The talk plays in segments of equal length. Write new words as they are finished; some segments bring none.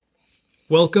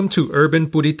Welcome to Urban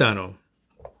Puritano.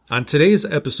 On today's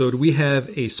episode, we have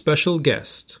a special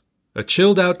guest, a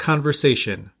chilled-out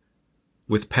conversation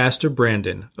with Pastor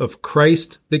Brandon of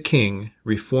Christ the King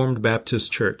Reformed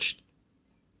Baptist Church.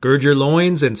 Gird your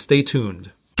loins and stay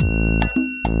tuned.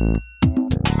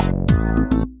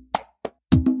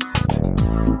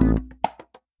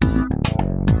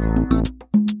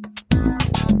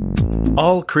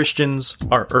 All Christians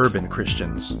are urban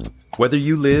Christians. Whether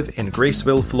you live in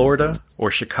Graceville, Florida,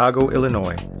 or Chicago,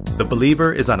 Illinois, the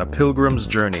believer is on a pilgrim's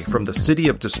journey from the city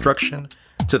of destruction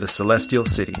to the celestial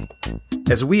city.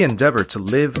 As we endeavor to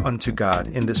live unto God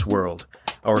in this world,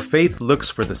 our faith looks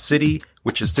for the city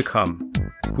which is to come,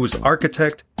 whose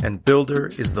architect and builder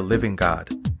is the living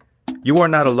God. You are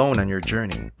not alone on your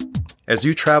journey. As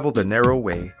you travel the narrow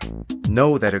way,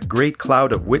 know that a great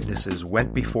cloud of witnesses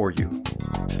went before you.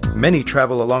 Many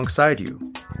travel alongside you,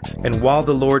 and while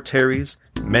the Lord tarries,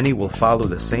 many will follow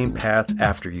the same path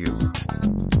after you.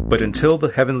 But until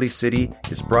the heavenly city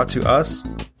is brought to us,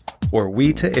 or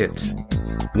we to it,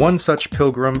 one such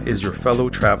pilgrim is your fellow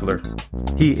traveler.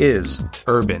 He is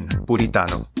Urban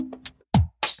Puritano.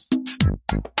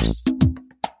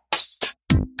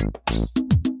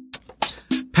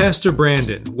 Pastor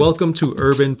Brandon, welcome to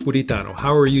Urban Puritano.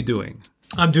 How are you doing?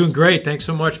 I'm doing great. Thanks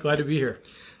so much. Glad to be here.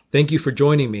 Thank you for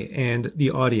joining me and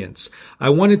the audience. I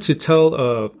wanted to tell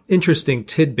an interesting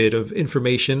tidbit of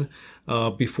information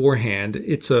beforehand.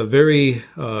 It's a very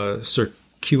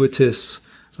circuitous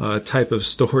type of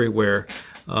story where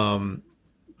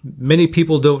many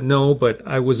people don't know, but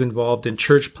I was involved in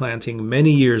church planting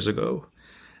many years ago.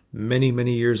 Many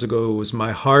years ago. It was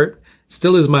my heart,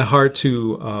 still is my heart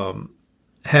to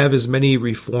have as many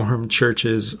Reformed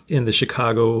churches in the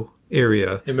Chicago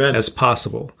area Amen. As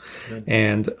possible. Amen.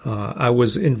 And I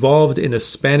was involved in a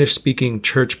Spanish-speaking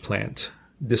church plant.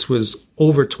 This was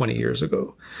over 20 years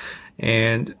ago.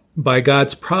 And by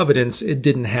God's providence, it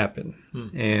didn't happen.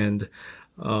 And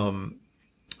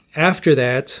after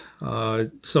that,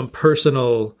 some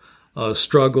personal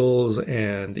struggles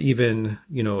and even,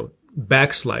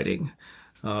 backsliding.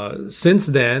 Since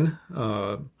then,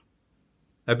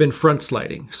 I've been front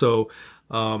sliding. So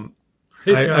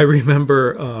I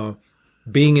remember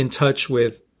being in touch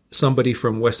with somebody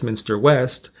from Westminster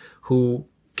West who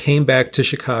came back to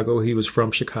Chicago. He was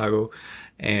from Chicago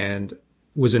and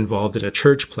was involved in a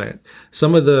church plant.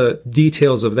 Some of the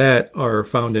details of that are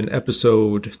found in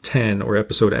episode 10 or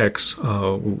episode X,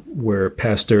 where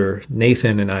Pastor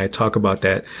Nathan and I talk about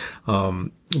that.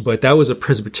 But that was a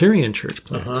Presbyterian church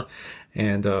plant. Uh-huh.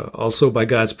 And also by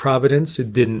God's providence,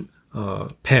 it didn't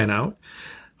pan out.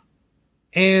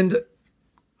 And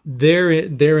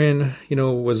therein,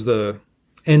 was the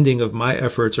ending of my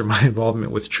efforts or my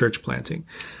involvement with church planting.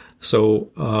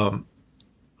 So,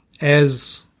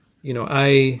 as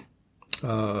I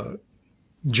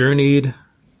journeyed,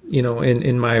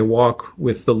 in my walk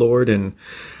with the Lord and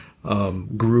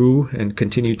grew and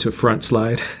continued to front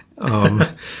slide,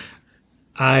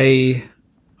 I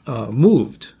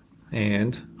moved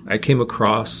and I came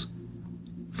across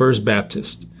First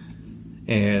Baptist,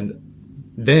 and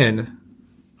then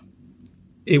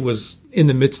it was in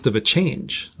the midst of a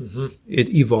change. Mm-hmm. It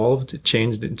evolved, it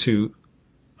changed into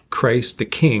Christ the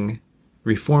King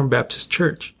Reformed Baptist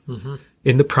Church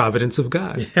in the providence of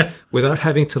God, without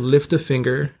having to lift a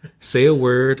finger, say a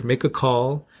word, make a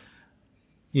call,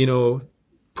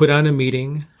 put on a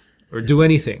meeting or do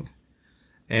anything.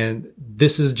 And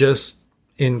this is just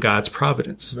in God's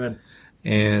providence. Amen.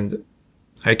 And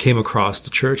I came across the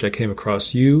church. I came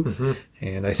across you,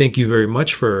 and I thank you very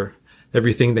much for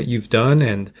everything that you've done.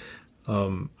 And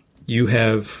you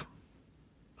have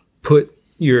put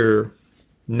your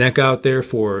neck out there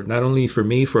for not only for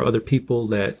me, for other people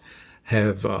that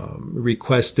have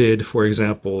requested, for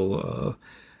example,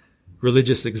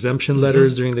 religious exemption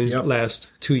letters during these last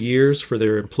 2 years for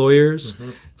their employers.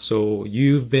 So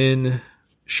you've been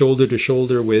shoulder to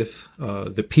shoulder with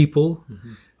the people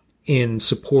in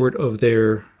support of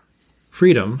their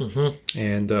freedom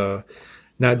and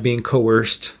not being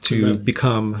coerced to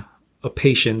become a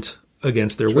patient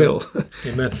against their will.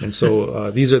 Amen. And so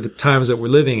these are the times that we're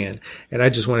living in. And I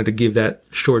just wanted to give that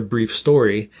short, brief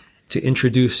story to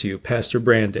introduce you, Pastor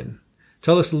Brandon.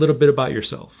 Tell us a little bit about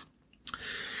yourself.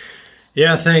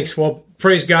 Yeah, thanks. Well,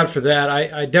 praise God for that.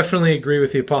 I definitely agree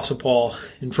with the Apostle Paul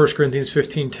in 1 Corinthians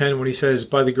 15:10 when he says,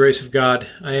 by the grace of God,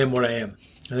 I am what I am.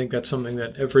 I think that's something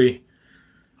that every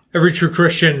true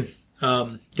Christian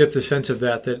gets a sense of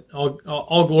that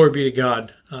all glory be to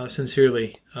God,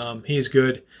 sincerely. He is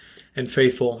good and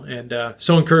faithful, and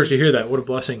so encouraged to hear that. What a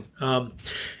blessing.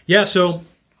 So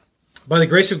by the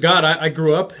grace of God, I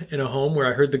grew up in a home where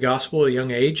I heard the gospel at a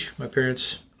young age. My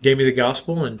parents gave me the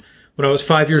gospel, and when I was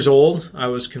 5 years old, I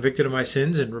was convicted of my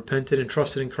sins and repented and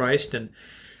trusted in Christ and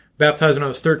baptized when I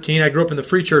was 13. I grew up in the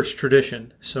free church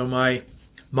tradition. So my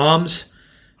mom's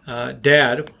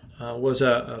dad was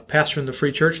a pastor in the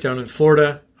free church down in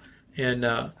Florida and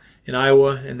in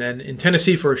Iowa, and then in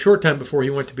Tennessee for a short time before he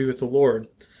went to be with the Lord.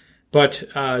 But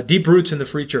deep roots in the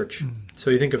free church. So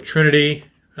you think of Trinity,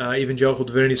 Evangelical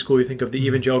Divinity School, you think of the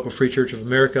Evangelical Free Church of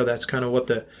America. That's kind of what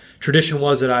the tradition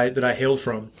was that I hailed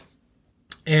from.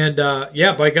 And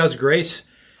by God's grace,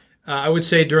 I would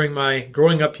say during my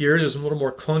growing up years, it was a little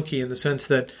more clunky in the sense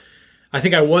that I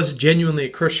think I was genuinely a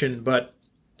Christian, but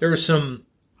there was some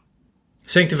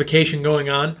sanctification going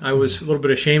on. I was a little bit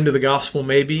ashamed of the gospel,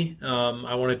 maybe.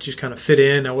 I wanted to just kind of fit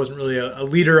in. I wasn't really a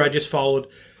leader. I just followed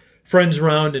friends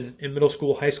around in middle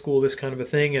school, high school, this kind of a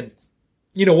thing. And,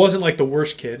 wasn't like the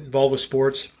worst kid involved with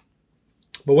sports,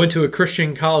 but went to a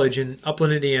Christian college in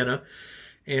Upland, Indiana.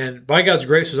 And by God's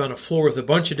grace was on a floor with a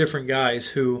bunch of different guys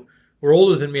who were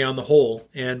older than me on the whole.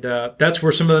 And that's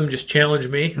where some of them just challenged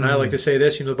me. And I like to say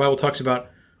this, the Bible talks about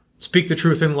speak the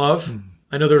truth in love.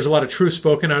 I know there was a lot of truth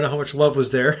spoken. I don't know how much love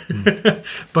was there.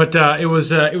 But it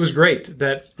was great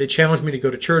that they challenged me to go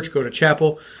to church, go to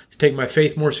chapel, to take my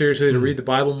faith more seriously, to read the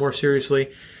Bible more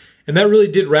seriously. And that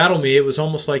really did rattle me. It was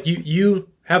almost like you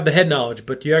have the head knowledge,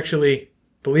 but you actually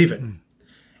believe it.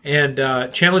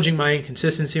 And challenging my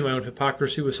inconsistency, my own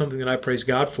hypocrisy was something that I praise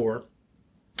God for.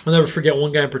 I'll never forget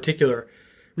one guy in particular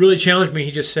really challenged me.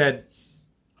 He just said,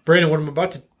 Brandon, what I'm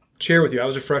about to share with you, I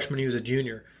was a freshman, he was a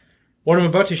junior. What I'm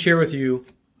about to share with you,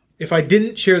 if I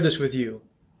didn't share this with you,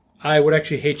 I would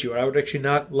actually hate you. I would actually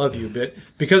not love you. But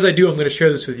because I do, I'm going to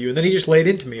share this with you. And then he just laid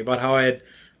into me about how I had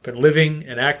been living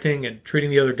and acting and treating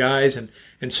the other guys and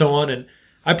so on. And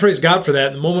I praise God for that.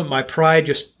 In the moment, my pride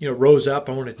just rose up.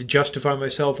 I wanted to justify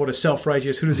myself. What a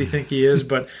self-righteous, who does he think he is?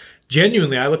 But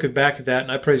genuinely, I look back at that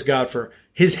and I praise God for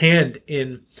his hand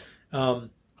in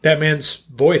that man's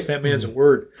voice, that man's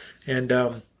word. And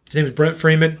his name is Brent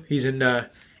Freeman. He's in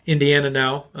Indiana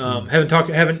now.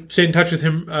 Haven't stayed in touch with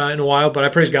him in a while, but I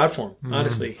praise God for him,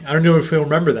 honestly. I don't know if he'll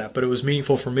remember that, but it was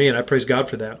meaningful for me, and I praise God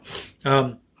for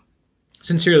that.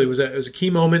 Sincerely, it was a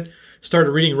key moment.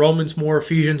 Started reading Romans more,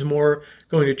 Ephesians more,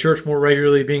 going to church more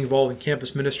regularly, being involved in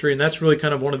campus ministry, and that's really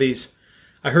kind of one of these.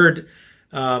 I heard,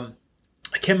 I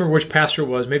can't remember which pastor it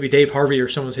was, maybe Dave Harvey or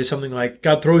someone say something like,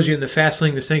 God throws you in the fast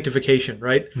lane to sanctification,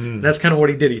 right? And that's kind of what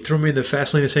he did. He threw me in the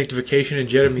fast lane of sanctification and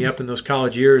jetted me up in those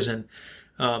college years, and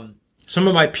some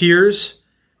of my peers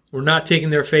were not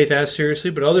taking their faith as seriously,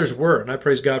 but others were, and I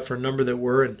praise God for a number that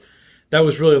were, and that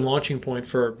was really a launching point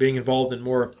for being involved in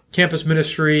more campus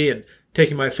ministry and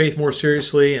taking my faith more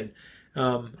seriously. And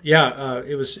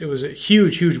it was a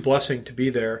huge, huge blessing to be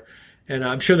there. And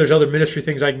I'm sure there's other ministry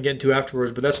things I can get into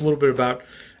afterwards, but that's a little bit about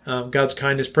God's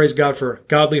kindness. Praise God for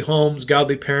godly homes,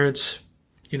 godly parents.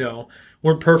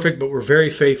 Weren't perfect, but were very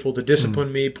faithful to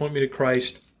discipline me, point me to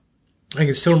Christ. I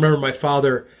can still remember my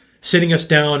father sitting us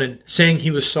down and saying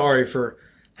he was sorry for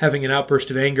having an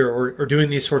outburst of anger or doing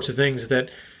these sorts of things that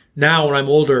now when I'm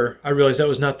older, I realize that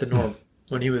was not the norm.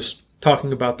 When he was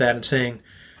talking about that and saying,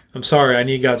 I'm sorry, I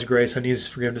need God's grace, I need his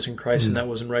forgiveness in Christ, and that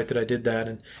wasn't right that I did that.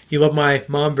 And he loved my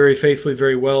mom very faithfully,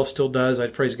 very well, still does. I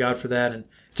praise God for that. And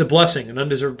it's a blessing, an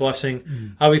undeserved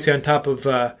blessing, obviously on top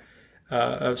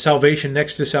of salvation,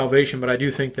 next to salvation. But I do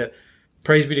think that,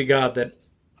 praise be to God, that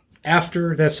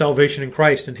after that salvation in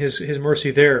Christ and his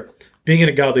mercy there, being in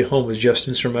a godly home was just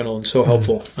instrumental and so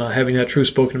helpful. Having that truth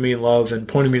spoken to me in love and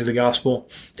pointing me to the gospel,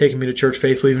 taking me to church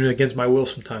faithfully, even against my will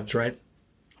sometimes, right?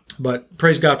 But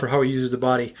praise God for how he uses the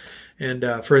body and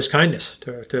for his kindness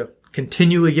to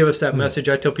continually give us that message.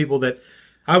 I tell people that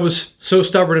I was so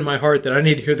stubborn in my heart that I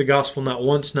need to hear the gospel not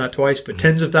once, not twice, but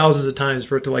tens of thousands of times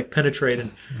for it to penetrate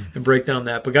and break down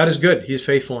that. But God is good. He is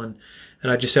faithful. And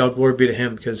I just say, all glory be to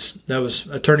him, because that was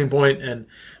a turning point and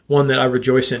one that I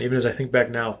rejoice in, even as I think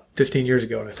back now, 15 years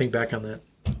ago, and I think back on that.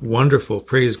 Wonderful.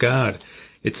 Praise God.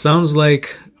 It sounds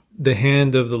like the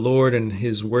hand of the Lord and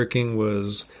his working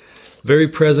was very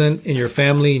present in your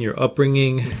family, in your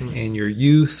upbringing, in your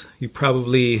youth. You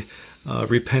probably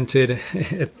repented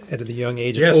at a young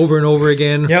age over and over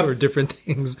again for different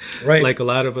things, right, like a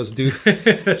lot of us do.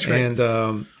 That's right.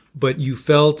 And but you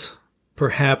felt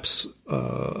perhaps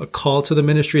a call to the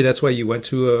ministry. That's why you went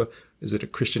to a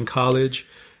Christian college?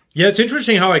 Yeah, it's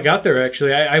interesting how I got there,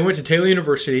 actually. I went to Taylor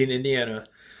University in Indiana,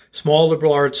 small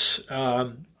liberal arts.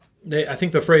 I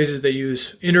think the phrase is they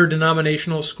use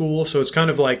interdenominational school, so it's kind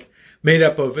of like made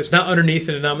up of, it's not underneath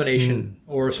a denomination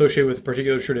or associated with a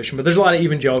particular tradition, but there's a lot of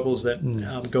evangelicals that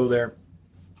go there.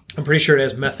 I'm pretty sure it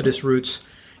has Methodist roots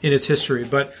in its history.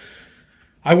 But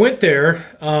I went there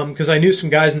because I knew some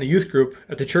guys in the youth group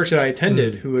at the church that I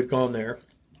attended who had gone there.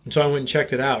 And so I went and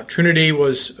checked it out. Trinity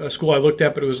was a school I looked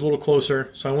at, but it was a little closer.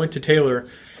 So I went to Taylor,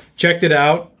 checked it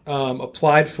out,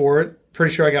 applied for it.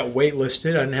 Pretty sure I got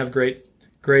waitlisted. I didn't have great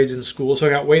grades in school, so I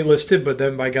got waitlisted, but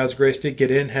then by God's grace did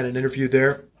get in, had an interview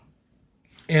there.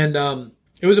 And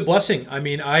it was a blessing. I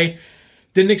mean, I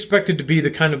didn't expect it to be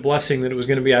the kind of blessing that it was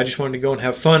going to be. I just wanted to go and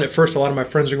have fun. At first, a lot of my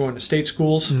friends are going to state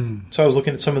schools, so I was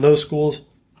looking at some of those schools.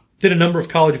 Did a number of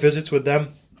college visits with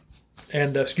them.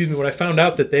 And, when I found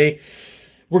out that they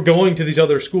were going to these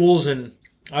other schools and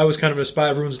I was kind of in a spot,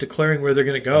 everyone's declaring where they're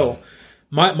going to go.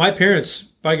 My parents,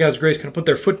 by God's grace, kind of put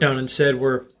their foot down and said,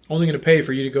 we're only going to pay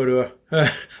for you to go to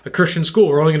a Christian school.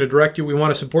 We're only going to direct you. We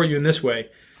want to support you in this way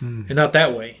and not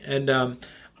that way. And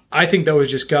I think that was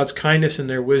just God's kindness and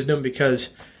their wisdom,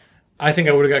 because I think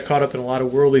I would have got caught up in a lot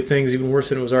of worldly things, even worse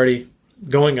than was already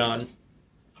going on.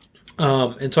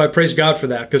 And so I praise God for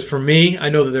that, because for me, I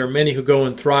know that there are many who go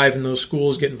and thrive in those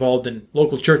schools, get involved in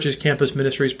local churches, campus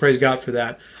ministries. Praise God for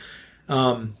that.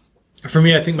 For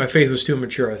me, I think my faith was too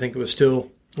mature. I think it was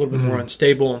still a little bit more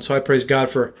unstable. And so I praise God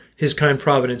for his kind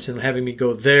providence in having me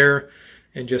go there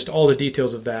and just all the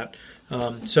details of that.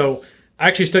 So I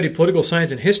actually studied political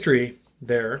science and history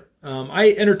there.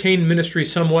 I entertained ministry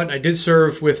somewhat. I did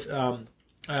serve with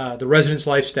the residence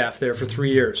life staff there for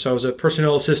 3 years. So I was a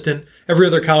personnel assistant. Every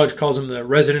other college calls them the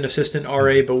resident assistant,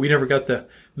 RA, but we never got the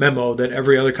memo that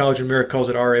every other college in America calls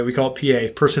it RA. We call it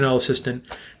PA, personnel assistant.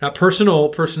 Not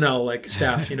personnel like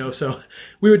staff, So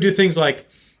we would do things like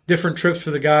different trips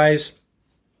for the guys,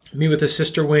 meet with the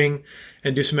sister wing,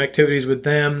 and do some activities with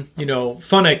them,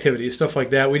 fun activities, stuff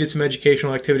like that. We did some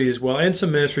educational activities as well, and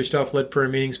some ministry stuff, led prayer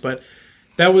meetings, but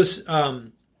that was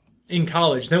in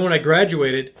college. Then when I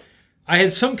graduated, I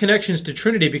had some connections to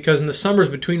Trinity, because in the summers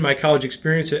between my college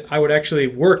experience, I would actually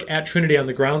work at Trinity on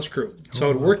the grounds crew. So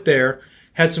I would work there,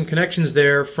 had some connections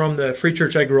there from the free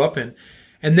church I grew up in.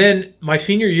 And then my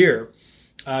senior year,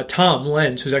 Tom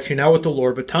Lenz, who's actually now with the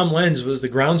Lord, but Tom Lenz was the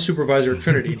ground supervisor at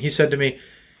Trinity. And he said to me,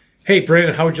 hey,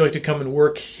 Brandon, how would you like to come and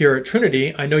work here at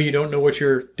Trinity? I know you don't know what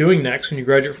you're doing next when you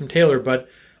graduate from Taylor, but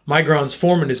my grounds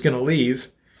foreman is going to leave,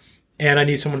 and I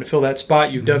need someone to fill that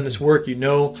spot. You've done this work. You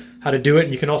know how to do it,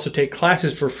 and you can also take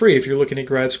classes for free if you're looking at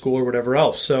grad school or whatever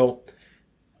else. So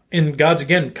in God's,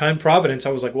 again, kind providence,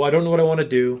 I was like, well, I don't know what I want to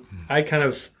do. I kind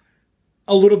of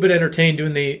a little bit entertained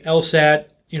doing the LSAT,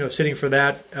 sitting for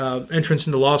that entrance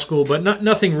into law school, but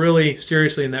nothing really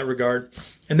seriously in that regard.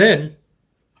 And then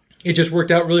it just worked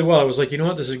out really well. I was like, you know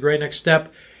what, this is a great next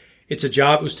step. It's a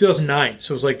job. It was 2009,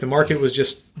 so it was like the market was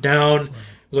just down. It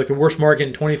was like the worst market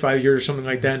in 25 years or something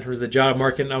like that in terms of the job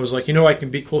market. And I was like, I can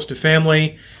be close to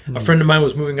family. A friend of mine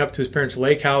was moving up to his parents'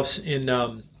 lake house in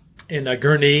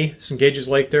Gurnee, St. Gage's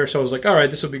Lake there. So I was like, all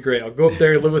right, this will be great. I'll go up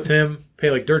there, live with him,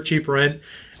 pay like dirt cheap rent,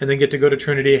 and then get to go to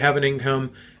Trinity, have an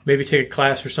income, maybe take a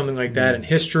class or something like that in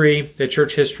history, the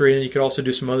church history, and you could also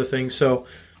do some other things. So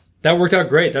that worked out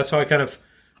great. That's how I kind of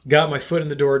got my foot in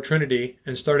the door at Trinity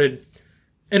and started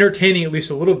entertaining at least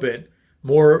a little bit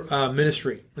more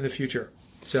ministry in the future.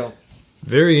 So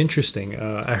very interesting.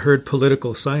 I heard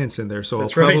political science in there, so I'll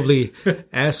probably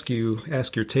ask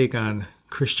your take on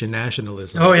Christian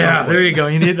nationalism. Oh yeah, there you go.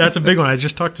 That's a big one. I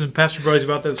just talked to some pastor boys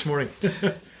about that this morning.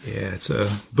 Yeah, it's a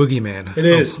boogeyman. It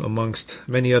is, amongst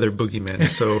many other boogeymen.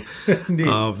 So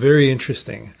very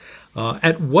interesting.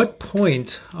 At what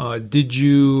point did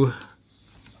you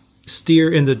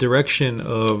steer in the direction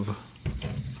of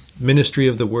ministry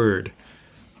of the word,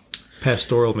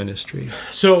 pastoral ministry?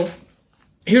 So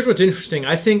here's what's interesting.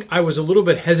 I think I was a little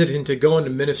bit hesitant to go into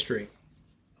ministry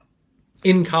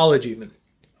in college even,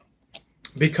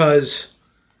 because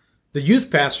the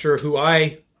youth pastor who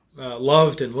I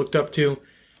loved and looked up to,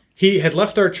 he had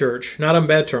left our church, not on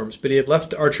bad terms, but he had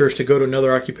left our church to go to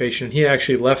another occupation. He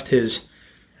actually left his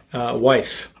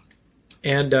wife.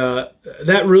 And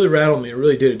that really rattled me. It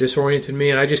really did. It disoriented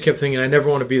me. And I just kept thinking, I never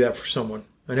want to be that for someone.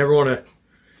 I never want to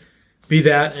be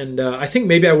that. And I think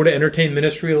maybe I would have entertained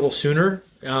ministry a little sooner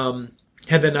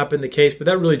had that not been the case. But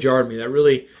that really jarred me. That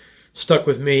really stuck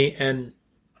with me. And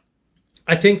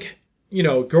I think,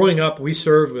 growing up, we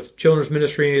served with children's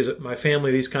ministries, my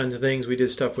family, these kinds of things. We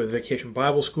did stuff with Vacation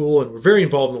Bible School, and we're very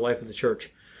involved in the life of the church.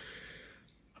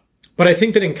 But I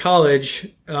think that in college,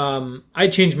 I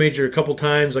changed major a couple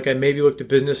times. Like I maybe looked at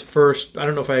business first. I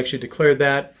don't know if I actually declared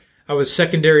that. I was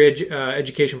secondary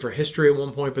education for history at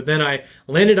one point, but then I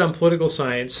landed on political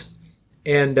science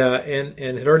and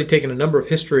had already taken a number of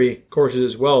history courses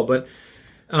as well. But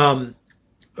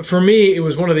for me, it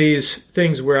was one of these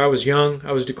things where I was young.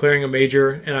 I was declaring a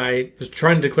major, and I was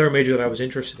trying to declare a major that I was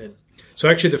interested in. So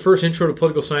actually, the first intro to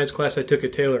political science class I took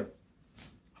at Taylor,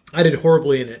 I did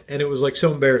horribly in it, and it was like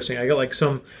so embarrassing. I got like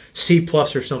some C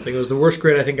plus or something. It was the worst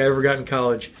grade I think I ever got in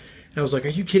college. And I was like, are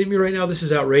you kidding me right now? This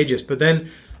is outrageous. But then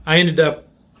I ended up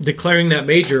declaring that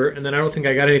major, and then I don't think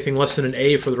I got anything less than an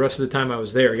A for the rest of the time I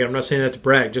was there. Again, I'm not saying that to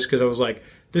brag, just because I was like,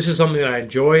 this is something that I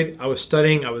enjoyed. I was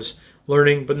studying, I was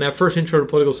learning. But in that first intro to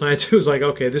political science, it was like,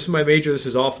 okay, this is my major. This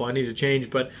is awful. I need to change.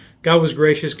 But God was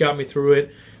gracious, got me through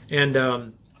it.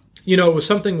 And, it was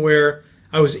something where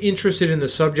I was interested in the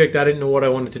subject. I didn't know what I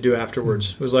wanted to do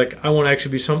afterwards. It was like, I want to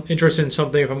actually be interested in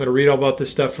something if I'm going to read all about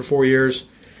this stuff for 4 years.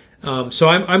 So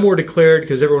I'm more declared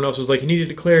because everyone else was like, you need to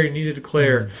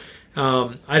declare.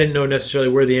 I didn't know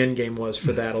necessarily where the end game was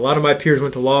for that. A lot of my peers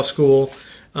went to law school.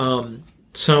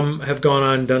 Some have gone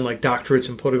on and done like doctorates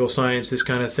in political science, this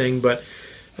kind of thing. But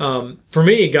for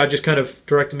me, God just kind of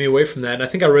directed me away from that. And I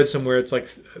think I read somewhere it's like,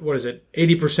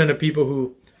 80% of people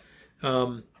who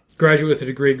graduate with a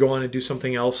degree go on and do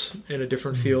something else in a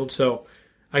different field. So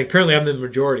apparently I'm the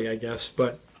majority, I guess.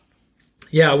 But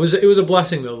yeah, it was a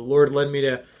blessing, though. The Lord led me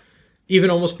to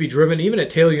even almost be driven. Even at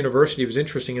Taylor University, it was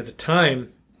interesting. At the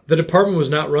time, the department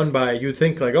was not run by, you'd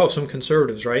think like, some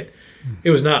conservatives, right? It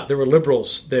was not. There were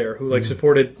liberals there who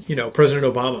supported,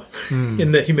 President Obama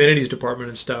in the humanities department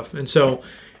and stuff. And so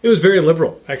it was very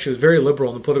liberal. Actually, it was very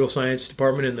liberal in the political science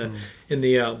department, in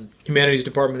the humanities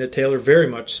department at Taylor, very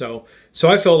much so. So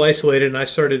I felt isolated, and I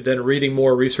started then reading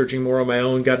more, researching more on my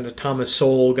own, got into Thomas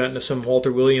Sowell, got into some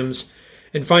Walter Williams,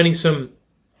 and finding some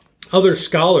other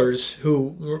scholars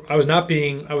who I was not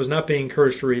being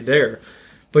encouraged to read there,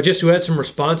 but just who had some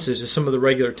responses to some of the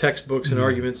regular textbooks and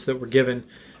arguments that were given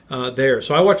there.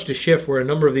 So I watched a shift where a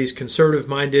number of these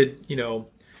conservative-minded,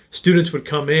 students would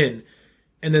come in,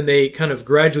 and then they kind of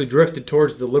gradually drifted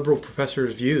towards the liberal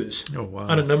professors' views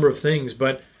on a number of things.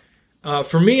 But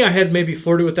for me, I had maybe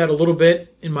flirted with that a little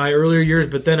bit in my earlier years,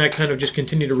 but then I kind of just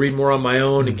continued to read more on my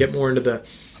own and get more into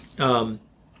the,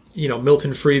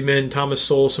 Milton Friedman, Thomas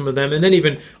Sowell, some of them, and then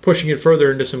even pushing it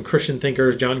further into some Christian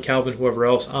thinkers, John Calvin, whoever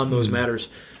else, on those matters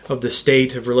of the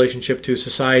state, of relationship to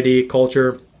society,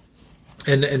 culture,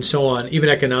 and so on. Even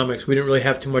economics. We didn't really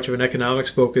have too much of an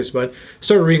economics focus, but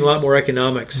started reading a lot more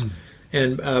economics.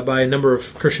 And by a number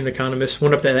of Christian economists.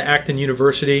 Went up to Acton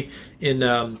University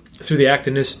through the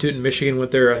Acton Institute in Michigan.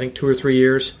 Went there, I think, 2 or 3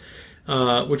 years,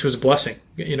 which was a blessing,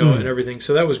 and everything.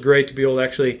 So that was great to be able to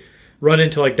actually run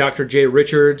into like Dr. Jay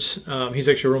Richards. He's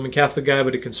actually a Roman Catholic guy,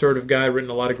 but a conservative guy, written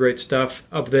a lot of great stuff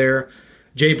up there.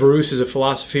 Jay Baruch is a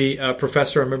philosophy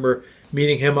professor. I remember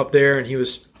meeting him up there, and he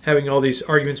was having all these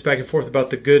arguments back and forth about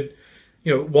the good.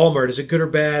 Walmart, is it good or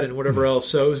bad, and whatever else.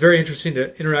 So it was very interesting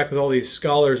to interact with all these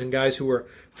scholars and guys who were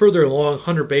further along.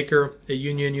 Hunter Baker at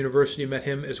Union University, met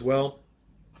him as well.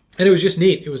 And it was just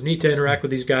neat. It was neat to interact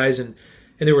with these guys, and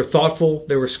they were thoughtful.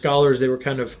 They were scholars. They were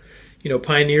kind of,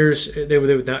 pioneers. They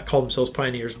would not call themselves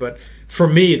pioneers, but for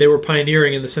me, they were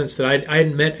pioneering in the sense that I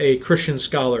hadn't met a Christian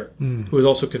scholar who was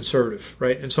also conservative,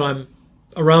 right? And so I'm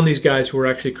around these guys who were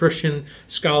actually Christian,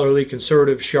 scholarly,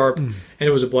 conservative, sharp, and it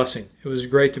was a blessing. It was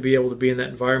great to be able to be in that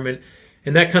environment.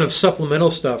 And that kind of supplemental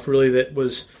stuff, really, that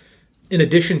was in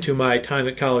addition to my time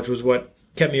at college, was what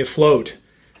kept me afloat,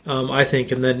 I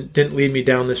think, and then didn't lead me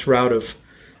down this route of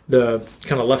the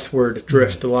kind of leftward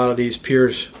drift a lot of these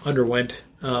peers underwent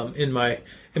in my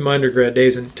undergrad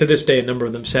days, and to this day, a number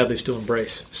of them sadly still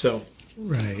embrace. So,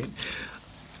 right.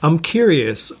 I'm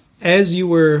curious, as you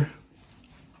were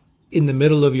in the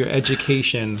middle of your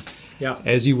education,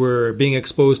 as you were being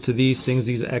exposed to these things,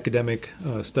 these academic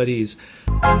studies.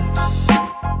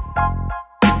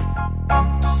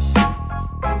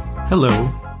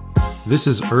 Hello, this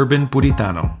is Urban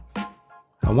Puritano.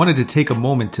 I wanted to take a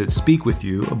moment to speak with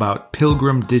you about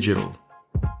Pilgrim Digital.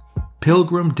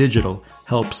 Pilgrim Digital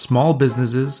helps small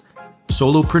businesses,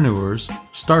 solopreneurs,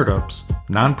 startups,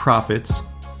 nonprofits,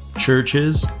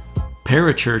 churches,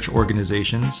 parachurch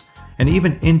organizations, and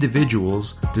even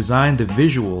individuals design the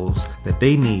visuals that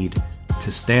they need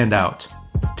to stand out.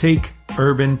 Take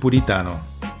Urban Puritano.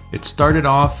 It started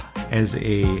off as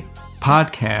a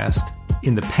podcast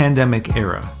in the pandemic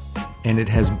era, and it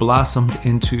has blossomed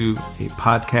into a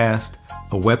podcast,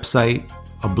 a website,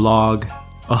 a blog,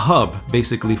 a hub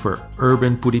basically for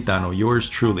Urban Puritano, yours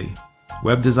truly.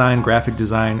 Web design, graphic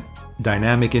design,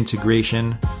 dynamic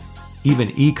integration,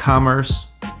 even e-commerce,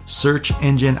 search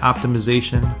engine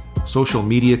optimization, social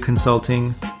media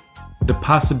consulting. The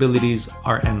possibilities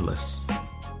are endless.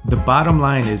 The bottom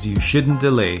line is you shouldn't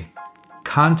delay.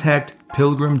 Contact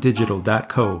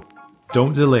pilgrimdigital.co.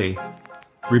 Don't delay.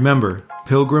 Remember,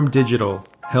 Pilgrim Digital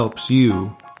helps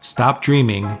you stop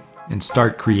dreaming and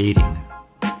start creating.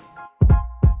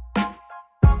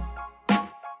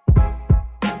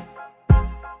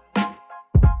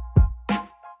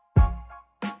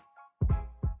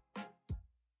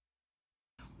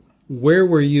 where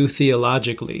were you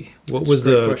theologically? What was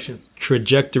the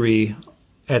trajectory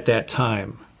at that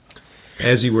time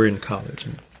as you were in college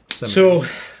and seminary? So,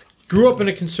 grew up in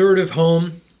a conservative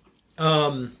home.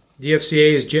 The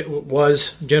FCA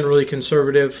was generally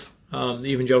conservative, the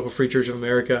Evangelical Free Church of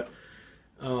America.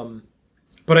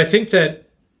 But I think that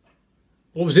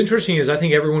what was interesting is I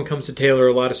think everyone comes to Taylor,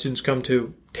 a lot of students come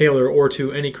to Taylor or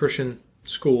to any Christian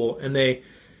school, and they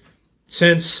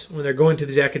sense when they're going to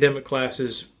these academic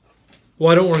classes,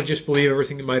 well, I don't want to just believe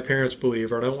everything that my parents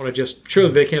believe, or I don't want to just,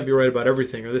 surely they can't be right about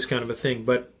everything, or this kind of a thing.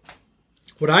 But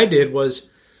what I did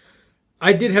was,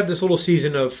 I did have this little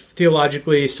season of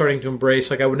theologically starting to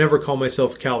embrace, like I would never call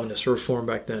myself Calvinist or Reformed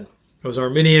back then. I was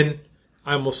Arminian.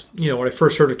 I almost, when I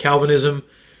first heard of Calvinism,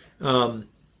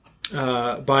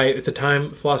 by, at the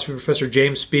time, philosophy professor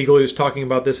James Spiegel, he was talking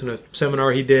about this in a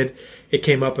seminar he did. It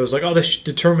came up. I was like, oh, this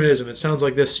determinism. It sounds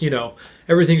like this,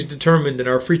 everything's determined and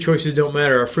our free choices don't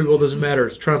matter. Our free will doesn't matter.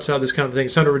 It's trounced out this kind of thing.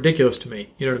 It sounded ridiculous to me.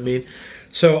 You know what I mean?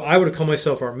 So I would have called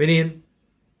myself Arminian.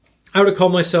 I would have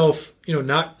called myself,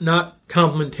 not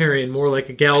complementarian, more like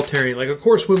egalitarian. Like, of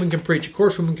course women can preach. Of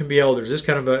course women can be elders. This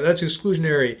kind of that's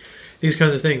exclusionary. These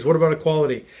kinds of things. What about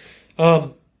equality?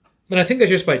 And I think that's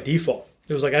just by default.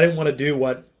 It was like I didn't want to do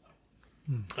what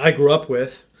I grew up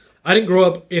with. I didn't grow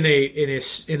up in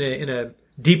a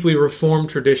deeply reformed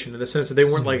tradition in the sense that they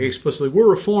weren't like explicitly we're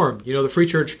reformed. The Free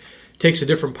Church takes a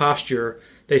different posture.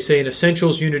 They say in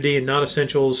essentials unity and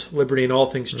non-essentials liberty and all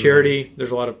things charity.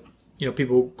 There's a lot of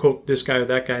people who quote this guy or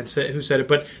that guy who said it,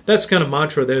 but that's kind of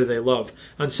mantra there that they love.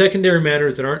 On secondary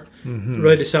matters that aren't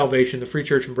related to salvation, the Free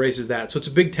Church embraces that. So it's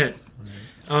a big tent.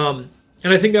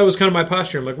 And I think that was kind of my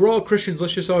posture. I'm like, we're all Christians.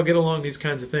 Let's just all get along, these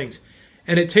kinds of things.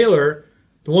 And at Taylor,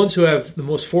 the ones who have the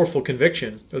most forceful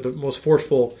conviction, or the most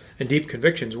forceful and deep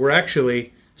convictions, were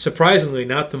actually, surprisingly,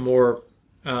 not the more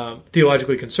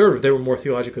theologically conservative. They were more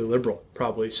theologically liberal,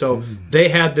 probably. So they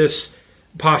had this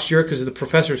posture because the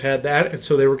professors had that, and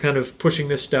so they were kind of pushing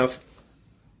this stuff.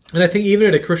 And I think even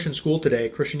at a Christian school today,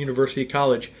 Christian university,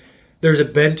 college, there's a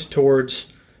bent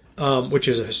towards... which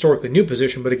is a historically new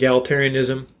position, but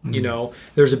egalitarianism,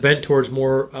 there's a bent towards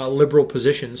more liberal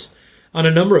positions on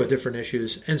a number of different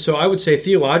issues. And so I would say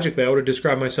theologically, I would have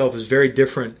described myself as very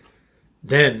different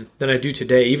then than I do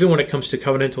today. Even when it comes to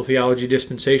covenantal theology,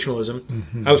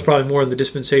 dispensationalism, I was probably more in the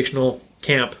dispensational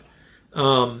camp,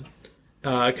 kind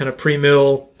of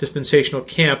pre-mill dispensational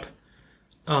camp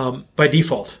by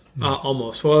default,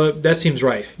 almost. Well, that seems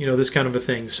right, this kind of a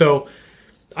thing. So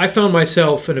I found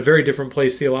myself in a very different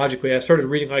place theologically. I started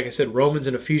reading, like I said, Romans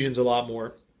and Ephesians a lot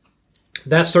more.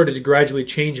 That started to gradually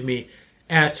change me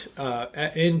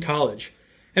in college.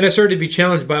 And I started to be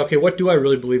challenged by, okay, what do I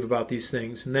really believe about these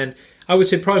things? And then I would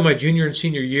say probably my junior and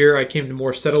senior year, I came to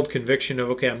more settled conviction of,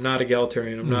 okay, I'm not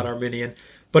egalitarian, I'm not Arminian.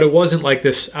 But it wasn't like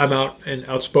this, I'm out and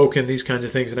outspoken, these kinds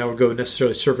of things, and I would go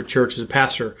necessarily serve a church as a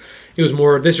pastor. It was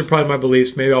more, these are probably my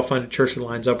beliefs, maybe I'll find a church that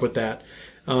lines up with that.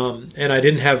 And I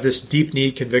didn't have this deep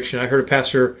need conviction. I heard a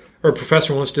pastor or a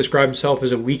professor once describe himself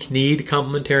as a weak need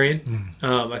complementarian.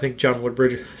 I think John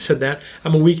Woodbridge said that.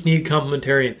 I'm a weak need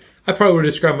complementarian. I probably would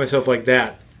describe myself like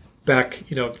that back,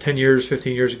 10 years,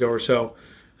 15 years ago or so.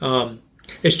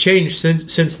 It's changed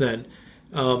since then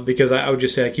because I would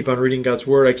just say I keep on reading God's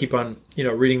Word. I keep on,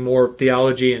 reading more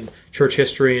theology and church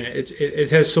history, and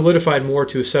it has solidified more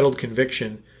to a settled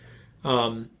conviction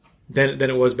than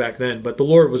it was back then. But the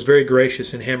Lord was very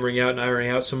gracious in hammering out and ironing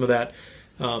out some of that.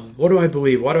 What do I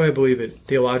believe? Why do I believe it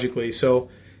theologically? So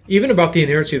even about the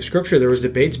inerrancy of Scripture, there was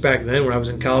debates back then when I was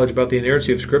in college about the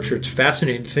inerrancy of Scripture. It's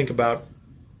fascinating to think about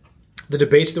the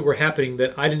debates that were happening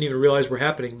that I didn't even realize were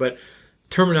happening, but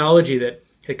terminology that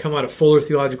had come out of Fuller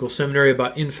Theological Seminary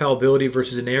about infallibility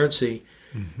versus inerrancy.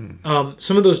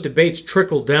 Some of those debates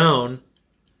trickled down,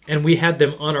 and we had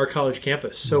them on our college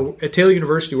campus. So at Taylor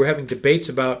University, we're having debates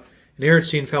about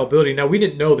inerrancy and fallibility. Now, we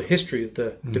didn't know the history of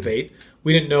the debate.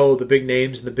 We didn't know the big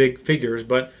names and the big figures,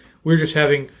 but we were just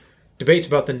having debates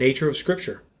about the nature of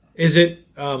Scripture. Is it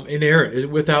inerrant? Is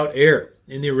it without error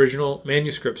in the original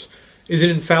manuscripts? Is it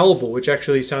infallible, which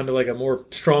actually sounded like a more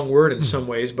strong word in some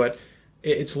ways, but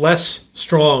it's less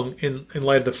strong in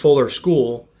light of the Fuller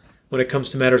school when it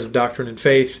comes to matters of doctrine and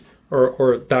faith,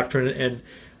 or doctrine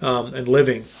and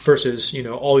living versus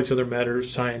all these other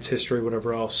matters, science, history,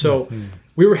 whatever else. So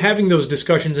we were having those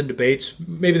discussions and debates.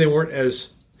 Maybe they weren't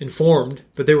as informed,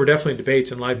 but they were definitely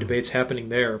debates and live debates happening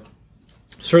there.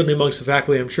 Certainly amongst the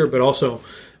faculty, I'm sure, but also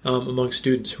among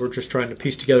students who were just trying to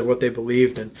piece together what they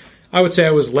believed. And I would say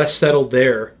I was less settled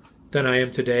there than I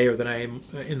am today, or than I am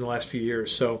in the last few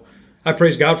years. So I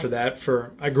praise God for that.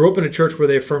 I grew up in a church where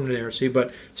they affirmed inerrancy,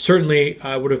 but certainly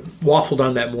I would have waffled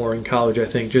on that more in college, I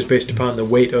think, just based upon the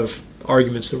weight of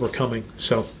arguments that were coming.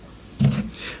 So,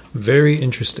 very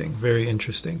interesting, very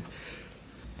interesting.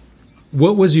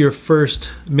 What was your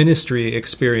first ministry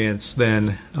experience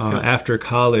then after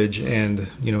college and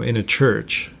in a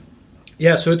church?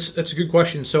 Yeah, so that's a good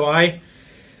question. So I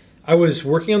was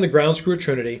working on the grounds crew at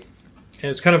Trinity,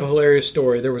 and it's kind of a hilarious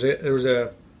story. There was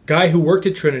a guy who worked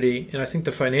at Trinity in, I think,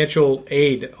 the financial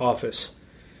aid office,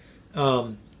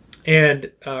 or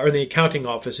the accounting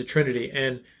office at Trinity,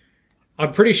 and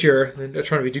I'm pretty sure, I'm not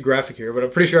trying to be too graphic here, but I'm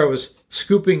pretty sure I was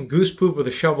scooping goose poop with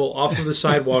a shovel off of the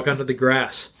sidewalk onto the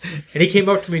grass. And he came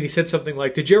up to me and he said something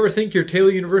like, "Did you ever think your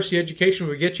Taylor University education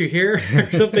would get you here?"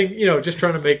 Or something, just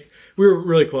trying to make, we were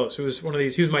really close. It was one of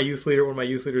these, he was my youth leader, one of my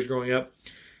youth leaders growing up.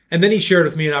 And then he shared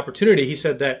with me an opportunity. He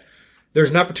said that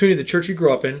there's an opportunity in the church you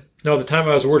grew up in. Now, at the time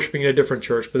I was worshiping in a different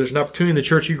church, but there's an opportunity in the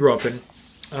church you grew up in.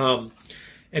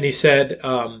 And he said,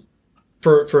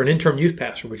 for an interim youth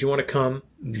pastor, would you want to come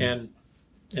and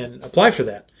apply for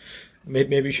that?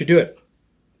 Maybe you should do it.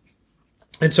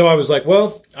 And so I was like,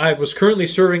 well, I was currently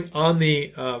serving on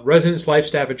the residence life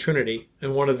staff at Trinity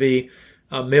in one of the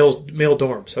male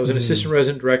dorms. I was an assistant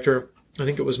resident director. I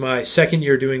think it was my second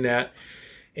year doing that.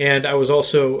 And I was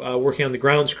also working on the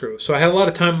grounds crew. So I had a lot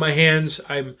of time in my hands.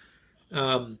 I'm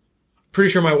pretty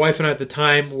sure my wife and I at the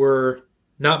time were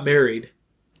not married.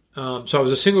 So I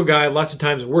was a single guy, lots of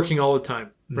times working all the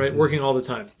time, right? Working all the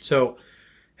time. So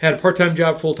had a part-time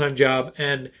job, full-time job,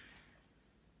 and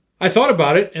I thought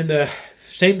about it, and the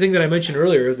same thing that I mentioned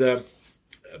earlier, the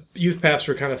youth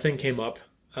pastor kind of thing came up.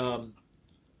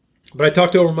 But I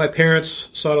talked over with my parents,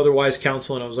 sought other wise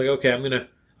counsel, and I was like, okay, I'm gonna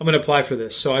apply for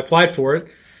this. So I applied for it,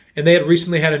 and they had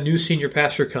recently had a new senior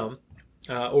pastor come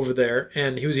over there,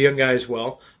 and he was a young guy as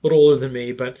well, a little older than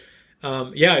me, but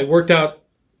it worked out,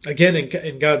 again,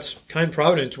 in God's kind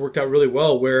providence, it worked out really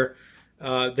well, where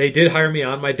they did hire me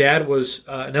on. My dad was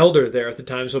an elder there at the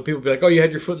time, so people would be like, oh, you had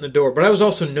your foot in the door. But I was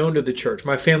also known to the church.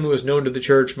 My family was known to the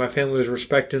church. My family was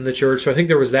respected in the church. So I think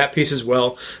there was that piece as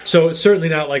well. So it's certainly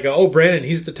not like, oh, Brandon,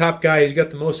 he's the top guy. He's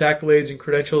got the most accolades and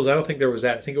credentials. I don't think there was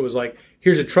that. I think it was like,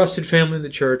 here's a trusted family in the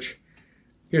church.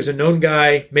 Here's a known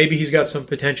guy. Maybe he's got some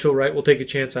potential, right? We'll take a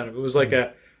chance on him. It was like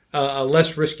a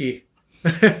less risky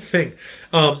thing.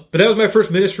 But that was my first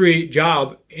ministry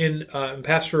job in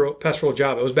pastoral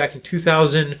job. It was back in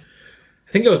 2000.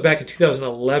 I think it was back in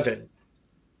 2011,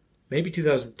 maybe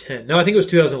 2010. No, I think it was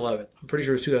 2011. I'm pretty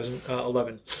sure it was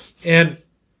 2011. And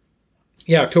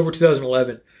yeah, October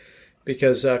 2011,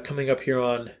 because coming up here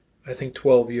on, I think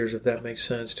 12 years, if that makes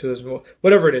sense.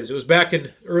 Whatever it is. It was back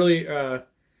in early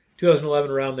 2011,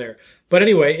 around there. But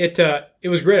anyway, it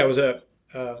was great. I was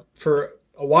for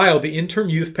a while the interim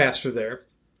youth pastor there,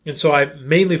 and so I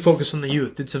mainly focused on the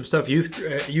youth. Did some stuff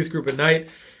youth group at night.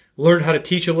 Learned how to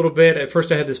teach a little bit. At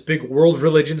first, I had this big world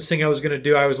religions thing I was going to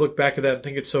do. I always look back at that and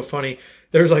think it's so funny.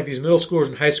 There's like these middle schoolers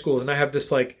and high schools, and I have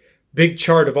this like big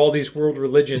chart of all these world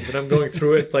religions, and I'm going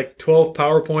through it, like 12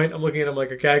 PowerPoint. I'm looking at them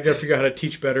like, okay, I got to figure out how to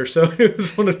teach better. So it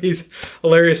was one of these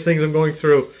hilarious things I'm going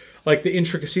through, like the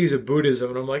intricacies of Buddhism.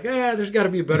 And I'm like, there's got to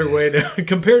be a better way to,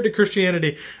 compared to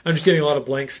Christianity. I'm just getting a lot of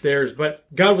blank stares. But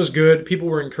God was good. People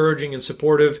were encouraging and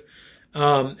supportive.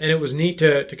 And it was neat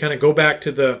to kind of go back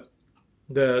to the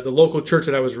local church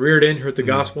that I was reared in, heard the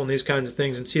gospel and these kinds of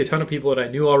things, and see a ton of people that I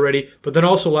knew already, but then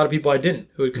also a lot of people I didn't,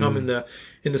 who had come in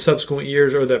the subsequent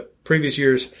years or the previous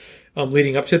years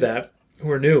leading up to that, who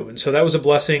were new. And so that was a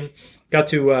blessing. Got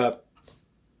to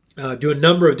do a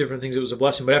number of different things. It was a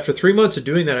blessing. But after 3 months of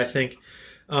doing that, I think,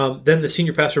 then the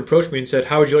senior pastor approached me and said,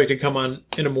 how would you like to come on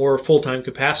in a more full-time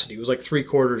capacity? It was like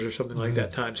 3/4 or something like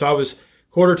that time. So I was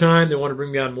quarter time. They wanted to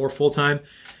bring me on more full-time.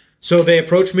 So they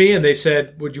approached me and they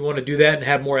said, would you want to do that and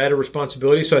have more added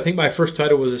responsibility? So I think my first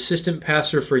title was Assistant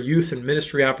Pastor for Youth and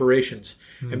Ministry Operations.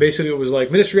 And basically it was like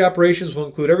ministry operations will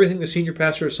include everything the senior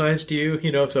pastor assigns to you.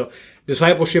 So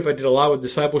discipleship, I did a lot with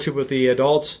discipleship with the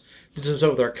adults, did some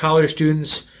stuff with our college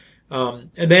students,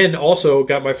 and then also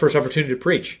got my first opportunity to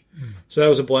preach. So that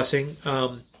was a blessing.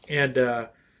 And I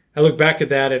look back at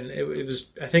that, and it was,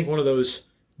 I think, one of those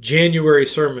January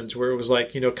sermons where it was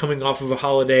like, coming off of a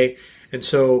holiday. And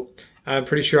so I'm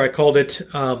pretty sure I called it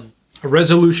A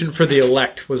Resolution for the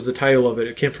Elect was the title of it.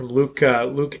 It came from Luke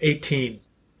 18.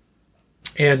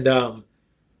 And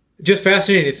just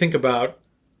fascinating to think about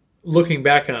looking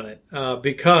back on it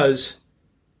because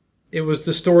it was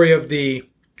the story of the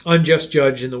unjust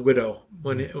judge and the widow.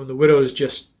 When the widow is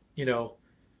just,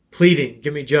 pleading,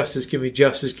 give me justice, give me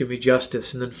justice, give me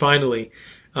justice. And then finally,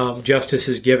 justice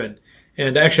is given.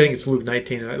 And actually, I think it's Luke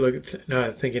 19.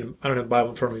 I'm thinking, I don't have the Bible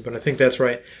in front of me, but I think that's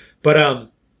right. But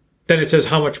then it says,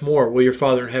 how much more will your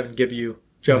Father in heaven give you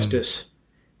justice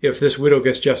if this widow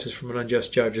gets justice from an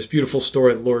unjust judge? This beautiful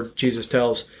story the Lord Jesus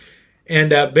tells. And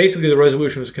basically the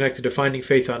resolution was connected to finding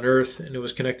faith on earth, and it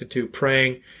was connected to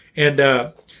praying. And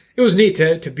it was neat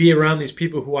to be around these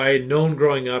people who I had known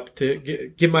growing up,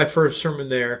 to give my first sermon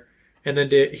there, and then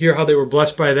to hear how they were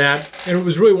blessed by that. And it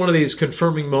was really one of these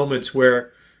confirming moments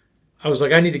where I was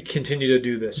like, I need to continue to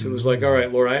do this. It was like, all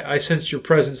right, Lord, I sensed your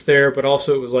presence there, but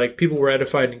also it was like people were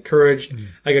edified and encouraged.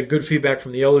 I got good feedback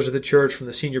from the elders of the church, from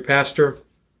the senior pastor.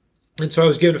 And so I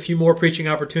was given a few more preaching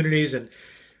opportunities, and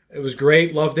it was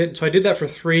great, loved it. And so I did that for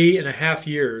 3.5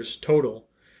 years total.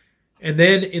 And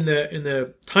then in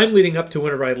the time leading up to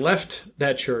whenever I left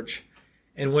that church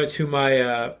and went to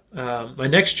my my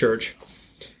next church,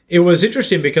 it was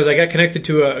interesting because I got connected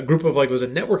to a group of, like, it was a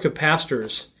network of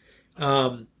pastors,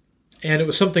 and it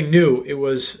was something new. It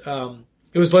was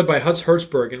led by Hutz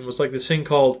Hertzberg, and it was like this thing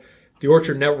called the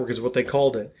Orchard Network is what they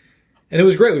called it. And it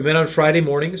was great. We met on Friday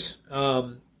mornings,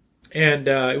 and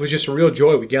it was just a real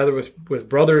joy. We gathered with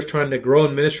brothers trying to grow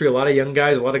in ministry, a lot of young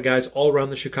guys, a lot of guys all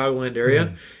around the Chicagoland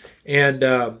area. And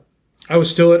I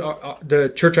was still at the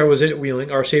church I was at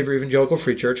Wheeling, Our Savior Evangelical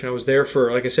Free Church, and I was there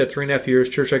for, like I said, 3.5 years,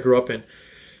 church I grew up in.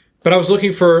 But I was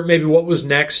looking for maybe what was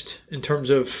next in terms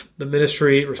of the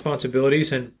ministry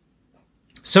responsibilities, and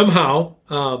somehow,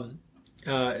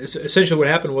 essentially what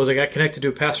happened was I got connected to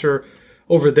a pastor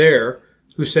over there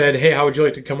who said, hey, how would you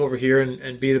like to come over here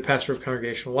and be the pastor of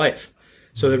Congregational Life?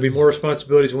 So there'd be more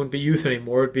responsibilities. It wouldn't be youth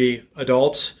anymore. It would be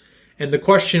adults. And the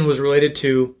question was related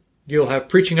to, you'll have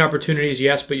preaching opportunities,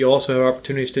 yes, but you'll also have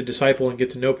opportunities to disciple and get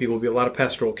to know people. It'll be a lot of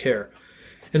pastoral care.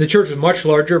 And the church was much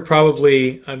larger,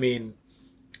 probably, I mean,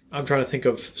 I'm trying to think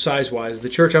of size-wise. The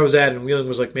church I was at in Wheeling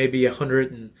was like maybe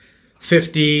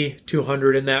 150,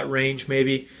 200 in that range,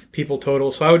 maybe, people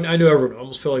total. So I knew everyone. I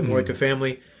almost felt like more like a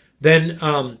family. Then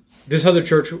this other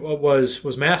church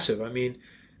was massive. I mean,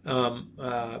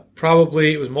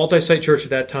 probably it was multi-site church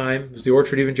at that time. It was the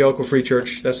Orchard Evangelical Free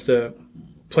Church. That's the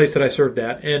place that I served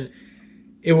at. And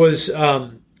it was, I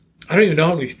don't even know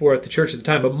how many people were at the church at the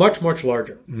time, but much, much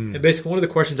larger. And basically one of the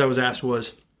questions I was asked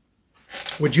was,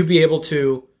 would you be able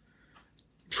to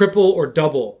triple or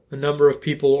double the number of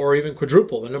people, or even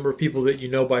quadruple the number of people that you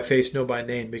know by face, know by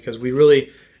name? Because we really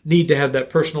need to have that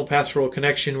personal pastoral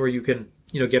connection where you can,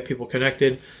 get people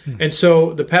connected. And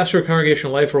so the pastor of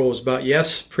Congregational Life role was about,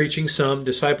 yes, preaching some,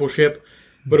 discipleship,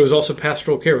 but it was also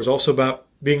pastoral care. It was also about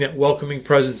being that welcoming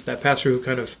presence, that pastor who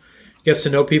kind of gets to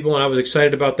know people. And I was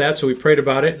excited about that, so we prayed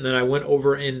about it. And then I went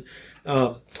over in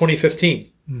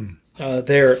 2015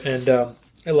 there, and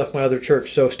I left my other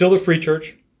church. So still a free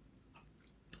church,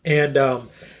 and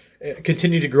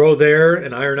continue to grow there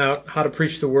and iron out how to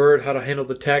preach the word, how to handle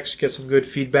the text, get some good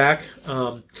feedback,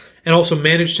 and also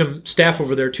manage some staff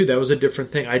over there too. That was a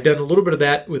different thing. I'd done a little bit of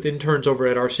that with interns over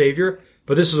at Our Savior,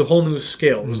 but this is a whole new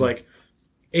scale. It was like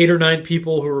 8 or 9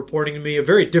 people who were reporting to me, a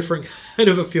very different kind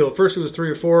of a feel. At first it was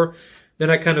 3 or 4, then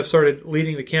I kind of started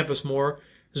leading the campus more.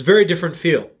 It was a very different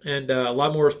feel and a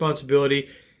lot more responsibility.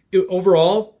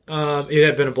 Overall, it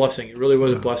had been a blessing. It really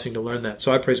was a blessing to learn that.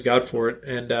 So I praise God for it.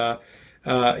 And,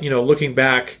 looking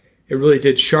back, it really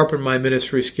did sharpen my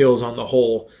ministry skills on the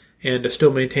whole, and to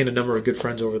still maintain a number of good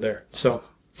friends over there. So,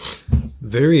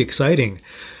 very exciting.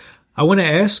 I want to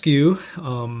ask you,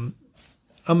 I'm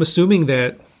assuming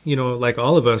that, like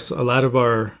all of us, a lot of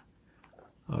our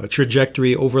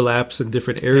trajectory overlaps in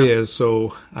different areas. Yeah.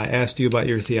 So I asked you about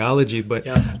your theology,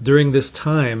 but during this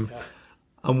time,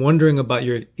 I'm wondering about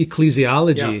your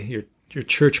ecclesiology, your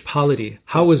church polity.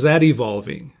 How was that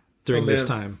evolving during this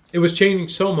time? It was changing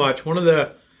so much. One of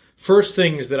the first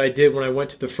things that I did when I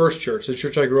went to the first church, the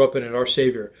church I grew up in at Our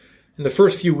Savior, in the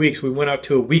first few weeks, we went out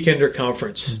to a weekender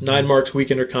conference, 9 Marks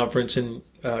weekender conference in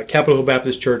Capitol Hill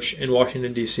Baptist Church in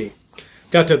Washington, D.C.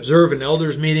 Got to observe an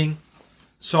elders meeting,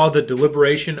 saw the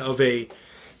deliberation of a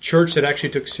church that actually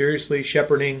took seriously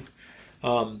shepherding,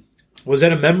 was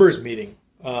at a members meeting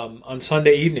on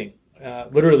Sunday evening,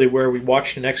 literally where we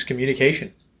watched an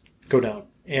excommunication go down.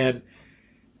 And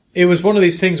it was one of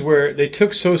these things where they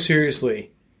took so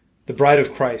seriously the bride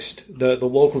of Christ, the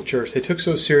local church. They took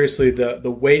so seriously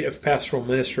the weight of pastoral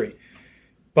ministry.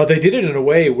 But they did it in a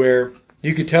way where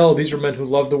you could tell these were men who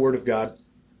loved the Word of God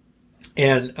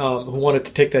and who wanted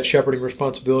to take that shepherding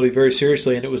responsibility very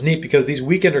seriously. And it was neat because these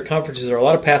weekender conferences are a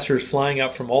lot of pastors flying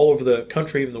out from all over the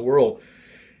country, even the world,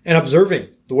 and observing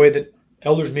the way that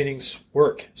elders meetings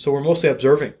work. So we're mostly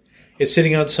observing. It's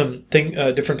sitting on some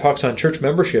different talks on church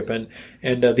membership and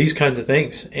these kinds of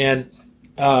things. And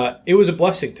it was a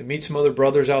blessing to meet some other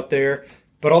brothers out there,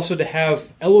 but also to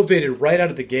have elevated right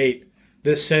out of the gate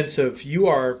this sense of you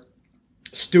are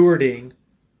stewarding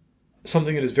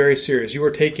something that is very serious. You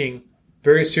are taking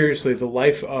very seriously the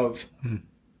life of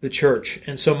the church.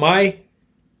 And so my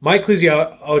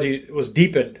ecclesiology was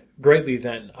deepened greatly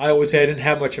then. I always say I didn't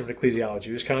have much of an ecclesiology.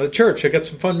 It was kind of the church. I got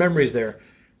some fun memories there.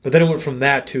 But then it went from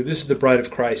that to this is the bride of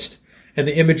Christ and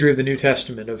the imagery of the New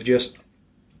Testament of just,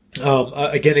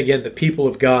 again, the people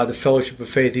of God, the fellowship of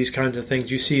faith, these kinds of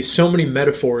things. You see so many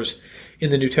metaphors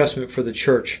in the New Testament for the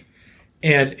church.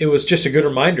 And it was just a good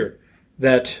reminder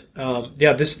that,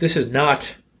 this is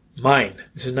not mine.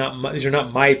 These are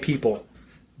not my people.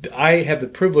 I have the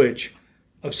privilege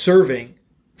of serving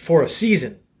for a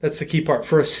season. That's the key part.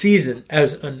 For a season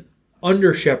as an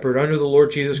under shepherd under the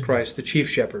Lord Jesus Christ, the chief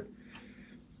shepherd,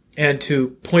 and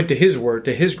to point to His word,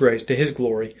 to His grace, to His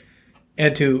glory,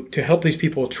 and to help these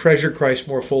people treasure Christ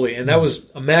more fully. And that was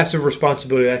a massive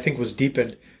responsibility that I think was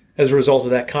deepened as a result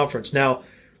of that conference. Now,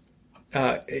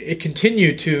 it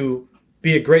continued to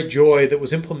be a great joy that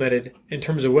was implemented in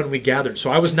terms of when we gathered.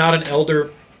 So I was not an elder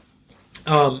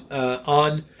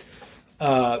on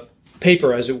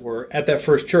paper, as it were, at that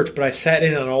first church, but I sat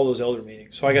in on all those elder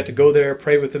meetings. So I got to go there,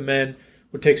 pray with the men,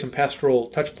 would take some pastoral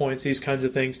touch points, these kinds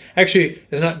of things. Actually,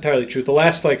 it's not entirely true. The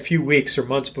last few weeks or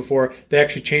months before, they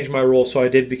actually changed my role, so I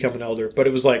did become an elder. But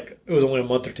it was only a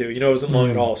month or two. It wasn't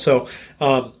long at all. So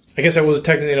I guess I was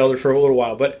technically an elder for a little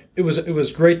while. But it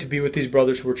was great to be with these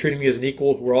brothers who were treating me as an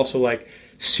equal, who were also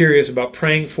serious about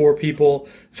praying for people,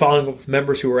 following up with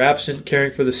members who were absent,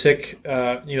 caring for the sick,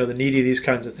 the needy, these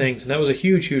kinds of things. And that was a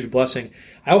huge, huge blessing.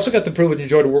 I also got the privilege and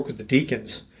joy to work with the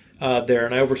deacons there,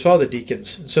 and I oversaw the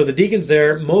deacons. And so the deacons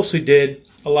there mostly did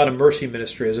a lot of mercy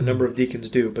ministry, as a number of deacons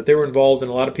do, but they were involved in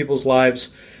a lot of people's lives,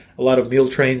 a lot of meal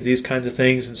trains, these kinds of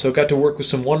things, and so got to work with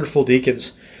some wonderful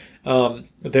deacons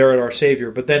there at Our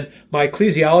Savior. But then my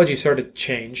ecclesiology started to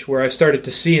change, where I started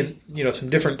to see in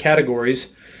some different categories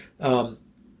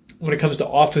when it comes to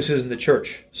offices in the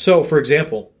church. So, for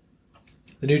example,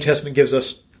 the New Testament gives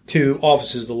us two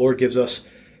offices. The Lord gives us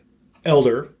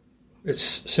elder. It's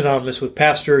synonymous with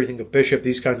pastor. You think of bishop,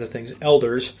 these kinds of things,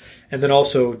 elders, and then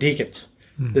also deacons.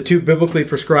 The two biblically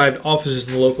prescribed offices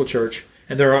in the local church,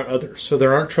 and there aren't others. So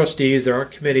there aren't trustees, there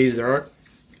aren't committees, there aren't,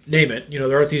 name it,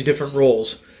 there aren't these different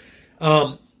roles.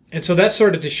 And so that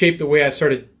started to shape the way I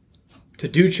started to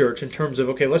do church in terms of,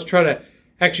 okay, let's try to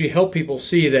actually help people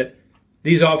see that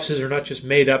these offices are not just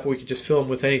made up, we could just fill them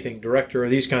with anything, director or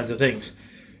these kinds of things.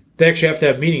 They actually have to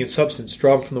have meaning and substance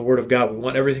drawn from the Word of God. We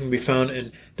want everything to be found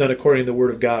and done according to the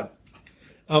Word of God.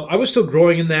 I was still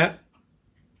growing in that,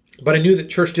 but I knew that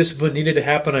church discipline needed to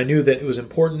happen. I knew that it was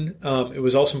important. It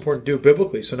was also important to do it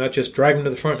biblically, so not just drag them to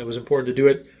the front. It was important to do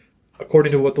it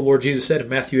according to what the Lord Jesus said in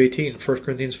Matthew 18, 1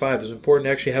 Corinthians 5. It was important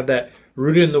to actually have that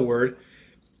rooted in the Word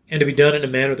and to be done in a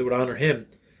manner that would honor Him.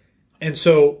 And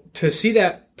so to see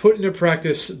that put into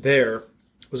practice there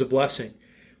was a blessing.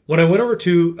 When I went over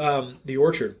to the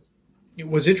Orchard, it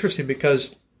was interesting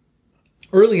because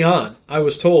early on I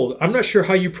was told, I'm not sure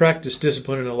how you practice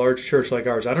discipline in a large church like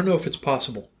ours. I don't know if it's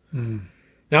possible.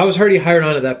 Now, I was already hired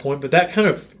on at that point, but that kind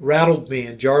of rattled me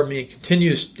and jarred me and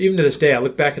continues even to this day. I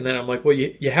look back and then I'm like, well,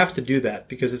 you have to do that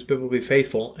because it's biblically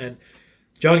faithful. And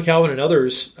John Calvin and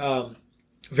others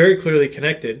very clearly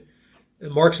connected the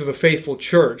marks of a faithful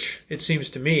church, it seems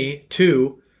to me,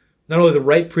 to not only the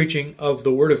right preaching of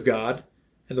the Word of God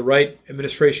and the right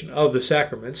administration of the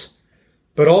sacraments,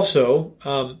 but also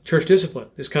church discipline,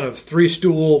 this kind of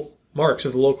three-stool marks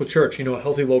of the local church, a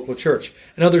healthy local church.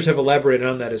 And others have elaborated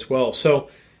on that as well. So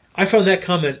I found that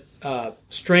comment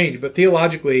strange, but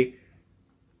theologically,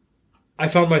 I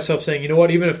found myself saying, you know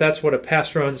what, even if that's what a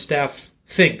pastor on staff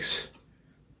thinks,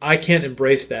 I can't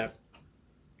embrace that.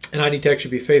 And I need to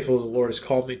actually be faithful to the Lord has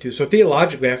called me to. So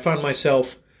theologically, I found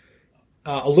myself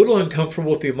a little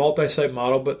uncomfortable with the multi-site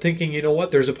model, but thinking, you know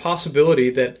what, there's a possibility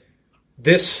that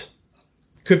this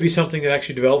could be something that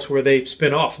actually develops where they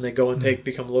spin off and they go and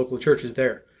become local churches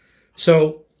there.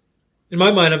 So in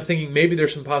my mind, I'm thinking maybe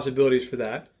there's some possibilities for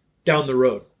that down the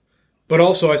road. But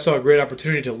also I saw a great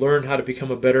opportunity to learn how to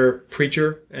become a better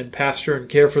preacher and pastor and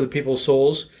care for the people's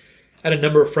souls. I had a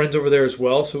number of friends over there as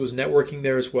well, so it was networking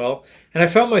there as well. And I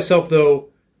found myself, though,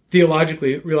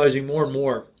 theologically realizing more and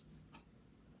more,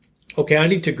 okay, I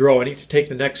need to grow. I need to take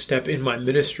the next step in my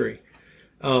ministry.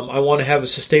 I want to have a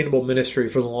sustainable ministry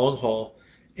for the long haul.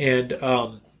 And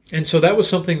so that was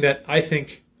something that I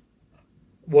think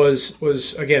was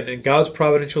again, in God's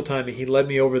providential timing, He led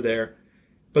me over there.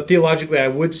 But theologically, I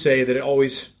would say that it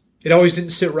always didn't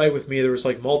sit right with me. There was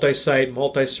multi-site,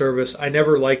 multi-service. I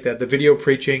never liked that. The video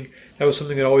preaching, that was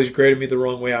something that always grated me the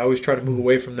wrong way. I always tried to move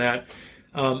away from that.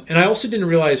 And I also didn't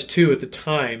realize, too, at the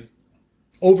time,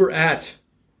 over at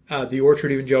the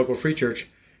Orchard Evangelical Free Church,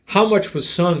 how much was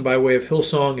sung by way of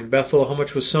Hillsong and Bethel, how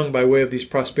much was sung by way of these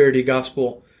prosperity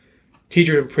gospel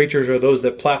teachers and preachers, or those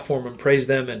that platform and praise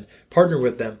them and partner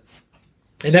with them.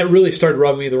 And that really started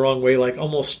rubbing me the wrong way, like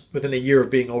almost within a year of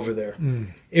being over there.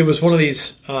 It was one of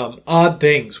these odd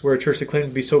things where a church that claimed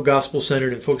to be so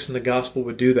gospel-centered and focused on the gospel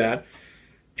would do that,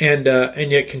 and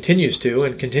yet continues to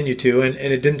and continue to, and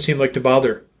it didn't seem like to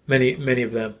bother many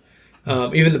of them.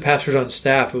 Even the pastors on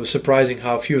staff, it was surprising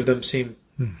how few of them seemed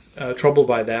troubled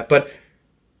by that. But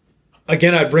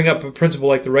again, I bring up a principle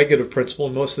like the regulative principle,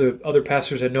 and most of the other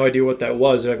pastors had no idea what that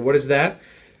was. They're like, what is that?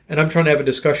 And I'm trying to have a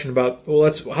discussion about,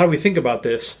 well, how do we think about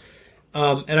this?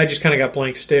 And I just kind of got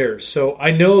blank stares. So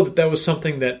I know that was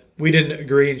something that we didn't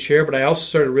agree and share, but I also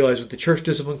started to realize with the church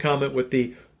discipline comment, with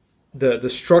the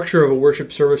structure of a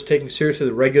worship service, taking seriously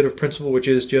the regulative principle, which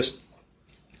is just,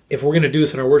 if we're going to do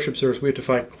this in our worship service, we have to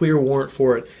find clear warrant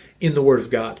for it in the Word of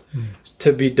God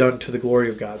to be done to the glory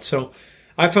of God. So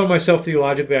I found myself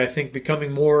theologically, I think,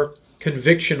 becoming more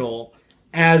convictional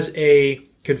as a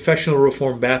confessional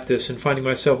Reformed Baptist, and finding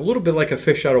myself a little bit like a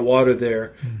fish out of water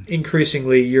there,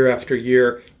 increasingly year after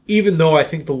year, even though I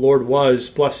think the Lord was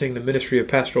blessing the ministry of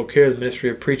pastoral care, the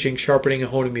ministry of preaching, sharpening and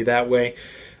honing me that way,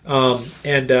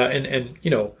 and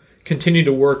continue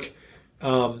to work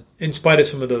in spite of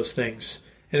some of those things,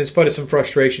 and in spite of some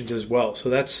frustrations as well. So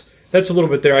that's a little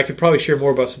bit there. I could probably share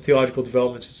more about some theological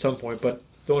developments at some point, but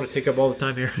don't want to take up all the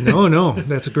time here. No,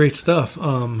 that's great stuff.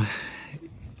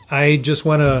 I just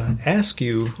want to ask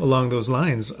you along those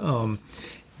lines,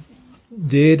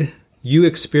 did you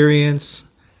experience,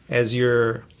 as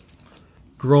your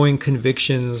growing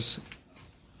convictions,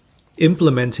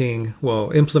 implementing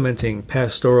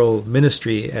pastoral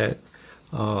ministry at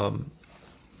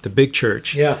the big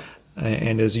church? Yeah.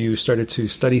 And as you started to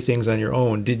study things on your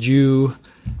own, did you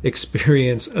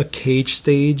experience a cage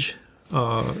stage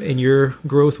in your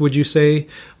growth, would you say?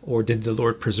 Or did the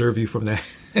Lord preserve you from that?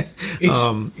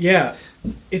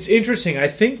 It's interesting. I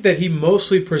think that He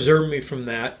mostly preserved me from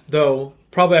that, though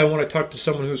probably I want to talk to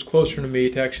someone who's closer to me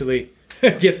to actually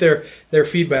get their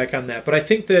feedback on that. But I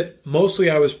think that mostly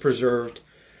I was preserved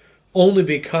only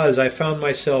because I found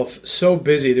myself so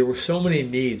busy. There were so many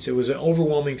needs. It was an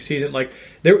overwhelming season. Like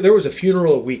there was a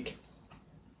funeral a week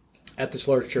at this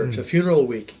large church, a funeral a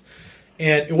week.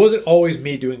 And it wasn't always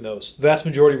me doing those. The vast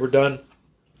majority were done,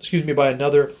 by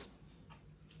another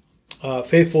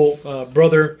faithful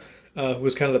brother who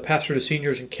was kind of the pastor to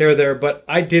seniors and care there. But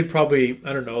I did probably,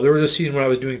 there was a season when I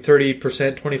was doing 30%,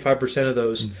 25% of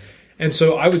those. And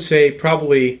so I would say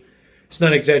probably, it's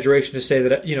not an exaggeration to say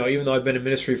that, even though I've been in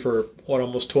ministry for,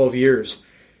 almost 12 years,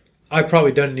 I've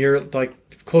probably done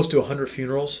close to 100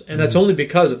 funerals. And that's only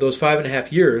because of those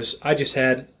 5.5 years, I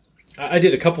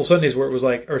did a couple Sundays where it was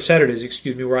Saturdays,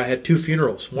 where I had 2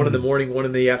 funerals, one in the morning, one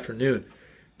in the afternoon.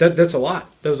 That's a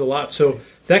lot. That was a lot. So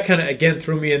that kind of, again,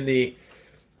 threw me in the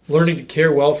learning to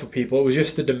care well for people. It was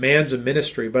just the demands of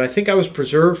ministry. But I think I was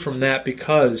preserved from that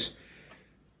because,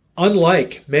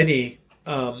 unlike many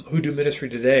who do ministry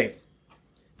today,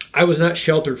 I was not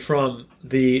sheltered from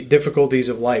the difficulties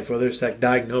of life, whether it's that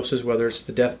diagnosis, whether it's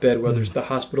the deathbed, whether it's the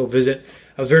hospital visit.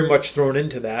 I was very much thrown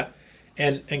into that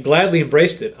and gladly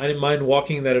embraced it. I didn't mind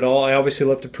walking that at all. I obviously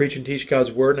love to preach and teach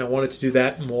God's Word, and I wanted to do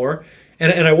that more.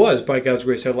 And I was, by God's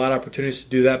grace, I had a lot of opportunities to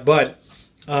do that. But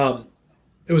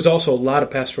it was also a lot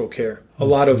of pastoral care, a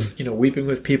lot of weeping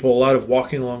with people, a lot of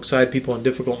walking alongside people in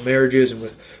difficult marriages and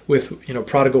with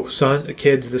prodigal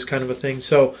kids, this kind of a thing.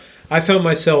 So I found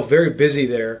myself very busy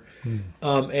there,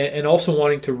 and also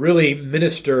wanting to really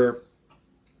minister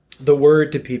the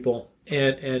Word to people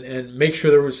and make sure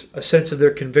there was a sense of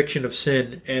their conviction of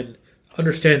sin and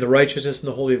understanding the righteousness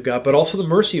and the holy of God, but also the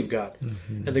mercy of God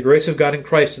and the grace of God in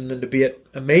Christ, and then to be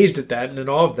amazed at that and in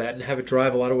awe of that and have it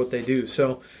drive a lot of what they do.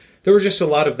 So there was just a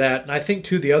lot of that. And I think,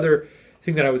 too, the other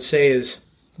thing that I would say is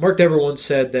Mark Dever once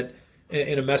said that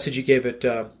in a message he gave at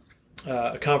a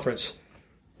conference,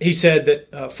 he said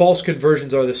that false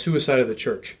conversions are the suicide of the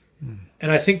church.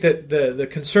 And I think that the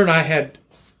concern I had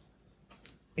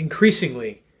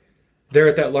increasingly there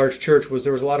at that large church was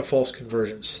there was a lot of false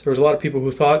conversions. There was a lot of people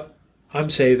who thought, I'm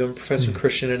saved, I'm a professing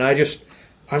Christian, and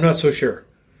I'm not so sure.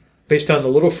 Based on the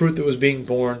little fruit that was being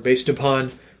born, based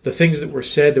upon the things that were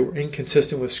said that were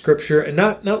inconsistent with Scripture, and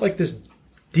not like this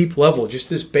deep level, just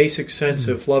this basic sense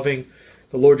of loving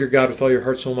the Lord your God with all your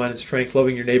heart, soul, mind, and strength,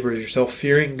 loving your neighbor as yourself,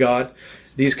 fearing God,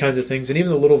 these kinds of things, and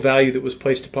even the little value that was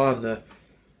placed upon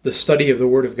the study of the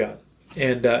Word of God,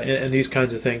 and these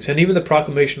kinds of things, and even the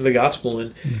proclamation of the gospel,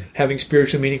 and having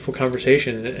spiritually meaningful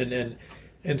conversation,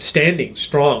 and standing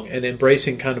strong and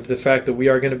embracing kind of the fact that we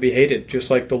are going to be hated,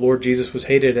 just like the Lord Jesus was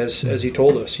hated as He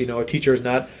told us. A teacher is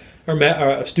not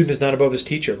a student is not above his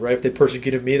teacher, right? If they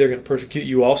persecuted me, they're going to persecute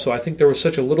you also. I think there was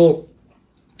such a little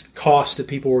cost that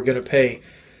people were going to pay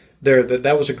there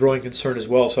that was a growing concern as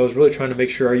well. So I was really trying to make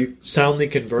sure, are you soundly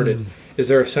converted? Is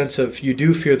there a sense of you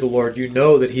do fear the Lord, you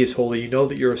know that he is holy, you know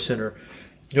that you're a sinner,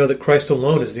 you know that Christ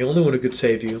alone is the only one who could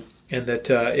save you, and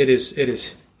that it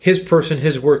is his person,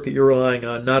 his work that you're relying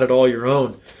on, not at all your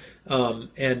own.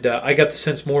 I got the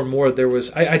sense more and more there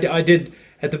was, I did,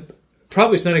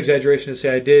 probably it's not an exaggeration to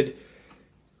say I did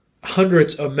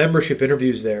hundreds of membership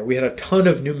interviews there. We had a ton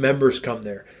of new members come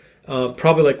there.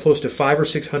 Probably like close to 500 or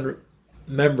 600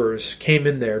 members came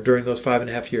in there during those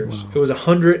 5.5 years. Wow. It was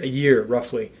 100 a year,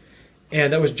 roughly.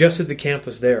 And that was just at the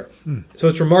campus there. So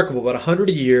it's remarkable, about 100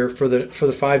 a year for the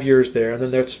 5 years there. And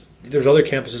then there's other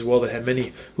campuses as well that had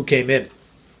many who came in.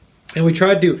 And we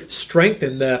tried to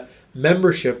strengthen the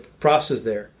membership process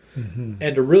there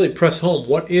and to really press home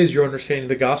what is your understanding of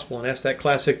the gospel, and ask that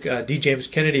classic D. James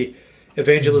Kennedy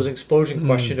evangelism explosion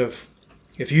question of,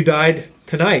 if you died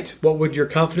tonight, what would your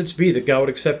confidence be that God would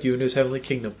accept you into his heavenly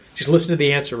kingdom? Just listen to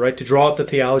the answer, right? To draw out the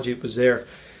theology that was there.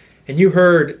 And you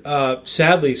heard,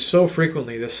 sadly, so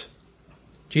frequently this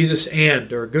Jesus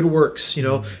or good works,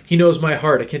 he knows my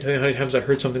heart. I can't tell you how many times I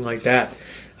heard something like that.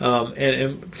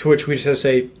 And to which we just have to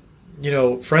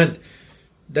say, friend,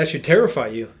 that should terrify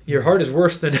you. Your heart is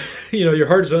worse than, your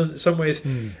heart is in some ways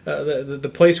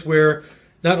the place where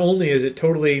not only is it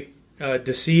totally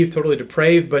deceived, totally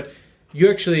depraved, but you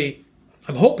actually,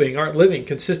 I'm hoping, aren't living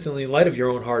consistently in light of your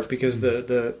own heart, because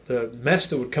the mess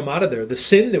that would come out of there, the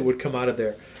sin that would come out of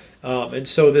there. And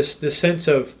so this sense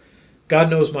of God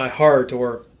knows my heart,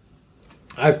 or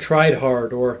I've tried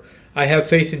hard, or I have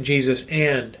faith in Jesus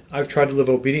and I've tried to live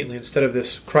obediently, instead of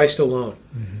this Christ alone,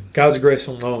 God's grace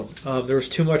alone. There was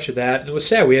too much of that, and it was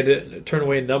sad. We had to turn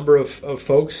away a number of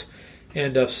folks,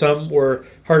 and some were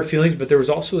hard feelings, but there was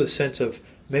also this sense of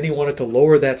many wanted to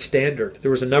lower that standard.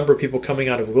 There was a number of people coming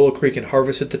out of Willow Creek and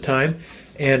Harvest at the time,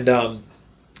 and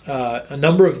a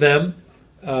number of them,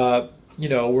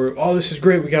 were, this is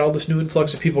great, we got all this new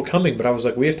influx of people coming, but I was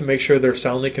like, we have to make sure they're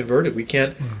soundly converted. We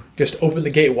can't just open the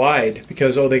gate wide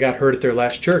because, they got hurt at their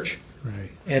last church.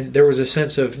 Right. And there was a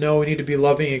sense of, no, we need to be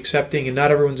loving, accepting, and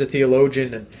not everyone's a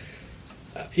theologian,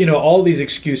 and all these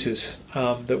excuses.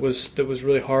 That was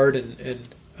really hard, and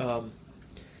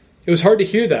it was hard to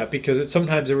hear that, because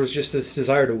sometimes there was just this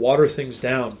desire to water things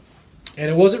down. And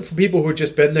it wasn't for people who had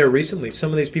just been there recently. Some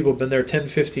of these people have been there 10,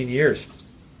 15 years.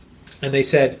 And they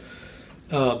said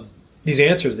these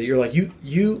answers that you're like,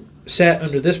 you sat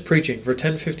under this preaching for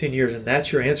 10, 15 years, and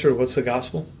that's your answer to what's the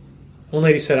gospel? One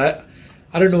lady said,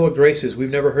 I don't know what grace is.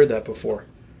 We've never heard that before.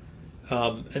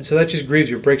 And so that just grieves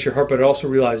you, breaks your heart, but it also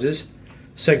realizes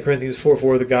 2 Corinthians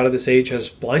 4:4, the God of this age has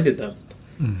blinded them.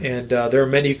 And there are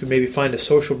many who can maybe find a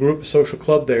social group, a social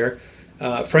club there,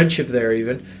 friendship there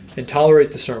even, and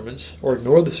tolerate the sermons or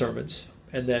ignore the sermons,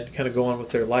 and then kind of go on with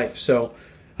their life. So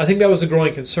I think that was the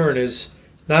growing concern, is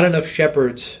not enough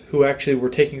shepherds who actually were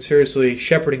taking seriously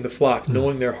shepherding the flock,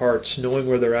 knowing their hearts, knowing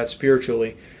where they're at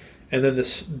spiritually. And then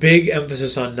this big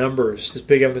emphasis on numbers, this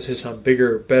big emphasis on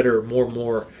bigger, better,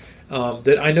 more,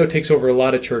 that I know takes over a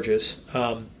lot of churches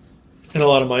and a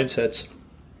lot of mindsets.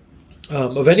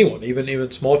 Of anyone,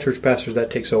 even small church pastors,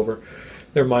 that takes over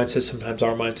their mindset sometimes,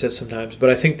 our mindset sometimes. But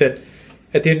I think that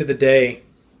at the end of the day,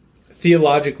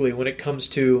 theologically, when it comes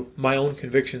to my own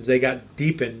convictions, they got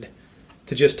deepened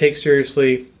to just take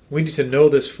seriously, we need to know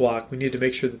this flock. We need to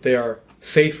make sure that they are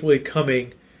faithfully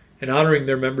coming and honoring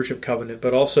their membership covenant,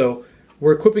 but also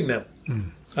we're equipping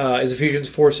them. As Ephesians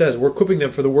 4 says, we're equipping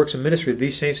them for the works of ministry that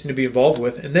these saints need to be involved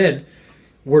with. And then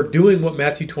we're doing what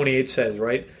Matthew 28 says,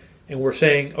 right? And we're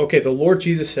saying, okay, the Lord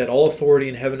Jesus said, all authority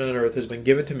in heaven and on earth has been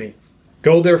given to me.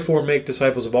 Go therefore make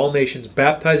disciples of all nations,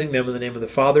 baptizing them in the name of the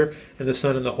Father and the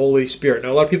Son and the Holy Spirit.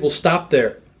 Now a lot of people stop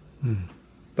there.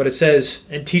 But it says,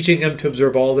 and teaching them to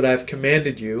observe all that I have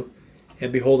commanded you,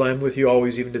 and behold, I am with you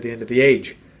always, even to the end of the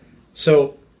age.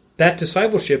 So that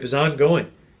discipleship is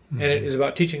ongoing, and it is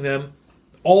about teaching them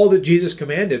all that Jesus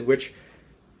commanded, which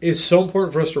is so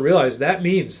important for us to realize. That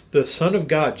means the Son of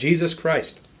God, Jesus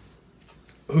Christ,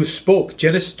 who spoke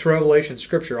Genesis to Revelation,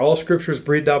 Scripture. All Scripture is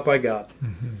breathed out by God.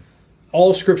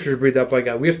 All Scripture is breathed out by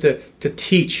God. We have to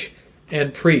teach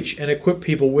and preach and equip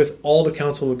people with all the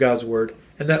counsel of God's Word,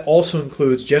 and that also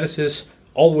includes Genesis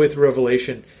all the way through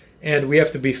Revelation. And we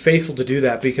have to be faithful to do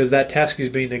that, because that task is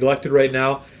being neglected right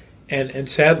now, and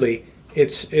sadly,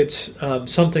 it's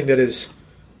something that is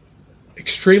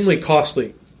extremely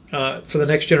costly for the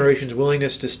next generation's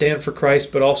willingness to stand for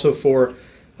Christ, but also for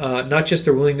not just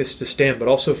their willingness to stand, but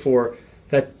also for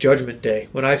that judgment day,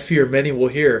 when I fear many will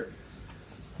hear,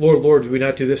 Lord, Lord, did we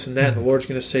not do this and that? And the Lord's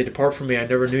going to say, depart from me, I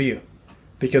never knew you.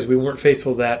 Because we weren't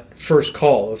faithful to that first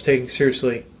call of taking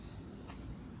seriously,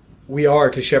 we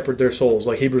are to shepherd their souls,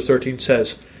 like Hebrews 13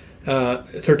 says,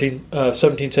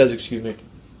 17 says,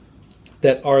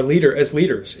 that our leader, as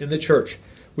leaders in the church,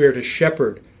 we are to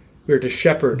shepherd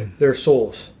their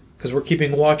souls, because we're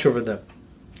keeping watch over them,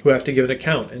 who have to give an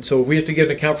account. And so if we have to give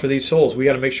an account for these souls, we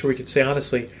got to make sure we can say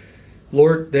honestly,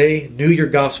 Lord, they knew your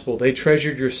gospel. They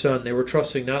treasured your Son. They were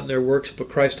trusting not in their works, but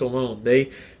Christ alone.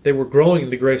 They were growing in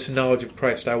the grace and knowledge of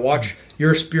Christ. I watch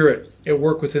your Spirit at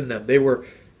work within them. They were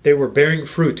bearing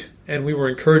fruit, and we were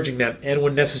encouraging them, and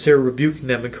when necessary, rebuking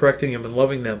them and correcting them and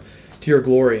loving them to your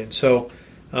glory. And so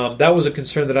that was a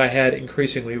concern that I had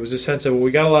increasingly. It was a sense of, well,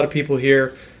 we got a lot of people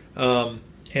here, and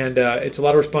it's a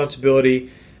lot of responsibility.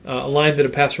 A line that a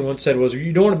pastor once said was,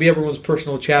 you don't want to be everyone's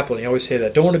personal chaplain. He always say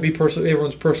that. Don't want to be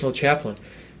everyone's personal chaplain.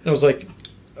 And I was like,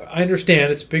 I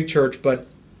understand, it's a big church, but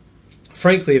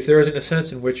frankly, if there isn't a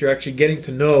sense in which you're actually getting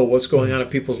to know what's going on in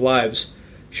people's lives,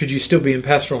 should you still be in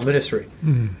pastoral ministry?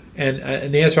 Mm-hmm.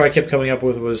 And the answer I kept coming up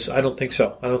with was, I don't think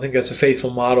so. I don't think that's a faithful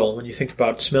model. When you think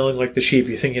about smelling like the sheep,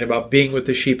 you're thinking about being with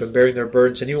the sheep and bearing their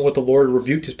burdens, and even what the Lord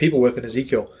rebuked his people with in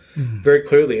Ezekiel, very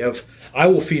clearly, of, I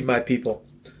will feed my people,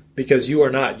 because you are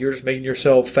not. You're just making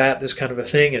yourself fat, this kind of a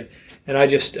thing. And I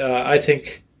just, I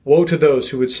think, woe to those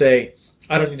who would say,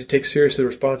 I don't need to take seriously the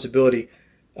responsibility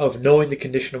of knowing the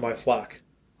condition of my flock.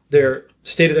 Their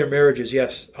state of their marriages,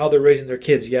 yes. How they're raising their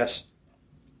kids, yes.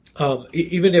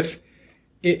 Even if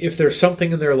there's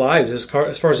something in their lives as far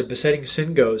as a besetting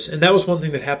sin goes. And that was one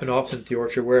thing that happened often at the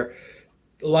Orchard, where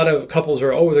a lot of couples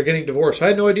are, they're getting divorced. I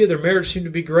had no idea their marriage seemed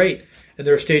to be great. And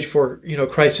they're stage 4,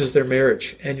 Christ is their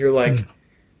marriage. And you're like,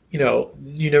 you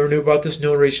never knew about this.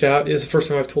 No one reached out. It is the first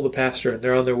time I've told a pastor, and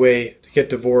they're on their way to get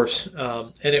divorced.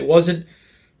 And it wasn't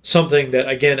something that,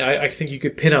 again, I think you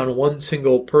could pin on one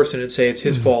single person and say it's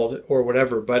his fault or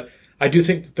whatever. But I do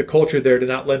think that the culture there did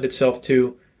not lend itself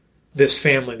to this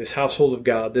family, this household of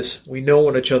God. This, we know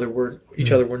one each other. We're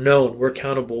known. We're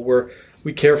accountable.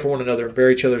 We care for one another and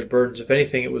bear each other's burdens. If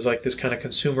anything, it was like this kind of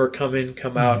consumer come in,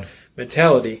 come out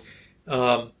mentality,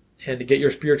 and to get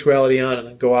your spirituality on and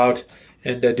then go out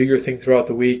and do your thing throughout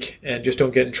the week, and just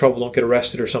don't get in trouble, don't get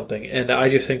arrested or something. And I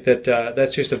just think that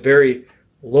that's just a very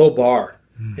low bar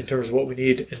in terms of what we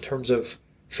need in terms of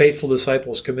faithful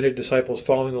disciples, committed disciples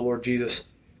following the Lord Jesus,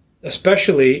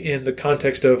 especially in the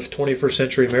context of 21st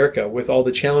century America, with all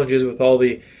the challenges, with all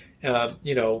the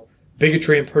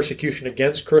bigotry and persecution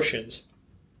against Christians.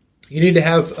 You need to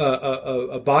have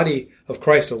a body of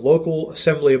Christ, a local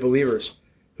assembly of believers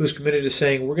who's committed to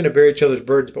saying, we're going to bear each other's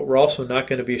burdens, but we're also not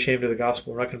going to be ashamed of the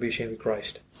gospel. We're not going to be ashamed of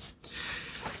Christ.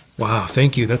 Wow,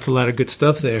 thank you. That's a lot of good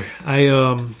stuff there.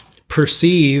 I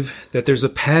perceive that there's a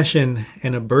passion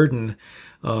and a burden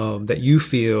that you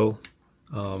feel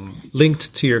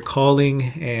linked to your calling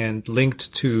and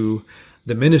linked to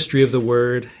the ministry of the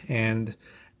word, and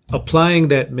applying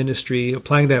that ministry,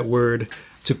 applying that word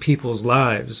to people's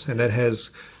lives. And that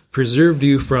has preserved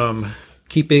you from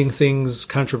keeping things,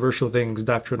 controversial things,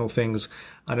 doctrinal things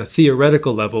on a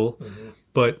theoretical level,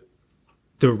 but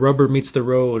the rubber meets the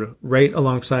road right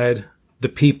alongside the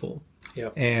people.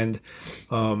 Yep. And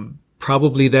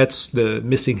probably that's the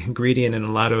missing ingredient in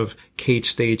a lot of cage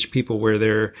stage people, where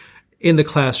they're in the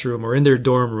classroom or in their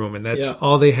dorm room, and that's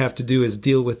all they have to do is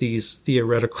deal with these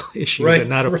theoretical issues and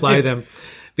not apply them,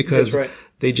 because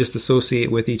they just associate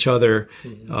with each other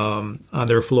on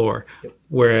their floor. Yep.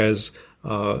 Whereas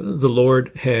the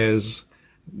Lord has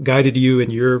guided you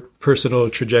in your personal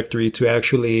trajectory to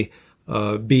actually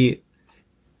be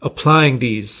applying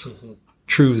these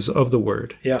truths of the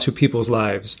word to people's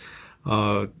lives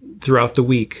throughout the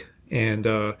week. And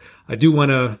I do want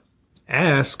to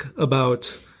ask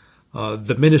about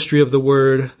the ministry of the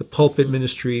word, the pulpit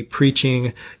ministry,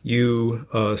 preaching. You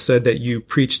said that you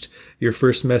preached your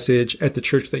first message at the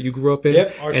church that you grew up in.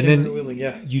 Yep, and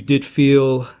then you did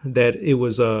feel that it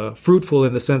was fruitful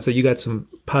in the sense that you got some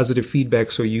positive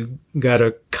feedback, so you got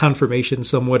a confirmation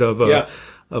somewhat of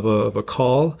a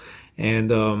call,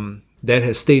 and that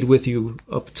has stayed with you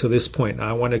up to this point. Now,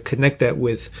 I want to connect that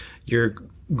with your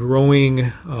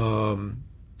growing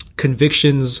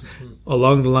convictions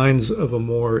along the lines of in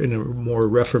a more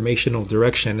reformational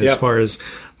direction. As far as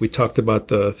we talked about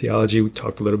the theology, we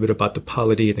talked a little bit about the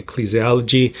polity and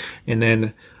ecclesiology, and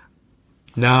then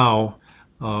now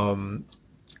the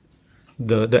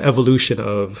evolution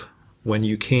of when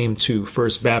you came to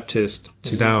First Baptist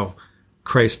to now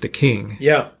Christ the King,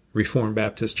 Reformed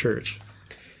Baptist Church.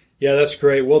 Yeah, that's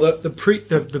great. Well,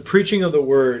 the preaching of the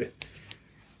word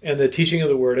and the teaching of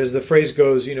the word, as the phrase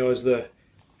goes,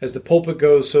 as the pulpit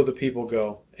goes, so the people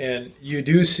go. And you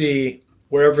do see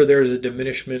wherever there is a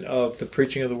diminishment of the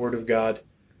preaching of the Word of God,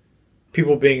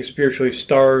 people being spiritually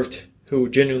starved who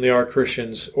genuinely are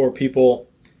Christians, or people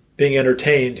being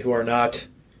entertained who are not,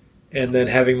 and then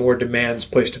having more demands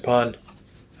placed upon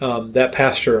that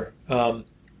pastor, and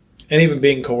even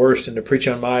being coerced into preach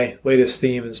on my latest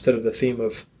theme instead of the theme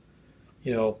of,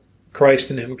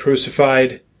 Christ and Him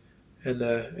crucified, and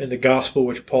the gospel,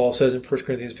 which Paul says in 1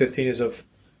 Corinthians 15 is of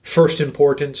first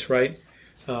importance, right?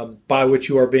 By which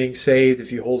you are being saved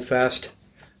if you hold fast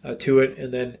to it,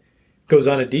 and then goes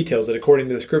on and details that according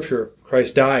to the Scripture,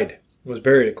 Christ died, was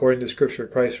buried according to the Scripture.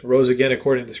 Christ rose again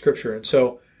according to the Scripture. And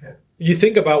so you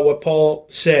think about what Paul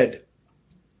said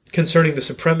concerning the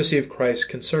supremacy of Christ,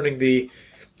 concerning the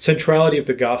centrality of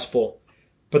the gospel,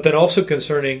 but then also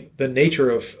concerning the nature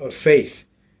of faith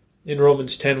in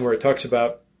Romans 10, where it talks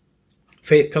about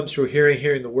faith comes through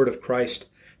hearing the word of Christ.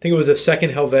 I think it was the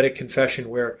Second Helvetic Confession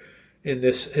where in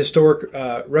this historic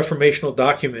reformational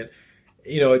document,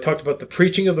 it talked about the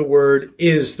preaching of the word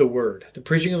is the word. The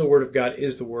preaching of the word of God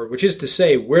is the word, which is to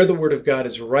say, where the word of God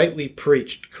is rightly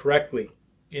preached correctly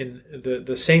in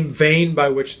the same vein by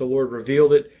which the Lord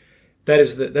revealed it, that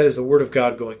is the word of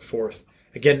God going forth.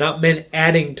 Again, not men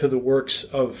adding to the works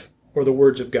of or the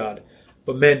words of God,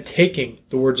 but men taking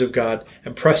the words of God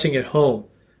and pressing it home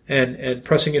and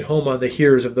pressing it home on the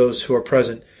hearers of those who are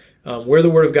present. Where the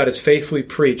word of God is faithfully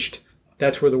preached,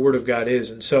 that's where the word of God is.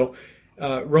 And so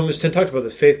Romans 10 talked about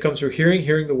this. Faith comes through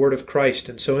hearing the word of Christ.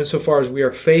 And so insofar as we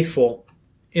are faithful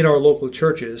in our local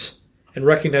churches and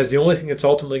recognize the only thing that's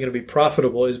ultimately going to be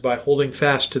profitable is by holding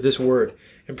fast to this word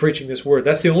and preaching this word.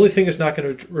 That's the only thing that's not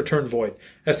going to return void.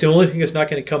 That's the only thing that's not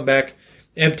going to come back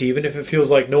empty, even if it feels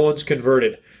like no one's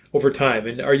converted over time.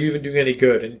 And are you even doing any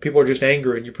good? And people are just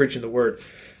angry and you're preaching the word.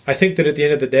 I think that at the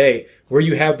end of the day, where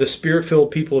you have the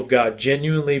Spirit-filled people of God,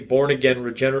 genuinely born-again,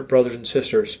 regenerate brothers and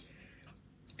sisters,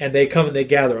 and they come and they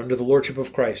gather under the lordship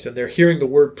of Christ, and they're hearing the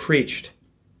word preached,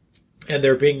 and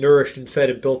they're being nourished and fed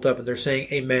and built up, and they're saying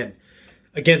amen.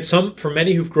 Again, for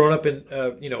many who've grown up in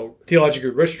theologically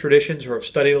rich traditions or have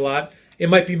studied a lot, it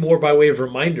might be more by way of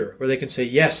reminder, where they can say,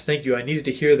 yes, thank you, I needed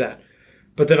to hear that.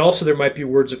 But then also there might be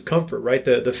words of comfort, right?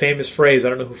 The famous phrase, I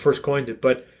don't know who first coined it,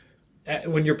 but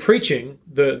when you're preaching,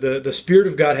 the Spirit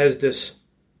of God has this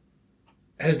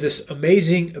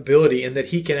amazing ability in that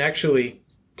He can actually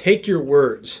take your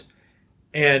words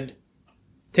and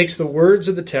takes the words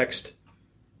of the text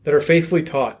that are faithfully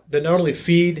taught, that not only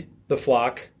feed the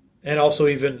flock and also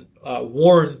even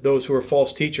warn those who are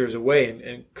false teachers away and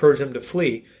encourage them to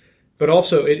flee, but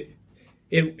also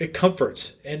it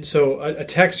comforts. And so a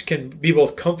text can be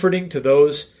both comforting to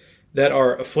those that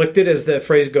are afflicted, as the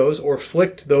phrase goes, or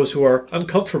afflict those who are, I'm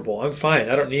comfortable, I'm fine,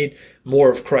 I don't need more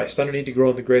of Christ, I don't need to grow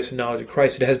in the grace and knowledge of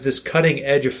Christ. It has this cutting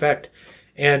edge effect.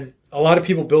 And a lot of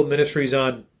people build ministries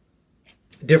on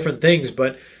different things,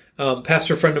 but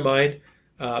pastor friend of mine,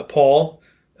 Paul,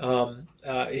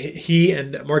 he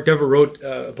and Mark Dever wrote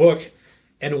a book,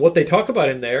 and what they talk about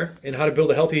in there in how to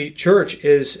build a healthy church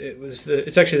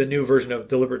it's actually the new version of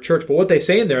Deliberate Church, but what they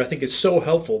say in there I think is so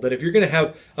helpful, that if you're going to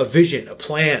have a vision, a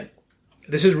plan,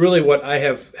 this is really what I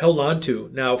have held on to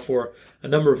now for a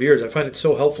number of years. I find it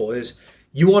so helpful, is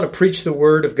you want to preach the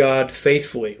word of God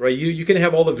faithfully, right? You can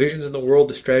have all the visions in the world,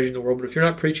 the strategy in the world, but if you're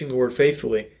not preaching the word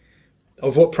faithfully,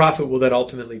 of what profit will that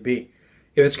ultimately be?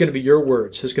 If it's going to be your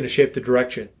words, it's going to shape the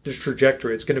direction, the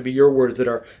trajectory. It's going to be your words that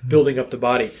are building up the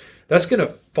body. That's going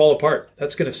to fall apart.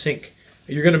 That's going to sink.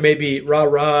 You're going to maybe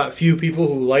rah-rah a few people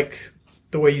who like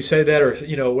the way you say that,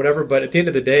 or whatever, but at the end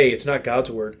of the day, it's not God's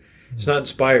word. It's not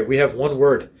inspired. We have one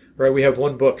word, right? We have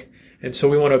one book. And so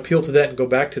we want to appeal to that and go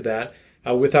back to that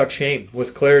without shame,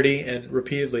 with clarity and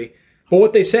repeatedly. But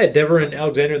what they said, Dever and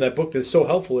Alexander in that book that's so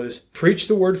helpful, is preach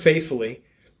the word faithfully,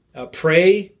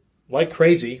 pray like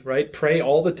crazy, right? Pray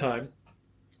all the time.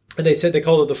 And they said they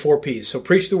called it the 4 Ps. So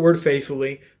preach the word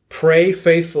faithfully, pray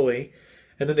faithfully,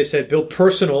 and then they said build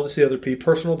personal, that's the other P,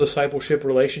 personal discipleship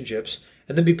relationships,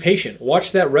 and then be patient.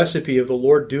 Watch that recipe of the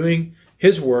Lord doing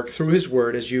His work through His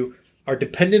word as you are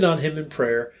dependent on Him in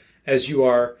prayer, as you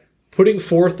are putting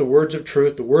forth the words of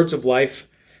truth, the words of life,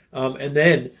 and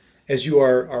then as you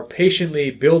are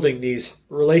patiently building these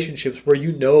relationships where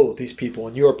you know these people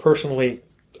and you are personally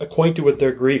acquainted with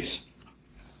their griefs.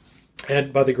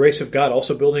 And by the grace of God,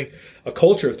 also building a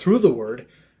culture through the word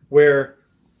where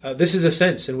this is a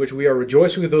sense in which we are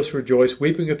rejoicing with those who rejoice,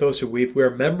 weeping with those who weep. We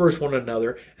are members one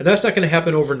another. And that's not going to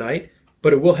happen overnight,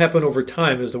 but it will happen over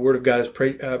time as the word of God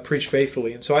is preached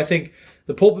faithfully. And so I think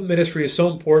the pulpit ministry is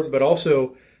so important, but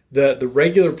also the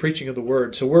regular preaching of the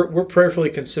word. So we're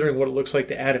prayerfully considering what it looks like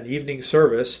to add an evening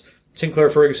service Sinclair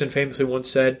Ferguson famously once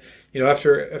said,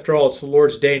 after all, it's the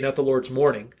Lord's day, not the Lord's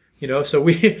morning. So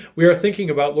we are thinking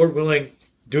about, Lord willing,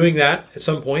 doing that at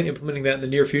some point, implementing that in the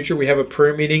near future. We have a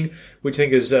prayer meeting we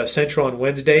think is central on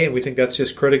Wednesday, and we think that's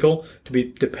just critical to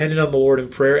be dependent on the Lord in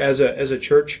prayer as a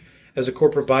church, as a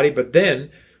corporate body. But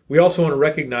then we also want to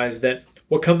recognize that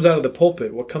what comes out of the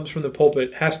pulpit, what comes from the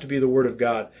pulpit, has to be the Word of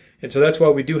God. And so that's why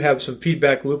we do have some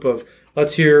feedback loop of,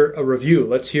 let's hear a review,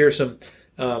 let's hear some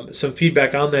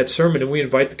feedback on that sermon, and we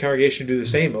invite the congregation to do the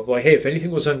same, of like, hey, if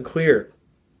anything was unclear,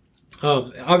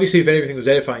 obviously if anything was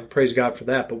edifying, praise God for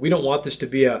that, but we don't want this to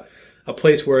be a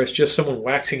place where it's just someone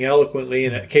waxing eloquently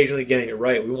and occasionally getting it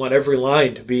right. We want every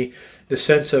line to be the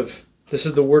sense of, this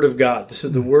is the Word of God. This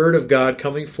is the Word of God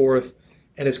coming forth,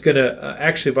 and it's going to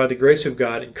actually, by the grace of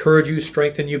God, encourage you,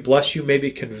 strengthen you, bless you,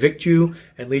 maybe convict you,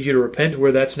 and lead you to repent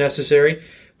where that's necessary,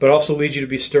 but also lead you to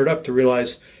be stirred up to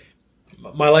realize,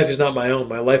 my life is not my own.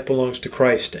 My life belongs to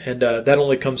Christ, and that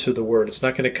only comes through the Word. It's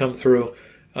not going to come through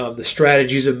the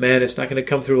strategies of men. It's not going to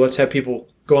come through, let's have people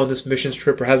go on this missions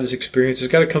trip or have this experience.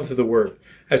 It's got to come through the Word.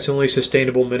 That's the only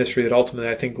sustainable ministry that ultimately,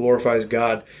 I think, glorifies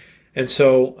God. And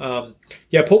so,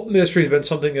 pulpit ministry has been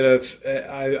something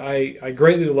that I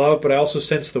greatly love, but I also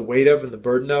sense the weight of and the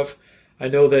burden of. I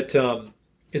know that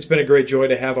it's been a great joy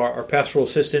to have our pastoral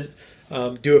assistant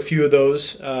do a few of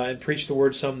those and preach the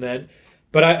Word some then.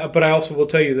 But I also will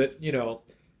tell you that,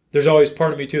 there's always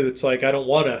part of me too that's like, I don't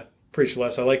want to preach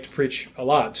less. I like to preach a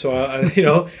lot. So, I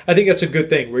think that's a good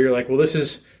thing where you're like, well, this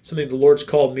is something the Lord's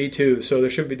called me to. So there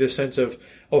should be this sense of,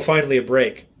 finally a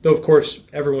break. Though, of course,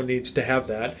 everyone needs to have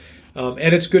that.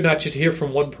 And it's good not just to hear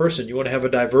from one person. You want to have a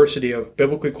diversity of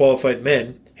biblically qualified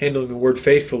men handling the Word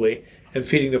faithfully and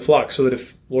feeding the flock, so that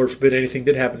if, Lord forbid, anything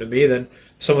did happen to me, then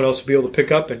someone else will be able to pick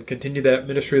up and continue that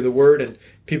ministry of the Word, and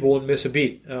people won't miss a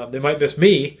beat. They might miss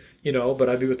me, but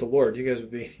I'd be with the Lord. You guys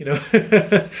would be,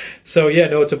 So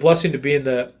it's a blessing to be in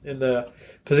the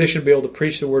position to be able to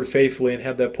preach the Word faithfully and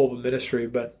have that pulpit ministry,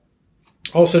 but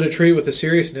also to treat it with a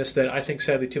seriousness that I think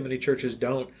sadly too many churches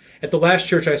don't. At the last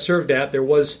church I served at, there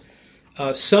was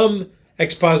some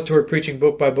expository preaching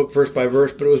book by book, verse by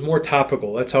verse, but it was more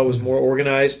topical. That's how it was more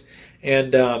organized.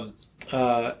 And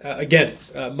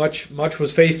much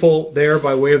was faithful there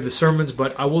by way of the sermons,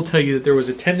 but I will tell you that there was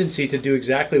a tendency to do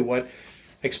exactly what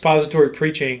expository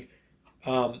preaching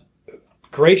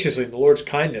graciously, in the Lord's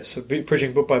kindness, of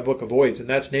preaching book by book avoids, and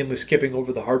that's namely skipping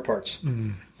over the hard parts.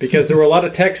 Because there were a lot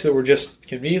of texts that were just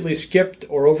conveniently skipped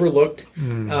or overlooked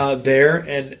there,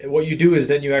 and what you do is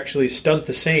then you actually stunt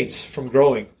the saints from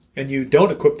growing, and you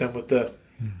don't equip them with the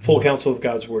full counsel of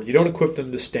God's Word. You don't equip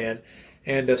them to stand.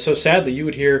 And so sadly, you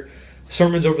would hear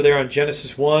sermons over there on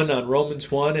Genesis 1, on Romans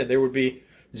 1, and there would be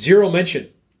zero mention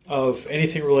of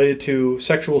anything related to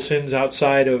sexual sins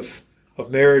outside of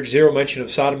marriage, zero mention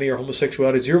of sodomy or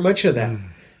homosexuality, zero mention of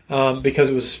that, because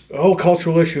it was a whole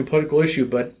cultural issue, political issue.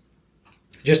 But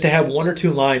just to have one or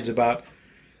two lines about,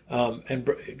 and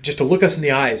just to look us in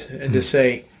the eyes and to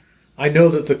say, I know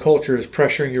that the culture is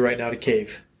pressuring you right now to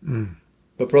cave.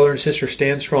 But brother and sister,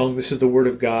 stand strong. This is the Word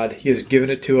of God. He has given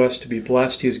it to us to be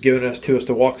blessed. He has given us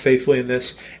to walk faithfully in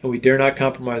this, and we dare not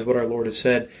compromise what our Lord has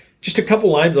said. Just a couple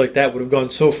lines like that would have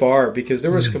gone so far, because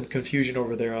there was some confusion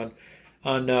over there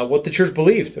on what the church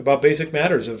believed about basic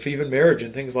matters of even marriage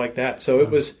and things like that. So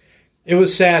it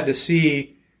was sad to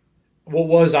see what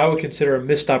was, I would consider, a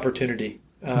missed opportunity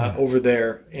over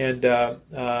there. And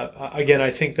again, I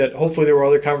think that hopefully there were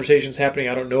other conversations happening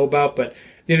I don't know about, but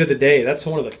at the end of the day, that's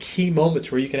one of the key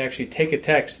moments where you can actually take a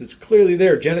text that's clearly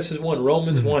there, Genesis 1,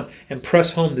 Romans 1, and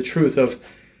press home the truth of,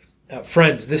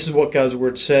 friends, this is what God's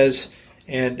Word says,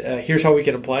 and here's how we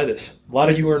can apply this. A lot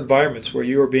of you are in environments where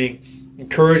you are being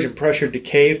encouraged and pressured to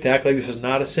cave, to act like this is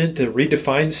not a sin, to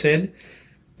redefine sin,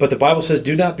 but the Bible says,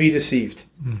 do not be deceived.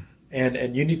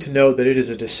 And you need to know that it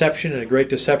is a deception, and a great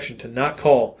deception, to not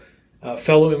call a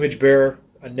fellow image bearer,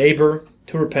 a neighbor,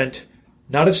 to repent,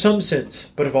 not of some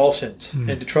sins, but of all sins,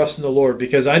 and to trust in the Lord.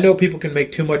 Because I know people can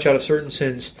make too much out of certain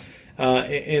sins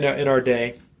in our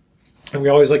day, and we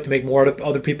always like to make more out of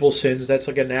other people's sins. That's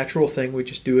like a natural thing we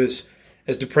just do as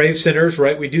depraved sinners,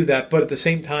 right? We do that. But at the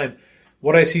same time,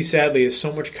 what I see sadly is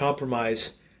so much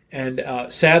compromise. And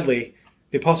sadly,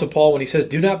 the Apostle Paul, when he says,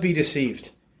 do not be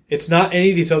deceived, it's not any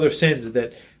of these other sins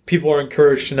that people are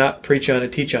encouraged to not preach on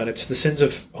and teach on. It's the sins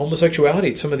of homosexuality.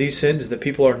 It's some of these sins that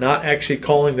people are not actually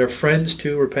calling their friends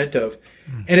to repent of.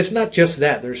 And it's not just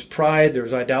that. There's pride,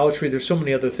 there's idolatry, there's so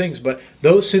many other things. But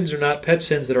those sins are not pet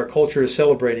sins that our culture is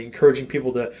celebrating, encouraging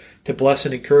people to bless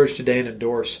and encourage today and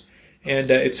endorse.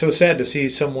 And it's so sad to see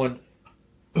someone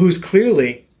who's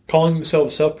clearly calling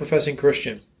themselves a self-professing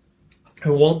Christian,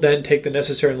 who won't then take the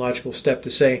necessary and logical step to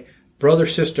say, brother,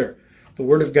 sister, the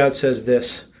Word of God says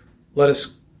this. Let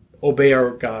us obey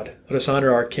our God. Let us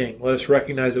honor our King. Let us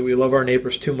recognize that we love our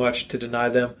neighbors too much to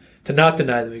not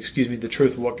deny them, the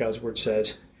truth of what God's Word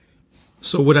says.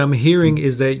 So what I'm hearing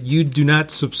is that you do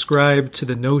not subscribe to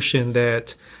the notion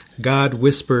that God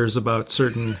whispers about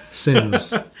certain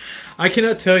sins. I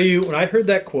cannot tell you, when I heard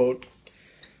that quote,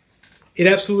 it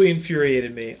absolutely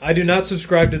infuriated me. I do not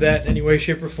subscribe to that in any way,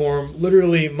 shape, or form.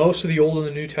 Literally, most of the Old and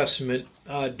the New Testament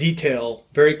detail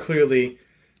very clearly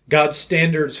God's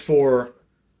standards for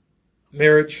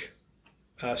marriage,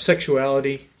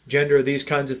 sexuality, gender, these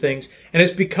kinds of things. And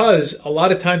it's because a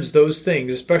lot of times those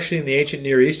things, especially in the ancient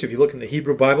Near East, if you look in the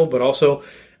Hebrew Bible, but also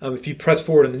if you press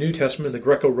forward in the New Testament, in the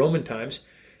Greco-Roman times,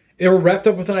 they were wrapped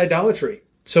up within idolatry.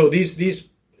 So these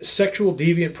sexual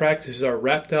deviant practices are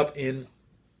wrapped up in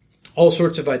all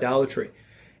sorts of idolatry.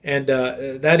 And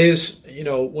that is,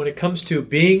 when it comes to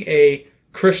being a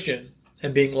Christian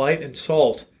and being light and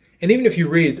salt, and even if you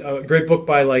read a great book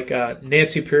by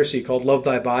Nancy Pearcey called Love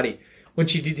Thy Body, when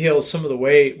she details some of the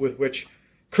way with which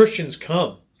Christians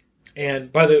come,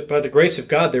 and by the grace of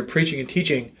God, they're preaching and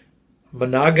teaching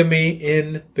monogamy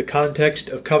in the context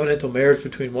of covenantal marriage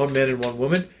between one man and one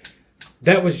woman,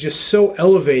 that was just so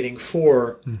elevating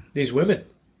for these women.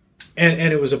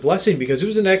 And it was a blessing because it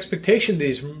was an expectation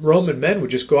these Roman men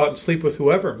would just go out and sleep with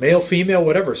whoever, male, female,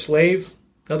 whatever, slave,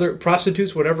 other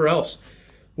prostitutes, whatever else.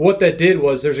 What that did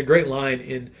was, there's a great line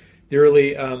in the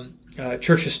early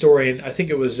church historian, I think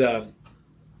it was,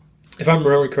 if I'm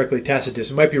remembering correctly,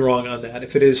 Tacitus. I might be wrong on that.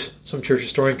 If it is, some church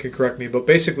historian can correct me. But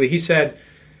basically, he said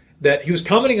that he was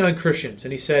commenting on Christians,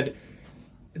 and he said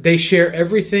they share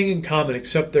everything in common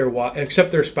except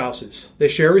their spouses. They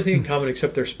share everything in common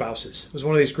except their spouses. It was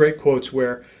one of these great quotes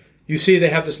where you see they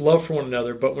have this love for one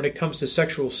another, but when it comes to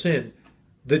sexual sin,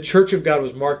 the church of God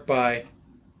was marked by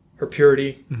her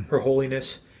purity, her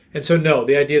holiness. And so, no,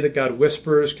 the idea that God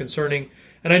whispers concerning,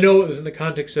 and I know it was in the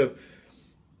context of,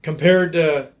 compared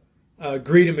to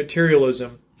greed and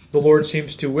materialism, the Lord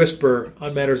seems to whisper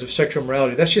on matters of sexual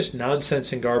morality. That's just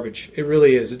nonsense and garbage. It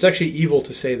really is. It's actually evil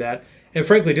to say that, and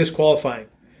frankly disqualifying.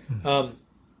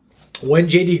 When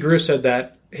J.D. Greear said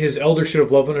that, his elders should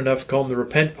have loved him enough to call him to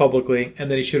repent publicly,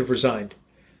 and then he should have resigned.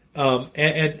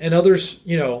 And others,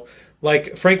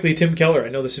 like, frankly, Tim Keller. I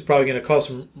know this is probably going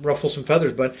to ruffle some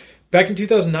feathers, but back in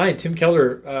 2009, Tim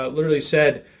Keller literally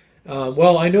said,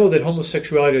 well, I know that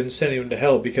homosexuality doesn't send anyone to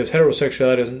hell because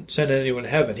heterosexuality doesn't send anyone to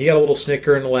heaven. He got a little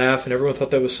snicker and a laugh, and everyone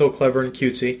thought that was so clever and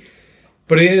cutesy.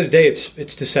 But at the end of the day,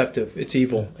 it's deceptive, it's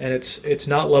evil, and it's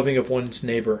not loving of one's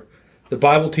neighbor. The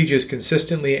Bible teaches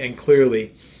consistently and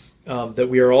clearly that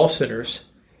we are all sinners,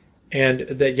 and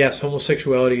that, yes,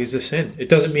 homosexuality is a sin. It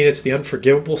doesn't mean it's the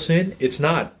unforgivable sin. It's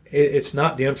not. It's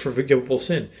not the unforgivable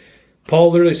sin.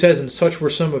 Paul literally says, and such were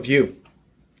some of you.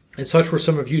 And such were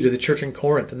some of you to the church in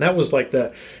Corinth. And that was like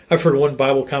I've heard one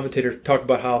Bible commentator talk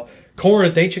about how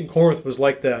ancient Corinth was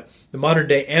like the modern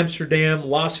day Amsterdam,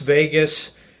 Las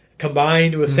Vegas,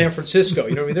 combined with San Francisco.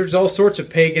 There's all sorts of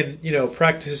pagan,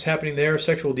 practices happening there,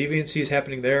 sexual deviancies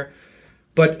happening there.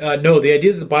 But no, the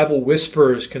idea that the Bible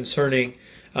whispers concerning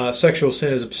sexual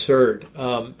sin is absurd.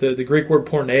 The Greek word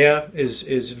porneia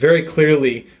is very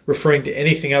clearly referring to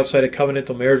anything outside of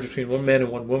covenantal marriage between one man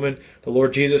and one woman. The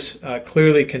Lord Jesus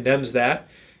clearly condemns that.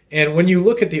 And when you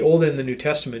look at the Old and the New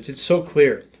Testaments, it's so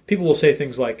clear. People will say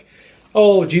things like,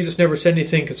 oh, Jesus never said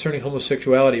anything concerning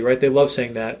homosexuality, right? They love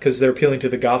saying that because they're appealing to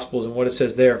the Gospels and what it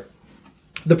says there.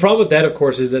 The problem with that, of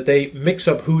course, is that they mix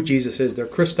up who Jesus is. Their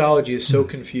Christology is so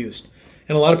confused.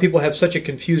 And a lot of people have such a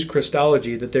confused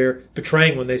Christology that they're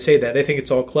betraying when they say that. They think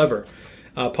it's all clever.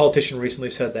 A politician recently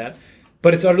said that.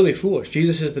 But it's utterly foolish.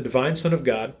 Jesus is the divine Son of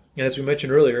God. And as we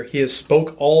mentioned earlier, he has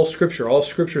spoke all Scripture. All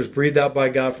Scripture is breathed out by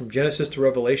God from Genesis to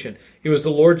Revelation. It was the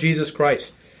Lord Jesus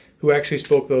Christ who actually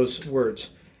spoke those words.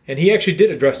 And he actually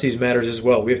did address these matters as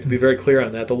well. We have to be very clear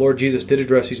on that. The Lord Jesus did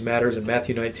address these matters in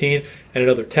Matthew 19 and in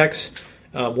other texts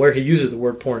where he uses the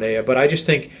word porneia. But I just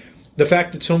think the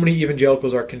fact that so many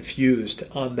evangelicals are confused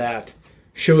on that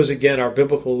shows, again, our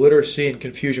biblical literacy and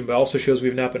confusion, but also shows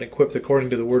we've not been equipped according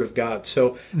to the Word of God.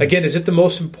 So, again, is it the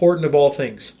most important of all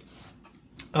things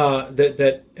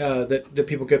that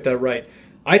people get that right?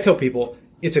 I tell people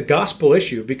it's a gospel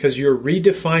issue because you're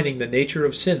redefining the nature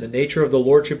of sin, the nature of the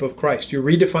lordship of Christ. You're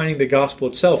redefining the gospel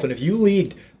itself. And if you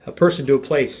lead a person to a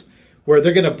place where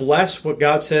they're going to bless what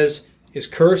God says is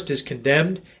cursed, is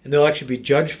condemned, and they'll actually be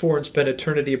judged for and spend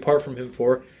eternity apart from him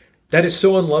for, that is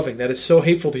so unloving. That is so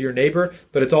hateful to your neighbor,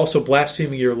 but it's also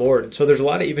blaspheming your Lord. And so there's a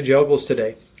lot of evangelicals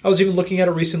today. I was even looking at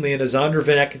it recently in a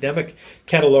Zondervan academic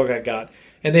catalog I got,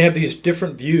 and they have these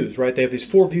different views, right? They have these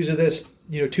 4 views of this,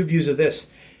 2 views of this.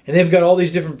 And they've got all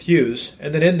these different views,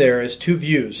 and then in there is 2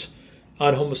 views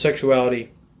on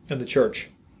homosexuality and the church.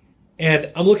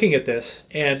 And I'm looking at this,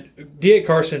 and D.A.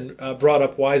 Carson brought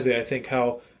up wisely, I think,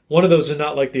 how one of those is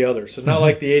not like the others. It's not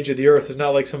like the age of the earth. It's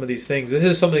not like some of these things. This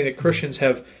is something that Christians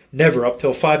have never, up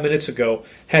till 5 minutes ago,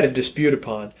 had a dispute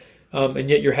upon. And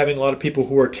yet you're having a lot of people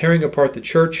who are tearing apart the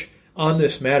church on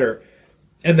this matter.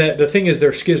 And the thing is,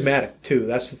 they're schismatic, too.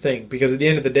 That's the thing. Because at the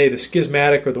end of the day, the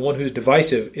schismatic, or the one who's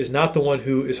divisive, is not the one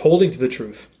who is holding to the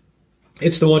truth.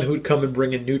 It's the one who would come and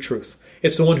bring in new truth.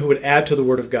 It's the one who would add to the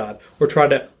Word of God, or try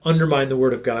to undermine the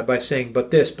Word of God by saying, but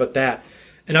this, but that.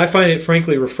 And I find it,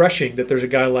 frankly, refreshing that there's a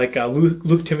guy like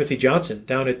Luke Timothy Johnson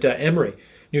down at Emory,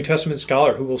 New Testament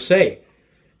scholar, who will say,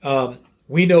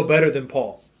 we know better than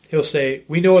Paul. He'll say,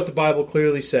 we know what the Bible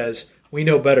clearly says. We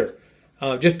know better.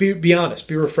 Just be honest.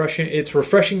 Be refreshing. It's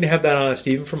refreshing to have that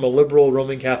honesty, even from a liberal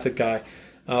Roman Catholic guy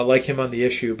like him on the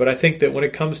issue. But I think that when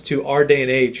it comes to our day and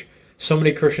age, so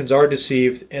many Christians are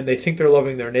deceived, and they think they're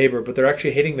loving their neighbor, but they're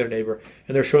actually hating their neighbor,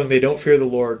 and they're showing they don't fear the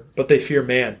Lord, but they fear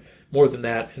man more than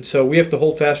that. And so we have to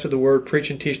hold fast to the Word, preach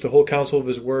and teach the whole counsel of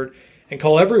His Word, and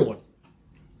call everyone,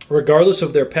 regardless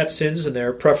of their pet sins and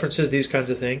their preferences, these kinds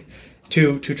of things,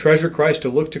 to treasure Christ, to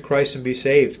look to Christ and be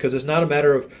saved. Because it's not a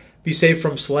matter of be saved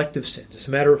from selective sins. It's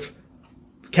a matter of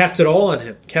cast it all on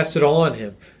Him. Cast it all on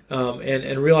Him.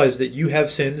 And realize that you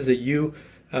have sins that you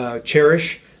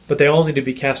cherish, but they all need to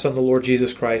be cast on the Lord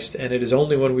Jesus Christ. And it is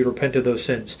only when we repent of those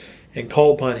sins and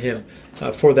call upon Him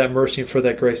for that mercy and for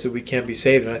that grace that we can be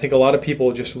saved. And I think a lot of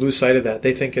people just lose sight of that.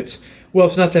 They think it's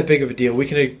not that big of a deal. We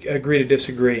can agree to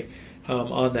disagree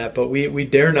on that, but we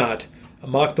dare not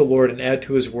mock the Lord and add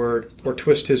to His Word or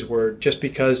twist His Word just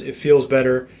because it feels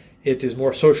better, it is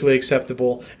more socially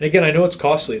acceptable. And again, I know it's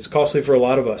costly. It's costly for a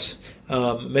lot of us.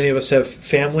 Many of us have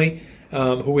family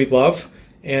who we love,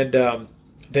 and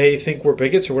they think we're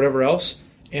bigots or whatever else.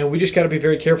 And we just got to be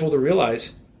very careful to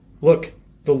realize, look,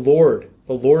 the Lord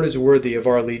is worthy of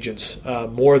our allegiance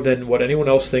more than what anyone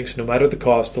else thinks, no matter the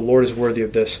cost. The Lord is worthy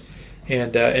of this,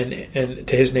 and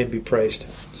to His name be praised.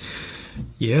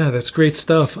 Yeah, that's great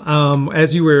stuff.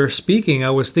 As you were speaking, I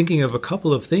was thinking of a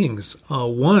couple of things.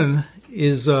 One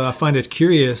is I find it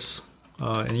curious,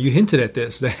 and you hinted at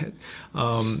this, that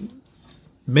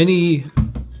many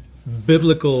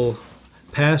biblical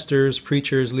pastors,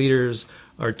 preachers, leaders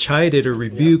are chided or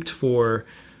rebuked for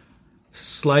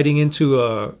sliding into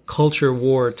a culture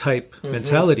war type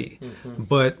mentality.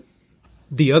 But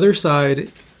the other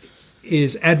side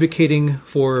is advocating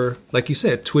for, like you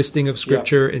said, twisting of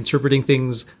Scripture, interpreting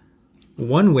things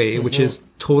one way, which is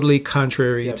totally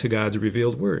contrary to God's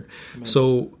revealed Word. Amen.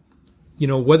 So,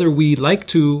 whether we like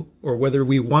to or whether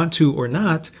we want to or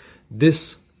not,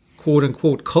 this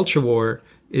quote-unquote culture war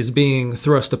is being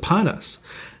thrust upon us.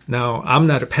 Now, I'm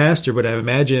not a pastor, but I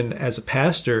imagine as a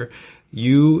pastor,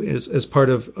 you, as part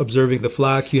of observing the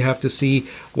flock, you have to see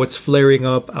what's flaring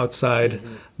up outside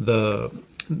the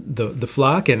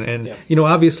flock, and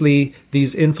obviously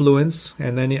these influence,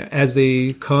 and then as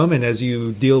they come and as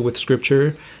you deal with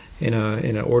Scripture in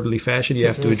an orderly fashion, you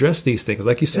have to address these things.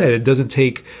 Like you said, it doesn't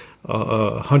take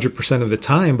 100% of the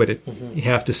time, but you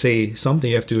have to say something.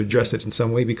 You have to address it in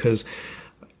some way because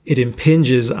it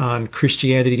impinges on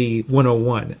Christianity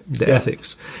 101, the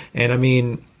ethics. And I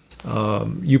mean,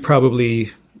 you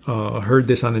probably heard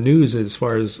this on the news as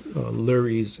far as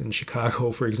Lurie's in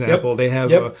Chicago, for example. They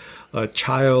have a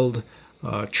child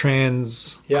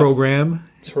trans program.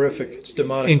 It's horrific. It's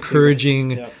demonic.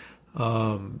 Encouraging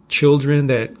children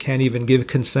that can't even give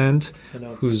consent,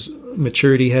 whose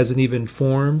maturity hasn't even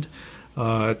formed,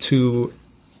 to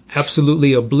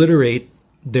absolutely obliterate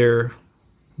their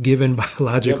given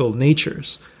biological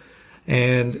natures.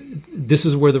 And this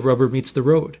is where the rubber meets the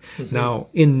road. Now,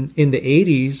 in the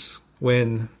 80s,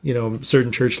 when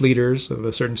certain church leaders of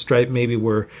a certain stripe maybe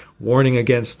were warning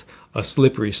against a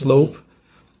slippery slope,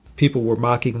 people were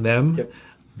mocking them.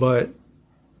 But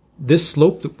this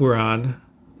slope that we're on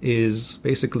is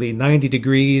basically 90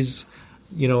 degrees,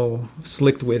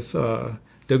 slicked with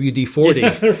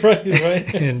WD-40,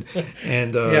 right.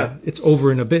 and it's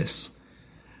over an abyss.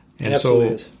 And so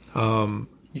is.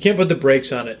 You can't put the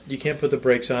brakes on it.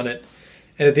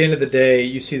 And at the end of the day,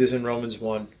 you see this in Romans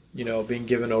 1, being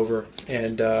given over.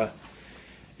 And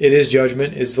it is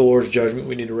judgment. It's the Lord's judgment.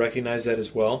 We need to recognize that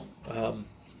as well.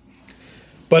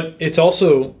 But it's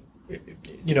also,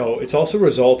 it's also a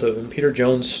result of, and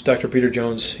Dr. Peter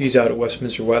Jones, he's out at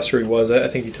Westminster West, or he was. I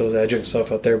think he tells adjunct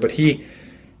stuff out there. But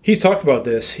he's talked about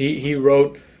this. He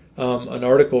wrote an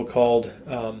article called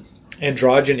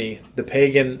Androgyny, the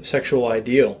Pagan Sexual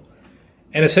Ideal.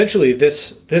 And essentially,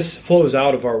 this flows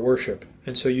out of our worship.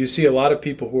 And so you see a lot of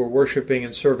people who are worshiping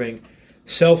and serving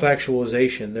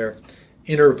self-actualization, their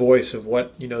inner voice of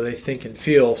what they think and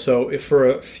feel. So if for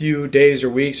a few days or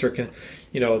weeks, or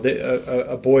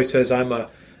a boy says I'm a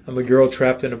girl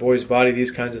trapped in a boy's body,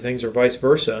 these kinds of things, or vice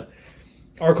versa,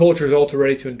 our culture is all too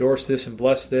ready to endorse this and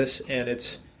bless this, and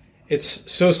it's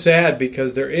so sad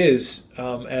because there is,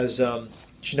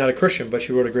 she's not a Christian, but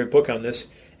she wrote a great book on this.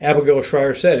 Abigail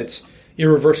Shrier said it's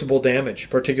irreversible damage,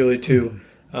 particularly to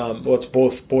it's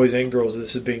both boys and girls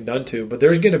this is being done to. But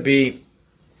there's going to be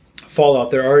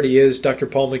fallout. There already is. Dr.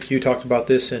 Paul McHugh talked about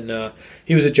this, and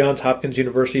he was at Johns Hopkins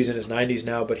University. He's in his 90s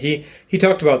now, but he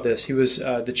talked about this. He was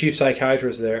the chief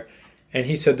psychiatrist there, and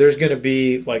he said there's going to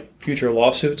be future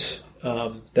lawsuits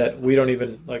that we don't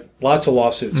even lots of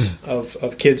lawsuits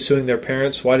of kids suing their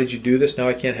parents. Why did you do this? Now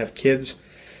I can't have kids.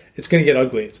 It's going to get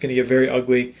ugly. It's going to get very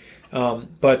ugly.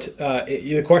 But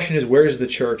the question is, where is the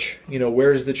church?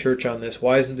 Where is the church on this?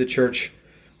 Why isn't the church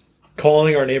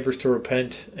calling our neighbors to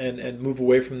repent and move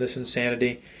away from this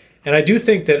insanity? And I do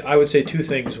think that I would say two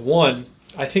things. One,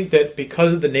 I think that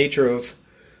because of the nature of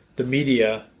the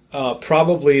media,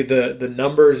 probably the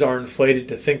numbers are inflated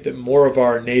to think that more of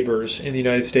our neighbors in the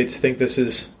United States think this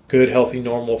is good, healthy,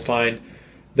 normal, fine,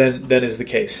 than is the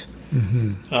case.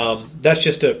 Mm-hmm. That's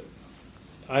just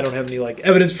I don't have any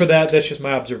evidence for that. That's just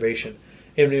my observation.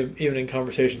 Even in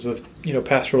conversations with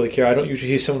pastorally care, I don't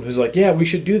usually see someone who's like, yeah, we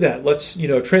should do that. Let's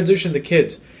transition the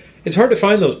kids. It's hard to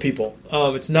find those people.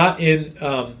 It's not in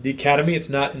the academy. It's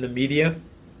not in the media.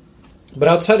 But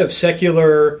outside of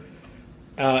secular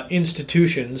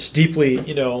institutions, deeply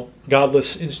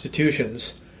godless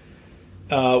institutions,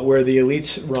 where the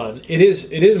elites run, it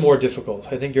is more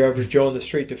difficult. I think your average Joe on the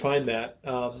street to find that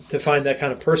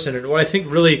kind of person. And what I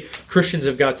think really Christians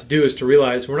have got to do is to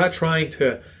realize we're not trying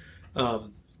to.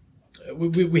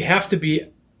 We have to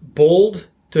be bold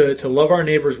to love our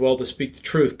neighbors well, to speak the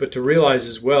truth, but to realize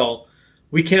as well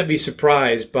we can't be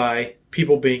surprised by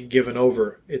people being given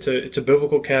over. It's a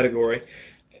biblical category,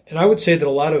 and I would say that a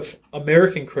lot of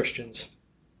American Christians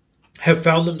have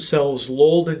found themselves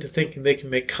lulled into thinking they can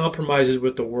make compromises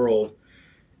with the world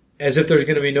as if there's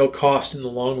going to be no cost in the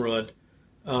long run,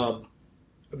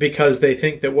 because they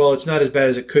think that, well, it's not as bad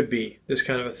as it could be, this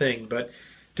kind of a thing. But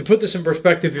to put this in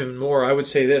perspective even more, I would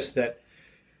say this, that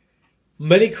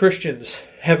many Christians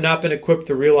have not been equipped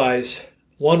to realize,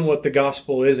 one, what the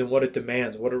gospel is and what it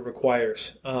demands, what it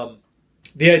requires.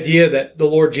 The idea that the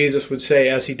Lord Jesus would say,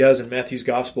 as he does in Matthew's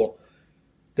gospel,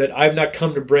 that I've not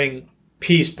come to bring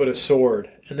peace but a sword.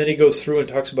 And then he goes through and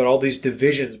talks about all these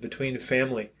divisions between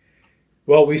family.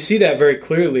 Well, we see that very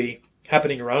clearly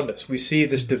happening around us. We see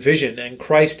this division, and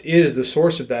Christ is the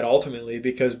source of that ultimately,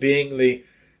 because being the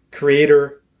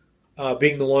creator,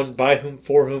 being the one by whom,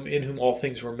 for whom, in whom all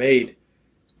things were made,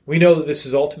 we know that this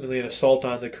is ultimately an assault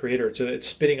on the creator. It's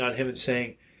spitting on him and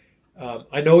saying,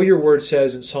 I know your word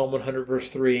says in Psalm 100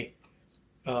 verse 3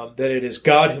 that it is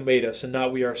God who made us and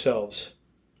not we ourselves.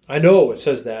 I know it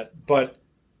says that, but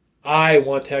I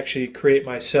want to actually create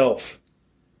myself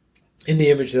in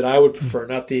the image that I would prefer,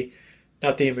 not the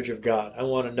image of God. I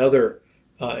want another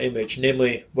image,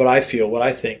 namely what I feel, what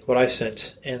I think, what I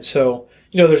sense. And so,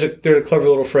 there's a clever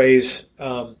little phrase.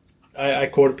 I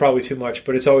quote it probably too much,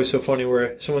 but it's always so funny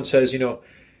where someone says,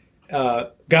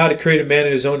 God created man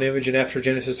in his own image, and after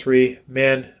Genesis 3,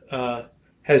 man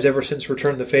has ever since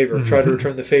returned the favor, tried to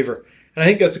return the favor. And I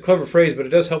think that's a clever phrase, but it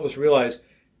does help us realize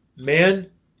mankind,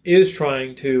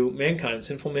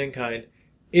 sinful mankind,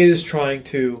 is trying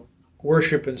to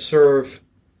worship and serve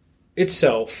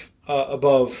itself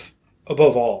above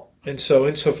all. And so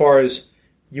insofar as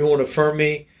you won't affirm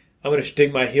me, I'm going to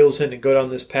dig my heels in and go down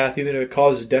this path, even if it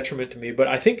causes detriment to me. But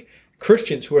I think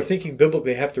Christians who are thinking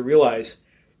biblically have to realize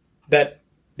that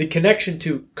the connection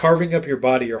to carving up your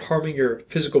body or harming your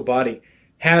physical body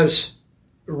has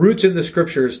roots in the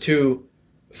scriptures to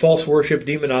false worship,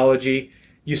 demonology.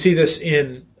 You see this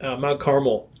in Mount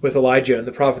Carmel with Elijah and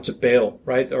the prophets of Baal,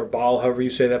 right? Or Baal, however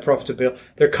you say that, prophets of Baal.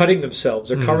 They're cutting themselves.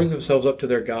 They're carving themselves up to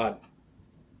their God.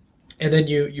 And then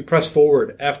you press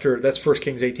forward after, that's 1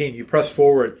 Kings 18, you press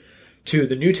forward to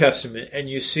the New Testament, and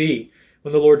you see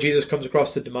when the Lord Jesus comes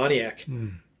across the demoniac,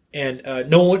 and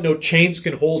no chains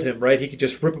can hold him, right? He could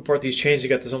just rip apart these chains. He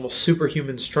got this almost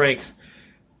superhuman strength,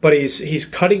 but he's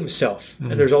cutting himself,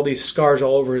 and there's all these scars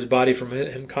all over his body from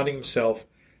him cutting himself.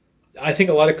 I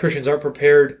think a lot of Christians aren't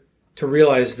prepared to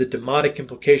realize the demonic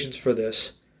implications for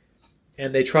this,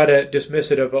 and they try to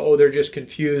dismiss it of, they're just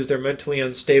confused, they're mentally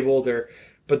unstable,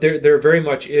 but there very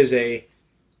much is a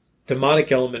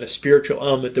demonic element, a spiritual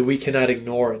element that we cannot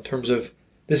ignore in terms of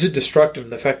this is destructive.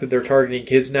 And the fact that they're targeting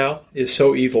kids now is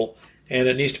so evil. And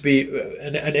it needs to be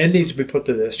an end needs to be put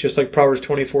to this, just like Proverbs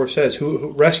 24 says,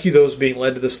 who rescue those being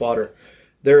led to the slaughter.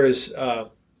 There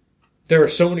are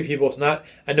so many people. It's not.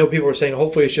 I know people are saying,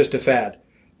 hopefully it's just a fad.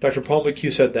 Dr. Paul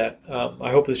McHugh said that.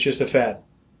 I hope it's just a fad.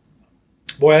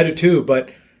 Boy, I do too.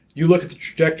 But you look at the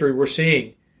trajectory we're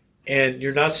seeing, and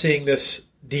you're not seeing this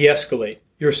de-escalate.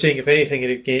 You're seeing, if anything,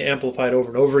 it get amplified over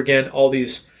and over again. All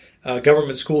these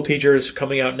government school teachers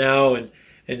coming out now and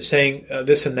saying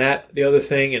this and that, the other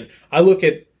thing. And I look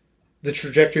at the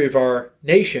trajectory of our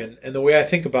nation, and the way I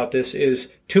think about this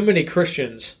is too many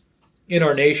Christians in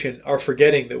our nation are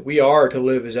forgetting that we are to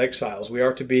live as exiles. We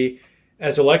are to be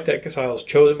as elect exiles,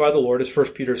 chosen by the Lord, as 1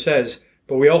 Peter says.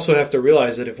 But we also have to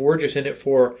realize that if we're just in it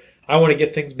for, I want to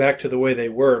get things back to the way they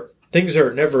were, things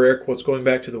are never, air quotes, going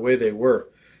back to the way they were.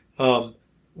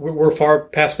 We're far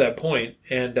past that point.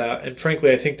 And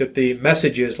frankly, I think that the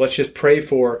message is, let's just pray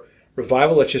for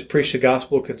revival. Let's just preach the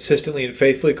gospel consistently and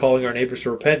faithfully, calling our neighbors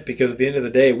to repent, because at the end of the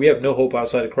day, we have no hope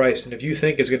outside of Christ. And if you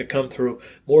think it's going to come through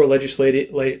more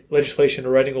legislation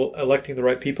or electing the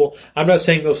right people, I'm not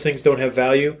saying those things don't have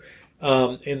value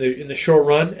in the short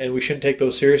run, and we shouldn't take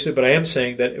those seriously. But I am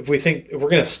saying that if we're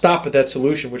going to stop at that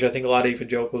solution, which I think a lot of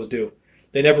evangelicals do,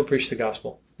 they never preach the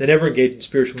gospel. They never engage in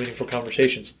spiritual, meaningful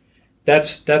conversations.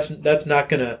 That's not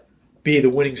going to be the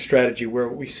winning strategy, where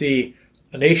we see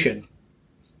a nation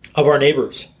of our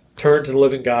neighbors turn to the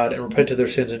living God and repent of their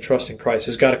sins and trust in Christ.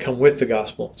 It's got to come with the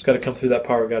gospel. It's got to come through that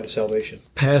power of God to salvation.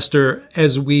 Pastor,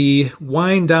 as we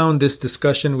wind down this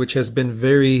discussion, which has been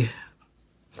very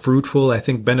fruitful, I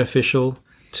think beneficial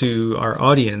to our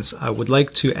audience, I would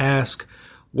like to ask,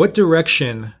 what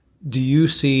direction do you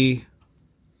see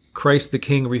Christ the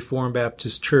King Reformed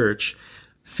Baptist Church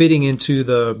fitting into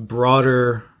the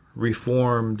broader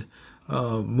Reformed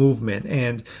movement?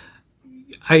 And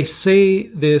I say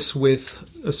this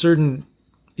with a certain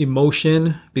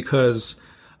emotion because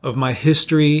of my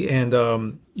history and,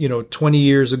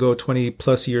 20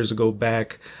 plus years ago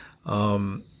back,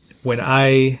 when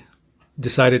I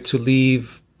decided to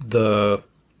leave the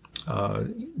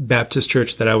Baptist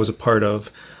church that I was a part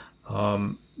of,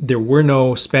 there were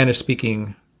no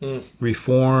Spanish-speaking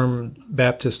Reformed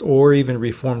Baptist or even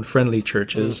Reformed friendly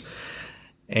churches.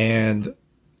 And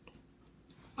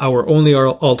our only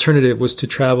alternative was to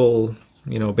travel,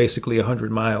 basically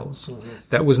 100 miles.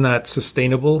 That was not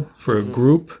sustainable for a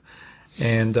group.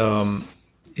 And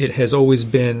it has always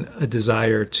been a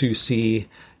desire to see,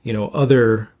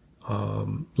 other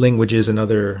languages and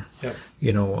other,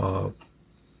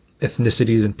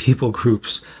 ethnicities and people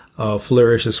groups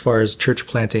flourish as far as church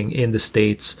planting in the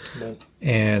States.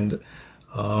 And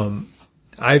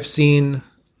I've seen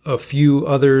a few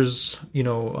others,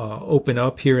 open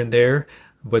up here and there,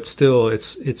 but still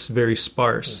it's very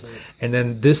sparse. And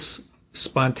then this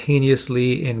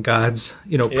spontaneously in God's,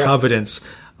 providence,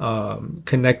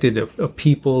 connected a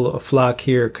people, a flock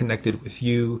here, connected with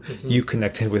you, you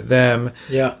connected with them.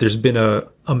 There's been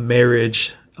a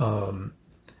marriage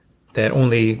that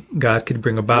only God could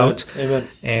bring about. Amen.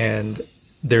 And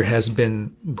there has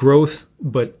been growth,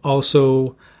 but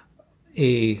also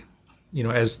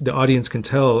as the audience can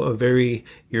tell,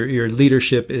 your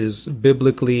leadership is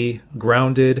biblically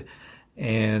grounded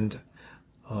and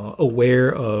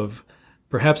aware of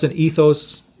perhaps an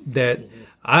ethos that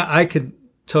I could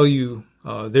tell you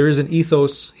there is an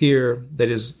ethos here that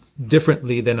is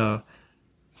differently than a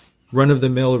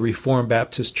run-of-the-mill Reformed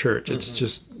Baptist church. It's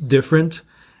just different,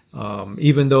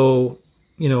 even though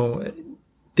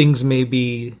things may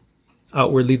be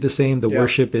outwardly the same. The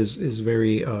worship is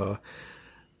very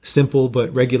simple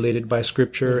but regulated by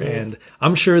Scripture, and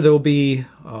I'm sure there'll be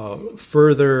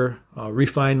further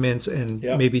refinements and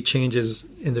maybe changes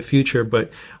in the future.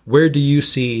 But where do you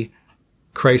see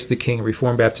Christ the King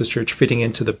Reformed Baptist Church fitting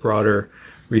into the broader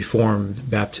Reformed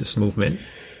Baptist movement?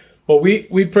 Well,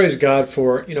 we praise God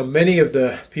for, many of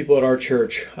the people at our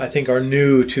church, I think, are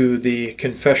new to the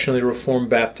confessionally Reformed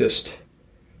Baptist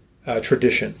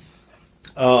tradition.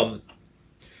 But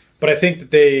I think that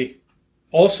they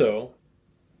also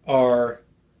are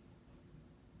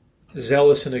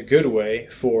zealous in a good way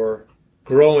for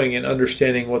growing and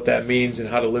understanding what that means and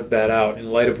how to live that out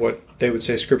in light of what they would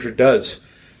say Scripture does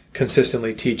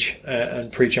consistently teach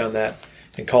and preach on that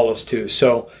and call us to.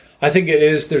 So I think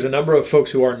there's a number of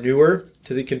folks who are newer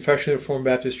to the confessionally Reformed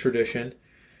Baptist tradition,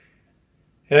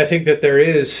 and I think that there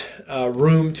is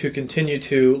room to continue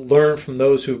to learn from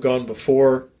those who've gone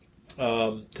before,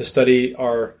 to study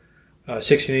our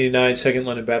 1689 Second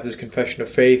London Baptist Confession of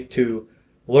Faith, to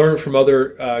learn from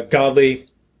other godly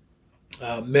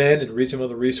men and read some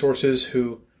other resources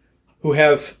who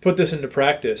have put this into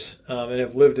practice and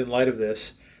have lived in light of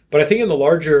this. But I think in the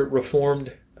larger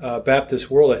Reformed Baptist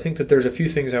world, I think that there's a few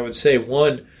things I would say.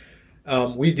 One,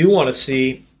 we do want to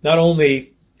see not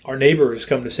only our neighbors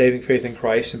come to saving faith in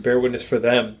Christ and bear witness for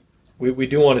them. We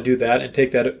do want to do that and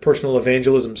take that personal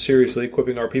evangelism seriously,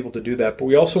 equipping our people to do that. But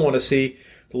we also want to see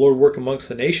the Lord work amongst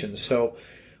the nations. So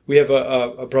we have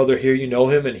a brother here, you know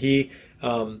him, and he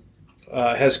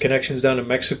has connections down in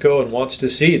Mexico and wants to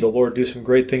see the Lord do some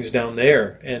great things down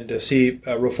there and to see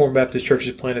Reformed Baptist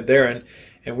churches planted there.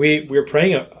 And we're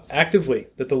praying actively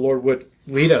that the Lord would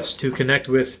lead us to connect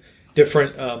with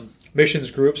different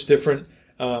missions groups, different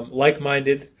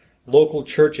like-minded local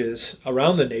churches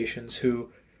around the nations who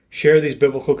share these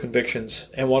biblical convictions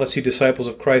and want to see disciples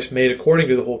of Christ made according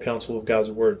to the whole counsel of God's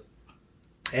Word,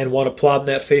 and want to plod in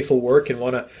that faithful work and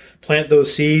want to plant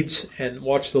those seeds and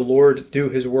watch the Lord do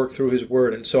His work through His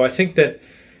Word. And so I think that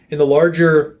in the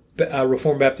larger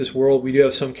Reformed Baptist world, we do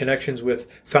have some connections with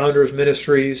Founders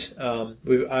Ministries.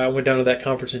 I went down to that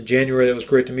conference in January. It was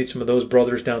great to meet some of those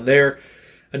brothers down there.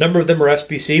 A number of them are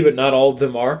SBC, but not all of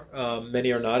them are.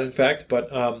 Many are not, in fact. But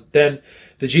then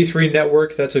the G3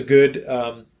 Network, that's a good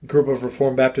group of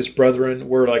Reformed Baptist brethren.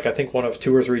 We're I think one of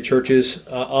 2 or 3 churches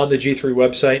on the G3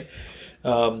 website.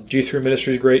 G3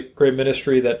 Ministries, great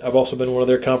ministry that I've also been to one of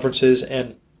their conferences,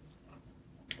 and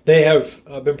they have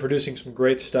been producing some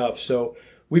great stuff. So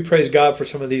we praise God for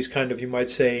some of these kind of, you might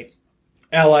say,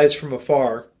 allies from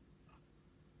afar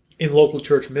in local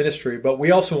church ministry. But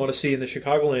we also want to see in the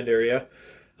Chicagoland area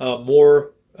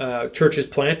more churches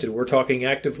planted. We're talking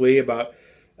actively about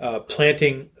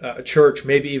planting a church,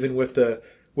 maybe even with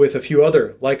a few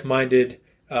other like-minded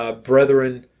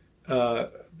brethren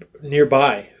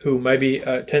nearby who maybe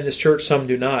attend this church, some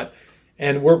do not.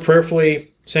 And we're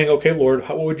prayerfully saying, okay, Lord,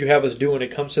 what would you have us do when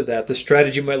it comes to that? The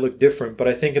strategy might look different, but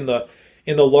I think in the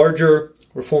larger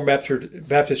Reformed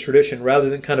Baptist tradition, rather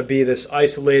than kind of be this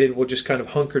isolated, we'll just kind of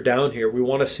hunker down here, we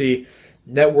want to see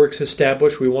networks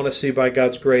established. We want to see, by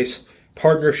God's grace,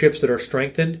 partnerships that are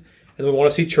strengthened, and we want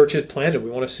to see churches planted.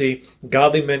 We want to see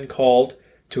godly men called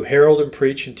to herald and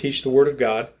preach and teach the Word of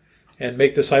God and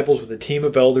make disciples with a team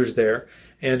of elders there.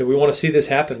 And we want to see this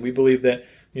happen. We believe that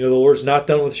the Lord's not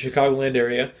done with the Chicagoland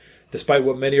area. Despite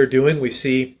what many are doing, we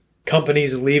see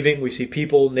companies leaving, we see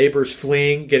people, neighbors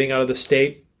fleeing, getting out of the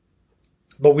state.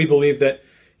 But we believe that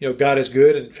God is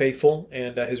good and faithful,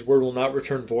 and His Word will not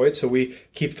return void. So we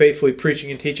keep faithfully preaching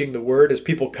and teaching the Word. As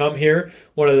people come here,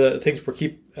 one of the things we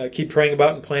keep praying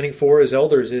about and planning for as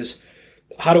elders is,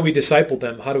 how do we disciple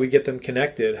them? How do we get them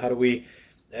connected? How do we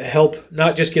help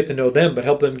not just get to know them, but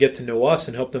help them get to know us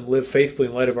and help them live faithfully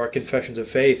in light of our confessions of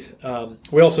faith?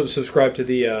 We also subscribe to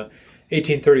the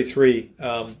 1833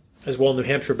 as well, New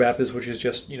Hampshire Baptist, which is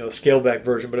just a scaled back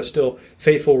version, but a still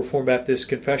faithful Reformed Baptist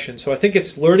confession. So I think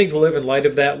it's learning to live in light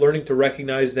of that, learning to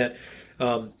recognize that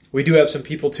we do have some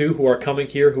people too who are coming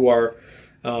here who are.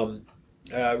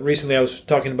 Recently, I was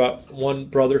talking about one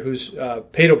brother who's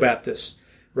Paedo Baptist.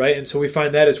 Right, and so we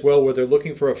find that as well, where they're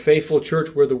looking for a faithful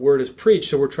church where the Word is preached.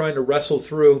 So we're trying to wrestle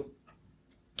through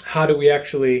how do we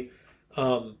actually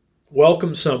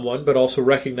welcome someone, but also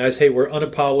recognize, hey, we're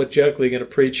unapologetically going to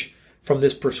preach from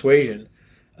this persuasion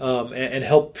and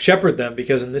help shepherd them,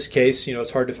 because in this case,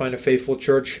 it's hard to find a faithful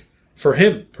church for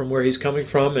him from where he's coming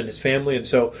from and his family, and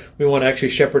so we want to actually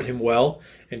shepherd him well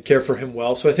and care for him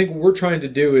well. So I think what we're trying to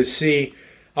do is see,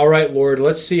 all right, Lord,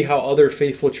 let's see how other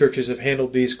faithful churches have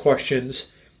handled these questions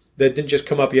that didn't just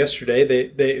come up yesterday.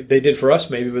 They did for us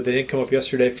maybe, but they didn't come up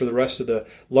yesterday for the rest of the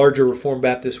larger Reformed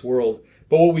Baptist world.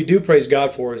 But what we do praise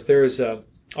God for is there is a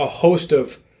host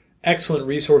of excellent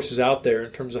resources out there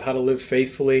in terms of how to live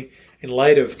faithfully in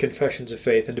light of confessions of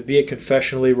faith, and to be a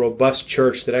confessionally robust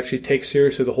church that actually takes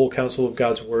seriously the whole counsel of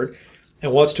God's Word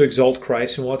and wants to exalt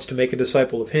Christ and wants to make a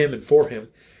disciple of Him and for Him.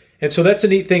 And so that's the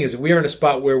neat thing, is that we are in a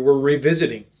spot where we're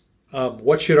revisiting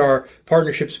what should our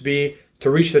partnerships be to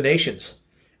reach the nations.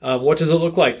 What does it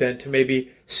look like then to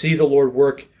maybe see the Lord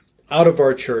work out of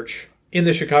our church in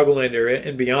the Chicagoland area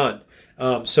and beyond?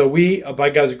 So we, by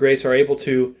God's grace, are able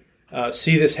to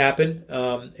see this happen,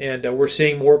 and we're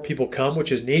seeing more people come,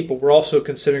 which is neat. But we're also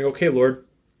considering, okay, Lord,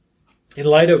 in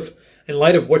light of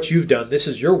what you've done, this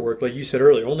is your work, like you said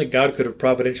earlier. Only God could have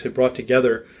providentially brought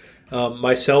together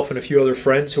myself and a few other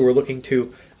friends who were looking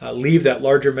to leave that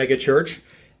larger mega church.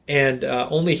 And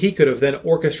only He could have then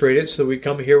orchestrated so that we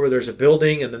come here where there's a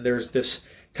building, and then there's this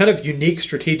kind of unique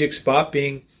strategic spot,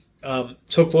 being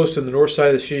so close to the north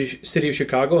side of the city of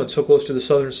Chicago and so close to the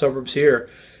southern suburbs here.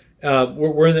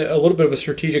 We're in a little bit of a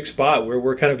strategic spot where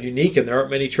we're kind of unique, and there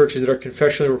aren't many churches that are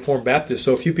confessionally Reformed Baptist.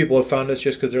 So a few people have found us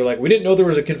just because they're like, we didn't know there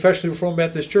was a confessionally Reformed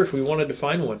Baptist church. We wanted to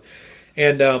find one.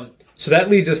 And so that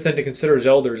leads us then to consider as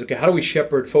elders, okay, how do we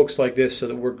shepherd folks like this so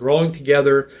that we're growing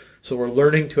together, So we're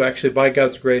learning to actually, by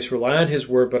God's grace, rely on His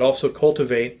Word, but also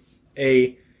cultivate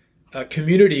a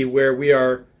community where we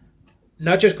are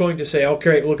not just going to say,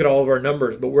 okay, look at all of our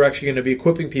numbers, but we're actually going to be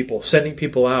equipping people, sending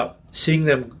people out, seeing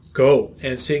them go,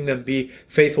 and seeing them be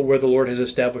faithful where the Lord has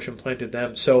established and planted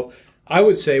them. So I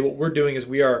would say what we're doing is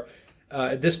we are,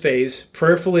 at this phase,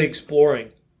 prayerfully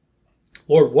exploring,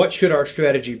 Lord, what should our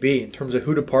strategy be in terms of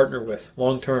who to partner with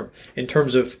long term, in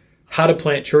terms of how to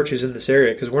plant churches in this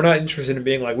area? Because we're not interested in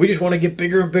being like, we just want to get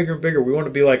bigger and bigger and bigger. We want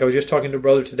to be like, I was just talking to a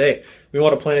brother today. We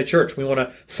want to plant a church. We want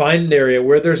to find an area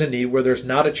where there's a need, where there's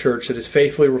not a church that is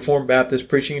faithfully Reformed Baptist,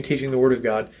 preaching and teaching the Word of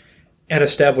God, and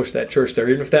establish that church there.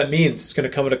 Even if that means it's going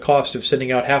to come at a cost of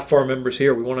sending out half of our members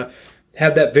here. We want to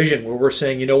have that vision where we're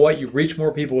saying, you know what, you reach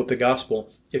more people with the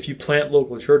gospel if you plant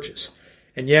local churches.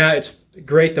 And yeah, it's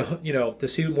great to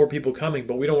see more people coming,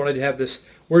 but we don't want to have this,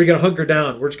 we're going to hunker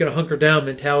down, we're just going to hunker down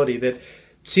mentality that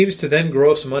seems to then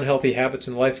grow some unhealthy habits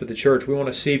in the life of the church. We want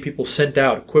to see people sent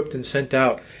out, equipped and sent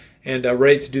out, and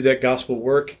ready to do that gospel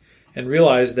work, and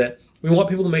realize that we want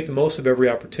people to make the most of every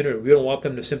opportunity. We don't want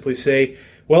them to simply say,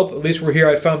 well, at least we're here,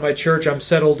 I found my church, I'm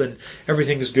settled, and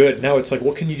everything is good. Now it's like,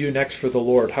 what can you do next for the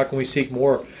Lord? How can we seek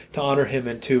more to honor Him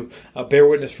and to bear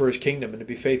witness for His kingdom and to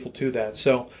be faithful to that?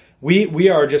 So we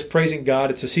are just praising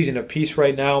God. It's a season of peace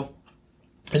right now,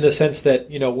 in the sense that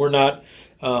we're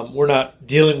not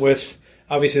dealing with.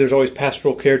 Obviously, there's always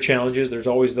pastoral care challenges. There's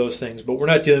always those things, but we're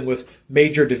not dealing with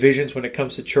major divisions when it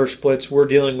comes to church splits. We're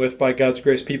dealing with, by God's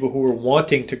grace, people who are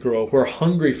wanting to grow, who are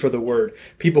hungry for the Word,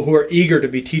 people who are eager to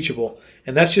be teachable,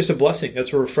 and that's just a blessing.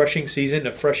 That's a refreshing season,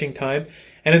 a refreshing time,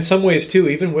 and in some ways too,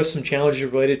 even with some challenges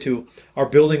related to our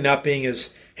building not being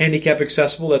as handicap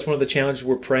accessible. That's one of the challenges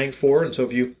we're praying for, and so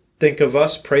if you think of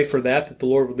us, pray for that the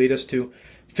Lord would lead us to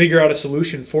figure out a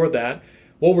solution for that.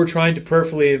 What we're trying to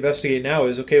prayerfully investigate now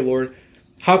is, okay, Lord,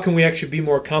 how can we actually be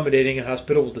more accommodating and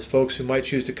hospitable to folks who might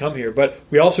choose to come here? But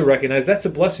we also recognize that's a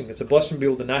blessing. It's a blessing to be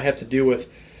able to not have to deal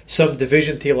with some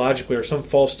division theologically or some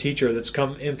false teacher that's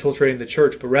come infiltrating the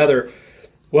church, but rather,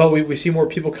 well, we see more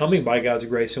people coming by God's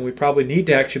grace, and we probably need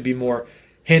to actually be more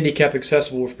handicap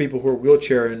accessible for people who are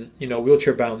wheelchair and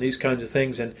wheelchair bound, these kinds of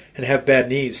things, and have bad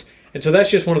knees. And so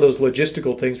that's just one of those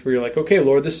logistical things where you're like, okay,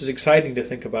 Lord, this is exciting to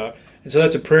think about. And so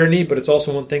that's a prayer need, but it's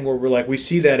also one thing where we're like, we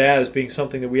see that as being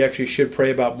something that we actually should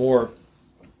pray about more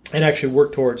and actually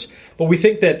work towards. But we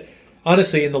think that,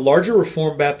 honestly, in the larger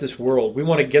Reformed Baptist world, we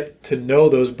want to get to know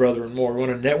those brethren more. We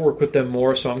want to network with them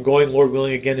more. So I'm going, Lord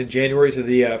willing, again in January to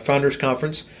the Founders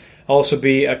Conference. I'll also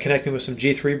be connecting with some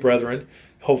G3 brethren,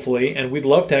 hopefully. And we'd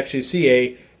love to actually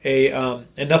see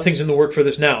and nothing's in the work for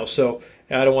this now, so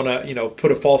I don't want to,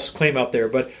 put a false claim out there,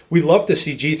 but we'd love to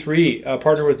see G3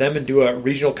 partner with them and do a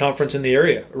regional conference in the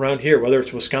area around here, whether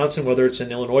it's Wisconsin, whether it's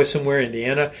in Illinois somewhere,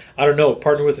 Indiana, I don't know,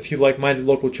 partner with a few like-minded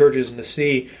local churches and to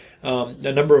see a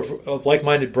number of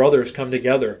like-minded brothers come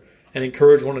together and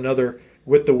encourage one another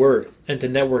with the Word and to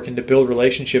network and to build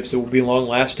relationships that will be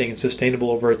long-lasting and sustainable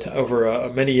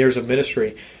over many years of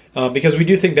ministry. Because we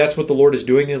do think that's what the Lord is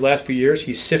doing in the last few years.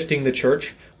 He's sifting the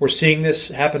church. We're seeing this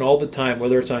happen all the time,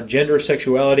 whether it's on gender,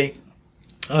 sexuality,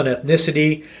 on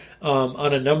ethnicity,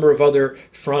 on a number of other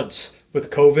fronts.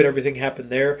 With COVID, everything happened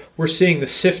there. We're seeing the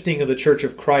sifting of the Church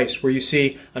of Christ, where you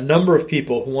see a number of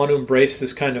people who want to embrace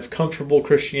this kind of comfortable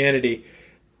Christianity.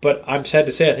 But I'm sad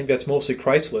to say I think that's mostly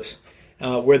Christless,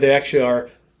 where they actually are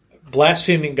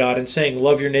blaspheming God and saying,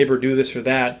 love your neighbor, do this or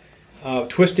that,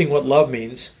 twisting what love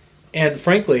means. And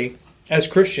frankly, as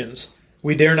Christians,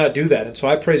 we dare not do that. And so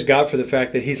I praise God for the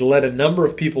fact that He's led a number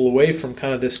of people away from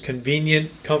kind of this convenient,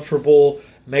 comfortable,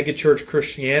 megachurch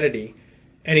Christianity,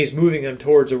 and He's moving them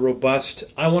towards a robust,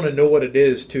 I want to know what it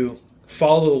is to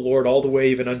follow the Lord all the way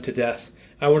even unto death.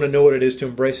 I want to know what it is to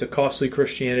embrace a costly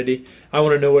Christianity. I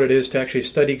want to know what it is to actually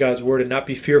study God's Word and not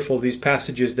be fearful of these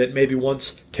passages that maybe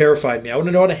once terrified me. I want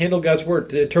to know how to handle God's Word,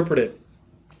 to interpret it.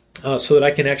 So that I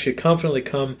can actually confidently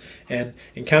come and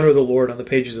encounter the Lord on the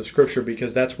pages of Scripture,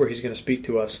 because that's where He's going to speak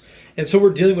to us. And so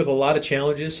we're dealing with a lot of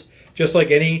challenges. Just like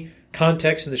any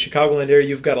context in the Chicagoland area,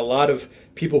 you've got a lot of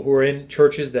people who are in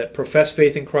churches that profess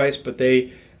faith in Christ, but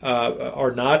they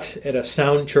are not at a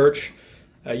sound church.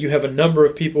 You have a number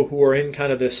of people who are in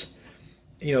kind of this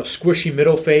squishy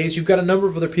middle phase. You've got a number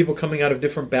of other people coming out of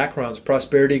different backgrounds,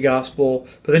 prosperity gospel,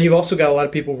 but then you've also got a lot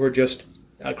of people who are just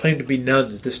claim to be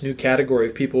nuns, this new category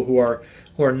of people who are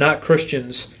not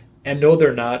Christians and know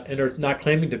they're not and are not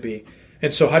claiming to be.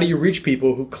 And so how do you reach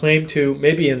people who claim to,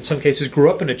 maybe in some cases,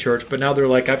 grew up in a church, but now they're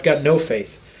like, I've got no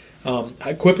faith?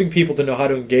 Equipping people to know how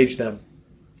to engage them.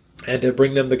 and to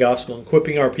bring them the gospel, and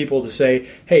equipping our people to say,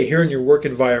 hey, here in your work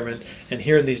environment and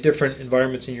here in these different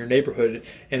environments in your neighborhood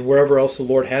and wherever else the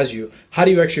Lord has you, how do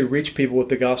you actually reach people with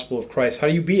the gospel of Christ? How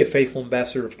do you be a faithful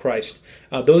ambassador of Christ?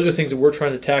 Those are things that we're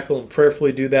trying to tackle and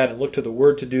prayerfully do that and look to the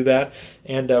Word to do that,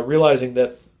 and realizing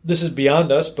that this is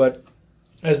beyond us, but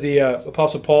as the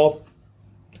Apostle Paul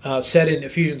said in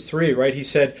Ephesians 3, right? He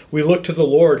said, we look to the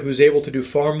Lord who is able to do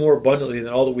far more abundantly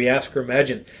than all that we ask or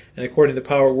imagine, and according to the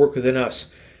power at work within us.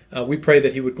 We pray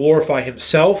that he would glorify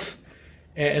himself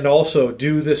and also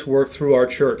do this work through our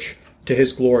church to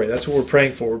his glory. That's what we're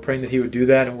praying for. We're praying that he would do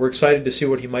that, and we're excited to see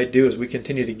what he might do as we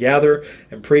continue to gather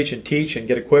and preach and teach and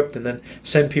get equipped and then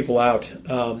send people out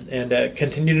and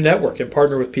continue to network and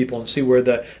partner with people and see where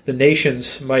the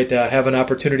nations might have an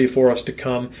opportunity for us to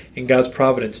come in God's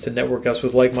providence to network us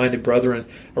with like-minded brethren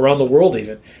around the world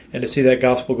even, and to see that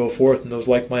gospel go forth and those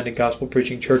like-minded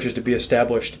gospel-preaching churches to be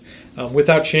established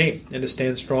without shame and to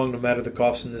stand strong no matter the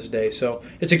cost in this day. So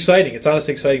it's exciting. It's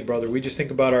honestly exciting, brother. We just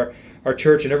think about our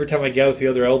church, and every time I gather with the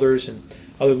other elders and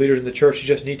other leaders in the church, you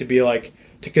just need to be like,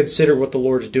 to consider what the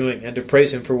Lord's doing and to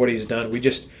praise him for what he's done. We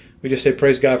just say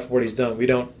praise God for what he's done. We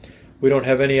don't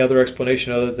have any other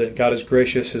explanation other than God is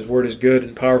gracious, his word is good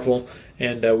and powerful,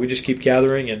 and we just keep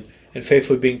gathering and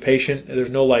faithfully being patient. And there's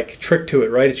no like trick to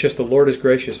it, right? It's just the Lord is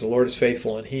gracious, the Lord is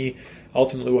faithful, and he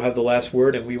ultimately will have the last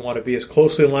word, and we want to be as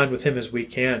closely aligned with him as we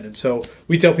can. And so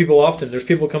we tell people often, there's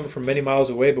people coming from many miles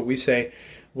away, but we say,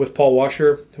 with Paul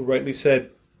Washer, who rightly said,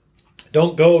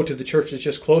 don't go to the church that's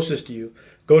just closest to you.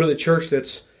 Go to the church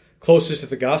that's closest to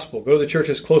the gospel. Go to the church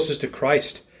that's closest to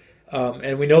Christ.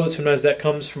 And we know that sometimes that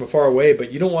comes from far away,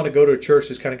 but you don't want to go to a church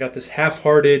that's kind of got this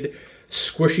half-hearted,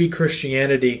 squishy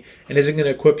Christianity and isn't going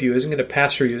to equip you, isn't going to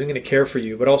pastor you, isn't going to care for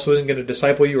you, but also isn't going to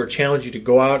disciple you or challenge you to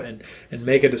go out and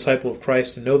make a disciple of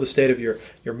Christ and know the state of your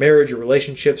marriage, your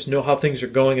relationships, know how things are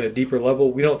going at a deeper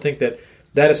level. We don't think that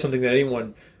is something that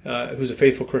anyone who's a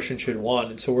faithful Christian should want.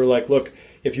 And so we're like, look,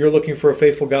 if you're looking for a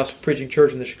faithful gospel-preaching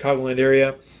church in the Chicagoland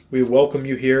area, we welcome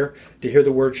you here to hear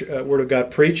the word of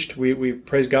God preached. We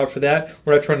praise God for that.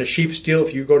 We're not trying to sheep steal.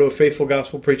 If you go to a faithful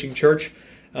gospel-preaching church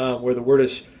where the word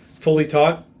is fully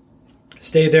taught,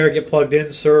 stay there, get plugged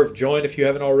in, serve, join if you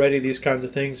haven't already, these kinds of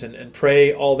things, and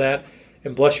pray, all that,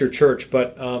 and bless your church.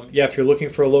 But if you're looking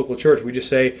for a local church, we just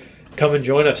say, come and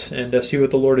join us and see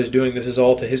what the Lord is doing. This is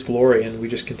all to his glory, and we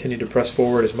just continue to press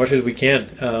forward as much as we can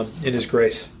in his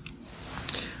grace.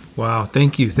 Wow,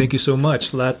 thank you. Thank you so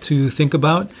much. A lot to think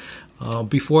about.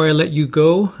 Before I let you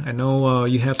go, I know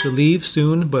you have to leave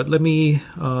soon, but let me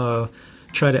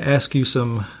try to ask you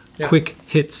some quick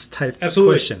hits type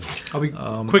question. I'll be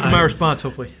quick in my response,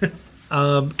 hopefully.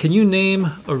 Can you name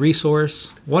a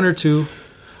resource, one or two,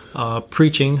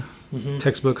 preaching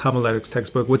textbook, homiletics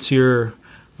textbook? What's your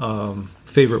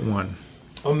favorite one?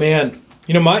 Oh, man.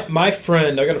 You know, my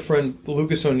friend, I got a friend,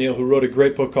 Lucas O'Neill, who wrote a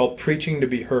great book called Preaching to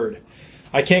be Heard.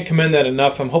 I can't commend that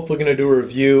enough. I'm hopefully going to do a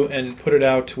review and put it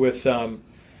out with a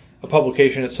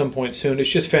publication at some point soon. It's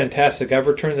just fantastic. I've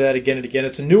returned to that again and again.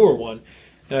 It's a newer one,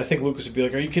 and I think Lucas would be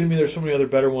like, are you kidding me? There's so many other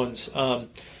better ones.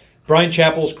 Brian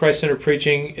Chappell's Christ-Centered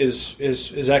Preaching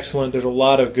is excellent. There's a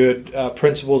lot of good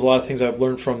principles, a lot of things I've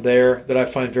learned from there that I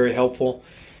find very helpful.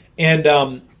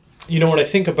 And, when I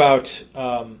think about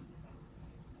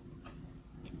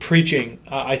preaching,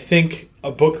 I think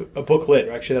a booklet,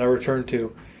 actually, that I return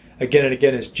to again and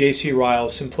again is J.C.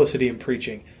 Ryle's Simplicity in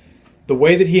Preaching. The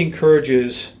way that he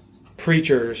encourages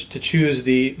preachers to choose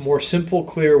the more simple,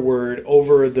 clear word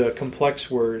over the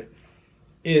complex word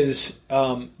is,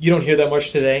 you don't hear that much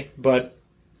today, but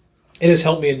it has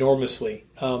helped me enormously.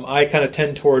 I kind of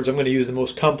tend towards, I'm going to use the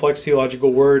most complex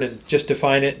theological word and just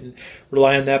define it and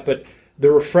rely on that, but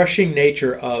the refreshing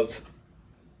nature of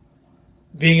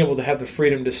being able to have the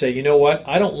freedom to say, you know what,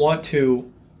 I don't want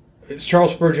to, as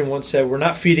Charles Spurgeon once said, we're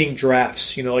not feeding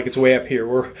giraffes, like it's way up here.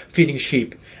 We're feeding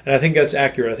sheep. And I think that's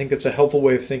accurate. I think that's a helpful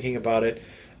way of thinking about it.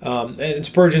 And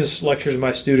Spurgeon's lectures to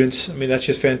my students, that's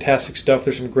just fantastic stuff.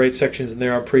 There's some great sections in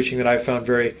there on preaching that I found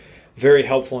very, very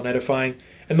helpful and edifying.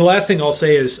 And the last thing I'll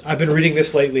say is I've been reading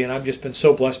this lately, and I've just been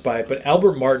so blessed by it. But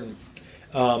Albert Martin,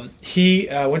 he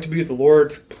went to be with the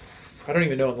Lord, I don't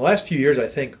even know, in the last few years, I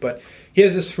think. But he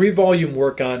has this 3-volume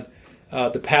work on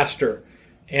the pastor.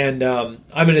 And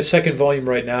I'm in his 2nd volume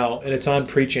right now, and it's on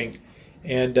preaching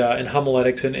and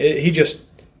homiletics. And it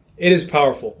is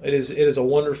powerful. It is a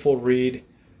wonderful read.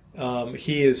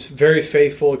 He is very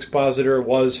faithful expositor,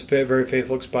 was very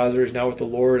faithful expositor, is now with the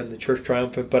Lord and the Church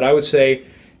Triumphant. But I would say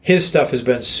his stuff has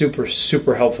been super,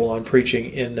 super helpful on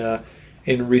preaching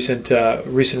in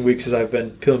recent weeks as I've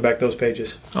been peeling back those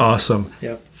pages. Awesome.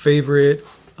 Yeah. Favorite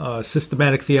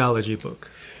systematic theology book?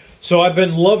 So I've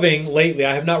been loving lately.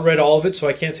 I have not read all of it, so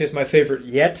I can't say it's my favorite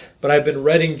yet. But I've been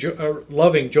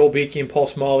loving Joel Beeke and Paul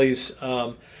Smalley's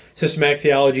systematic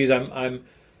theologies. I'm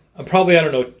probably, I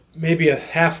don't know, maybe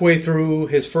halfway through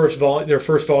their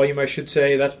first volume, I should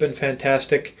say. That's been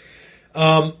fantastic.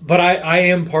 But I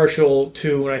am partial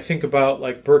to, when I think about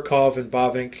like Berkov and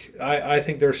Bavinck, I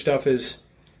think their stuff is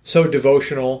so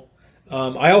devotional.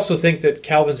 I also think that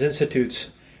Calvin's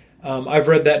Institutes, I've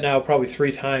read that now probably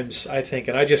 3 times, I think,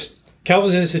 and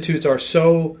Calvin's Institutes are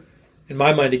so, in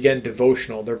my mind, again,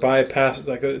 devotional. They're by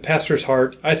a pastor's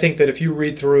heart. I think that if you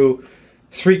read through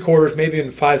 3/4, maybe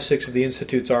even 5-6 of the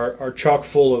Institutes are chock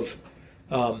full of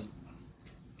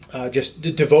just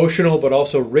devotional, but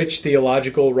also rich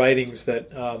theological writings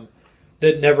that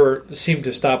never seem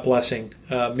to stop blessing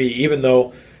me, even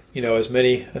though, as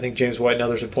many, I think James White and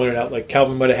others have pointed out, like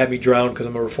Calvin might have had me drown because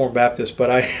I'm a Reformed Baptist, but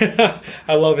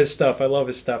I love his stuff.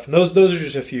 And those are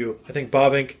just a few. I think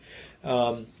Bavinck,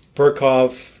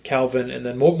 Berkov, Calvin, and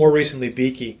then more recently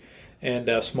Beeke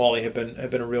and Smalley have been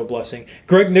a real blessing.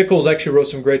 Greg Nichols actually wrote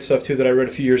some great stuff too that I read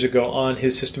a few years ago on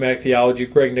his systematic theology.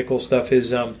 Greg Nichols' stuff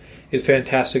is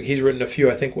fantastic. He's written a few,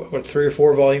 I think, 3 or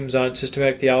 4 volumes on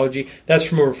systematic theology. That's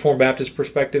from a Reformed Baptist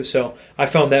perspective, so I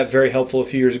found that very helpful a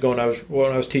few years ago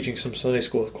when I was teaching some Sunday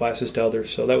school classes to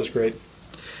others, so that was great.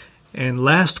 And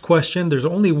last question, there's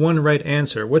only one right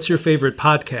answer. What's your favorite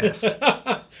podcast?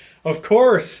 Of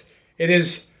course, it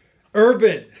is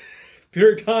Urban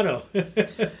Puritano.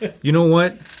 You know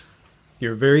what?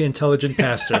 You're a very intelligent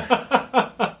pastor.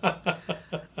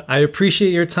 I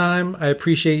appreciate your time. I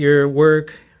appreciate your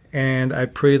work. And I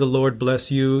pray the Lord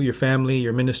bless you, your family,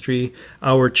 your ministry,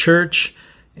 our church,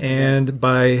 and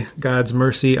by God's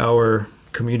mercy, our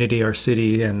community, our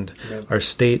city, and Amen. Our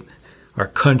state, our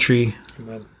country,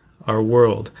 Amen. Our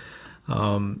world.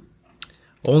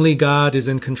 Only God is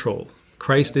in control.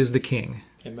 Christ Amen. Is the King.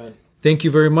 Amen. Thank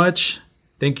you very much.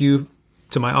 Thank you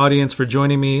to my audience for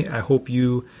joining me. I hope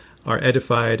you are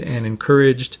edified and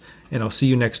encouraged, and I'll see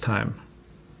you next time.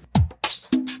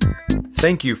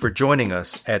 Thank you for joining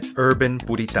us at Urban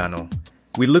Puritano.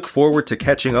 We look forward to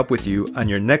catching up with you on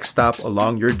your next stop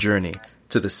along your journey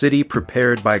to the city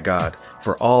prepared by God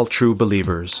for all true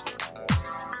believers.